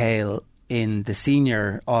Ballyhale in the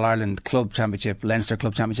senior All-Ireland Club Championship, Leinster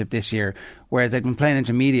Club Championship this year, whereas they'd been playing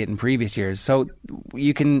intermediate in previous years. So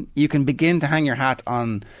you can begin to hang your hat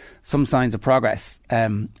on some signs of progress.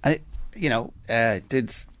 Did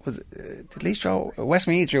Laois draw?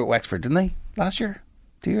 Westmeath drew at Wexford, didn't they, last year?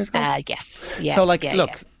 2 years ago? Yes. Yeah, so, look,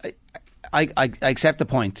 I accept the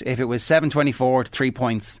point. If it was 7-24 to 3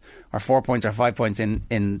 points, or 4 points, or 5 points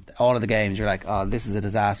in all of the games, you're like, oh, this is a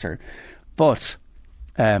disaster. But,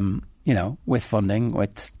 with funding,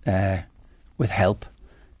 with help,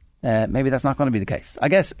 maybe that's not going to be the case. I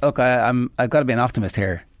guess, look, I've got to be an optimist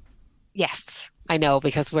here. Yes, I know,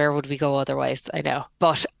 because where would we go otherwise? I know.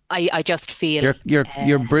 But I just feel your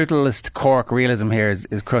brutalist Cork realism here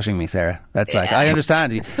is crushing me, Sarah. That's I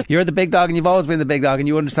understand. You're the big dog, and you've always been the big dog, and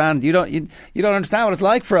you understand. You don't understand what it's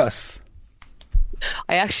like for us.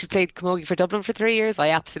 I actually played camogie for Dublin for 3 years. I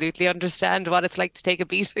absolutely understand what it's like to take a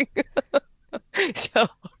beating. So,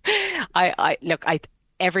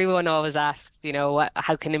 everyone always asks,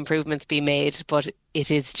 how can improvements be made? But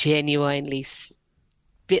it is genuinely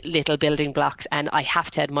little building blocks, and I have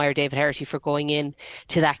to admire David Herity for going in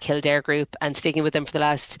to that Kildare group and sticking with them for the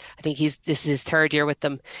last, I think this is his third year with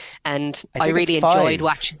them, and I really enjoyed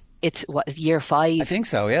watching. It's year 5? I think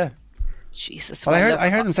so, yeah. Jesus. Well, I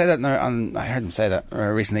heard him say that. I heard him say that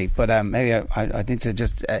recently, but maybe I need to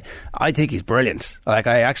just. I think he's brilliant. I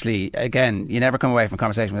actually, again, you never come away from a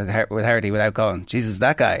conversation with Herity without going, Jesus,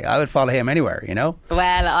 that guy. I would follow him anywhere.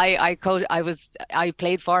 Well, I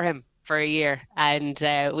played for him for a year, and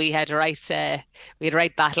we had to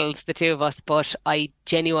write battles, the two of us. But I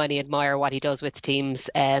genuinely admire what he does with teams.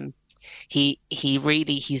 He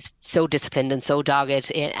really, he's so disciplined and so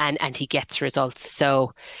dogged, and he gets results.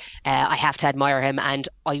 So I have to admire him, and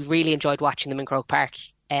I really enjoyed watching them in Croke Park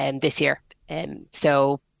this year.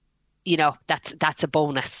 So, you know, that's a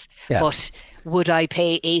bonus. Yeah. But would I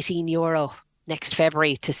pay €18 next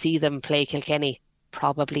February to see them play Kilkenny?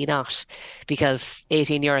 Probably not, because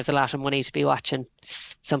 €18 is a lot of money to be watching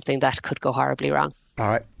something that could go horribly wrong. All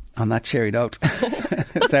right, on that cheery note,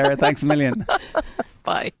 Sarah, thanks a million.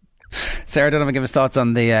 Bye. Sarah Donovan, give us thoughts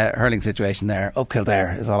on the hurling situation there. Up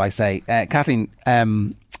Kildare is all I say. Kathleen,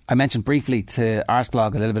 I mentioned briefly to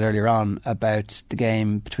Arseblog a little bit earlier on about the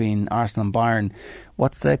game between Arsenal and Bayern.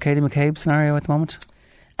 What's the Katie McCabe scenario at the moment?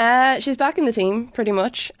 She's back in the team, pretty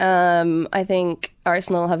much. I think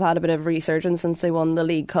Arsenal have had a bit of resurgence since they won the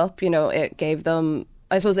League Cup. You know, it gave them...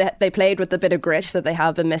 I suppose they played with the bit of grit that they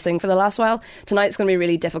have been missing for the last while. Tonight's going to be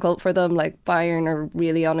really difficult for them. Like, Bayern are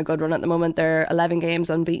really on a good run at the moment. They're 11 games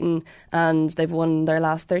unbeaten, and they've won their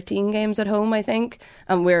last 13 games at home, I think.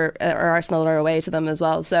 And Arsenal are away to them as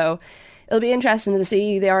well. So it'll be interesting to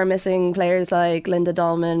see. They are missing players like Linda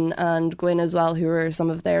Dahlman and Gwyn as well, who are some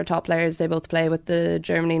of their top players. They both play with the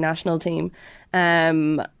Germany national team.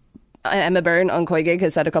 Emma Byrne on Coy Gig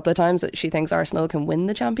has said a couple of times that she thinks Arsenal can win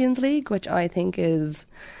the Champions League, which I think is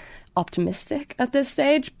optimistic at this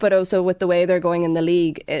stage. But also with the way they're going in the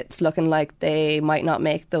league, it's looking like they might not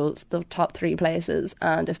make the top 3 places.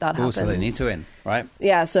 And if that happens... so they need to win, right?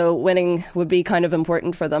 Yeah, so winning would be kind of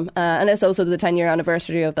important for them. And it's also the 10-year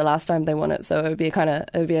anniversary of the last time they won it. So it would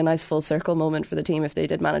be a nice full circle moment for the team if they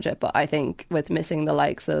did manage it. But I think with missing the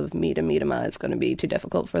likes of Mida Miedema, it's going to be too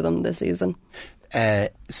difficult for them this season.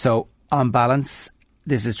 So on balance,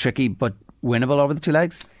 this is tricky, but winnable over the 2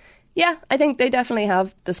 legs? Yeah, I think they definitely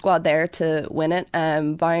have the squad there to win it.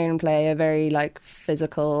 Bayern play a very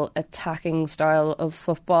physical, attacking style of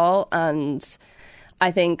football, and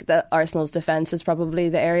I think that Arsenal's defence is probably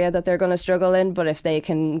the area that they're going to struggle in. But if they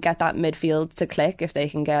can get that midfield to click, if they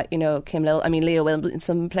can get, Kim Lill... I mean, Leah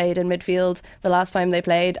Williamson played in midfield the last time they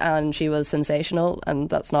played, and she was sensational, and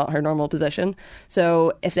that's not her normal position.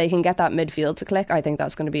 So if they can get that midfield to click, I think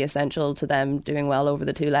that's going to be essential to them doing well over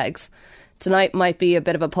the 2 legs. Tonight might be a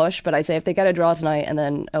bit of a push, but I'd say if they get a draw tonight and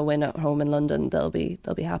then a win at home in London, they'll be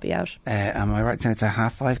happy out. Am I right saying it's a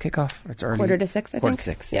 5:30 kickoff? Or it's early? 5:45, I think.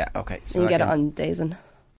 5:45, yeah, okay. So you can get it on Dazen.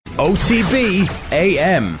 OTB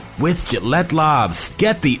AM with Gillette Labs.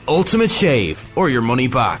 Get the ultimate shave or your money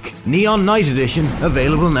back. Neon Night Edition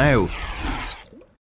available now.